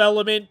housing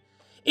development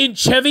in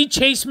Chevy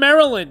Chase,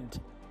 Maryland.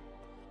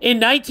 In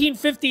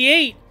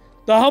 1958,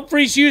 the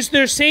Humphreys used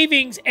their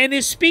savings and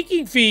his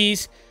speaking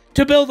fees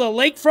to build a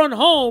lakefront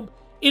home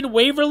in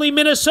Waverly,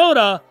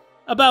 Minnesota,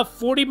 about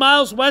 40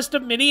 miles west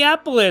of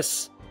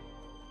Minneapolis.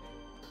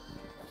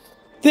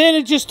 Then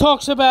it just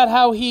talks about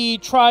how he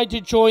tried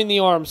to join the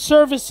armed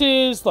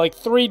services like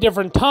 3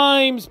 different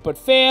times, but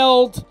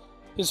failed.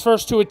 His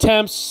first 2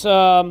 attempts,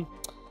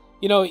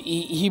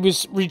 he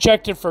was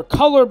rejected for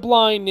color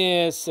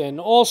blindness and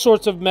all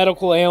sorts of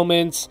medical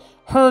ailments,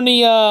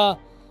 hernia,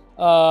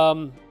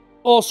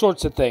 all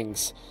sorts of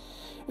things.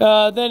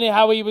 Then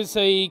how he was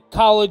a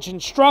college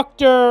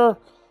instructor.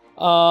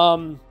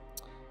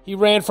 He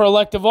ran for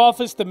elective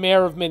office, the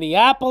mayor of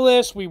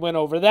Minneapolis. We went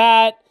over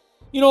that.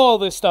 All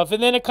this stuff.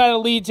 And then it kind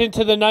of leads into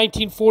the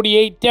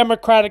 1948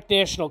 Democratic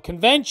National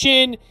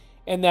Convention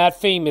and that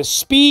famous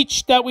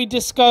speech that we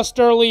discussed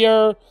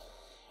earlier.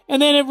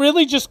 And then it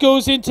really just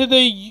goes into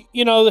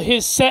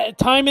his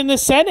time in the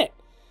Senate.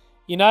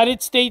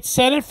 United States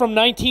Senate from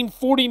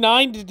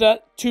 1949 to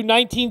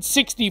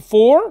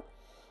 1964.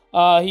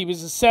 He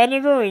was a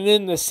senator and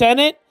in the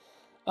Senate.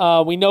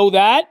 We know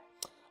that.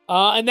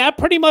 And that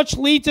pretty much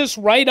leads us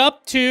right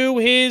up to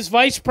his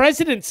vice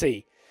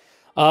presidency.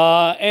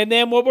 And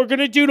then what we're going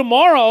to do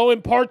tomorrow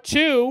in part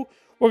 2,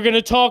 we're going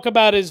to talk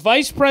about his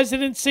vice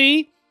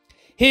presidency,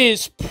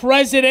 his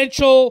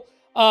presidential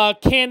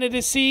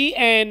candidacy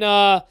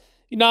and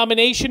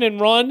nomination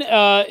and run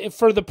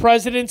for the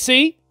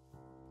presidency.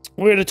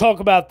 We're going to talk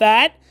about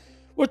that.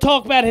 We'll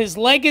talk about his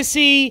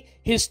legacy,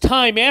 his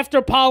time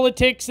after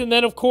politics, and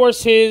then, of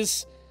course,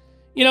 his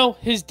you know,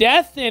 his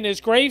death and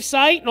his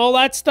gravesite and all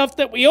that stuff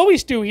that we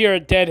always do here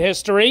at Dead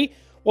History.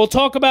 We'll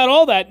talk about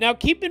all that. Now,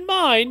 keep in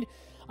mind,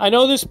 I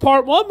know this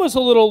part 1 was a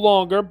little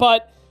longer,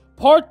 but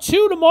part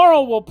 2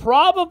 tomorrow will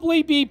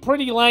probably be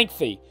pretty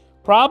lengthy,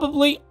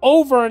 probably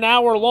over an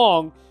hour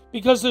long,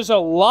 because there's a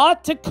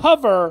lot to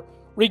cover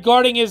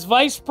regarding his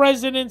vice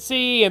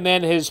presidency and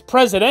then his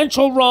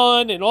presidential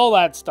run and all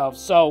that stuff.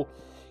 So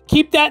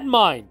keep that in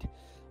mind.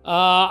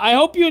 I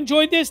hope you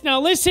enjoyed this. Now,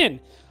 listen,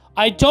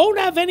 I don't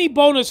have any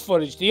bonus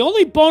footage. The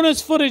only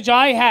bonus footage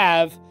I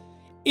have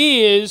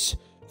is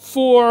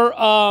for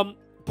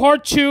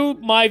part 2,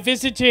 my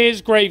visit to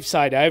his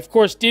gravesite. I, of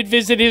course, did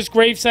visit his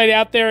gravesite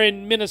out there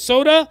in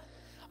Minnesota.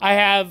 I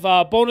have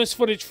bonus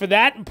footage for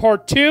that in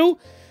part 2.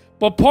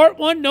 But part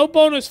 1, no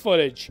bonus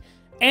footage.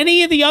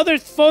 Any of the other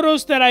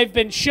photos that I've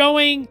been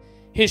showing,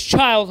 his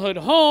childhood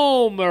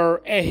home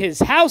or his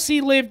house he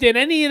lived in,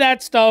 any of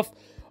that stuff,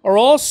 are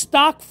all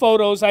stock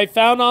photos I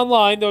found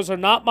online. Those are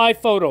not my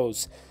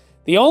photos.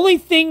 The only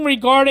thing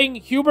regarding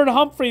Hubert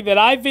Humphrey that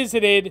I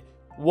visited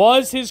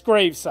was his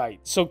gravesite.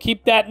 So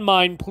keep that in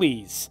mind,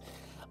 please.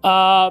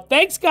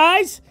 Thanks,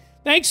 guys.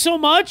 Thanks so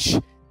much.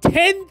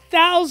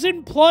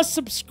 10,000 plus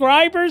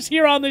subscribers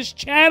here on this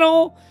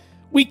channel.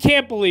 We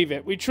can't believe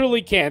it. We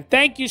truly can't.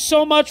 Thank you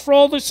so much for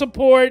all the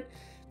support.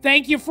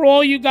 Thank you for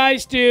all you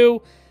guys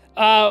do.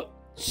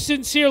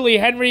 Sincerely,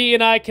 Henry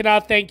and I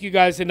cannot thank you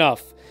guys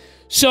enough.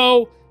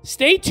 So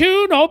stay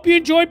tuned. Hope you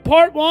enjoyed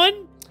part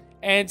 1.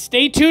 And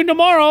stay tuned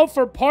tomorrow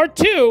for part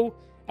 2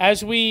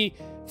 as we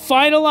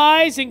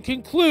finalize and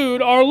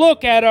conclude our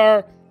look at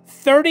our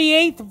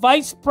 38th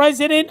Vice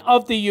President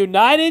of the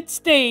United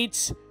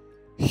States,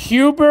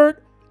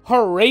 Hubert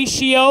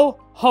Horatio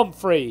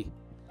Humphrey.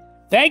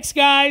 Thanks,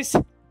 guys.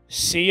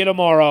 See you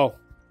tomorrow.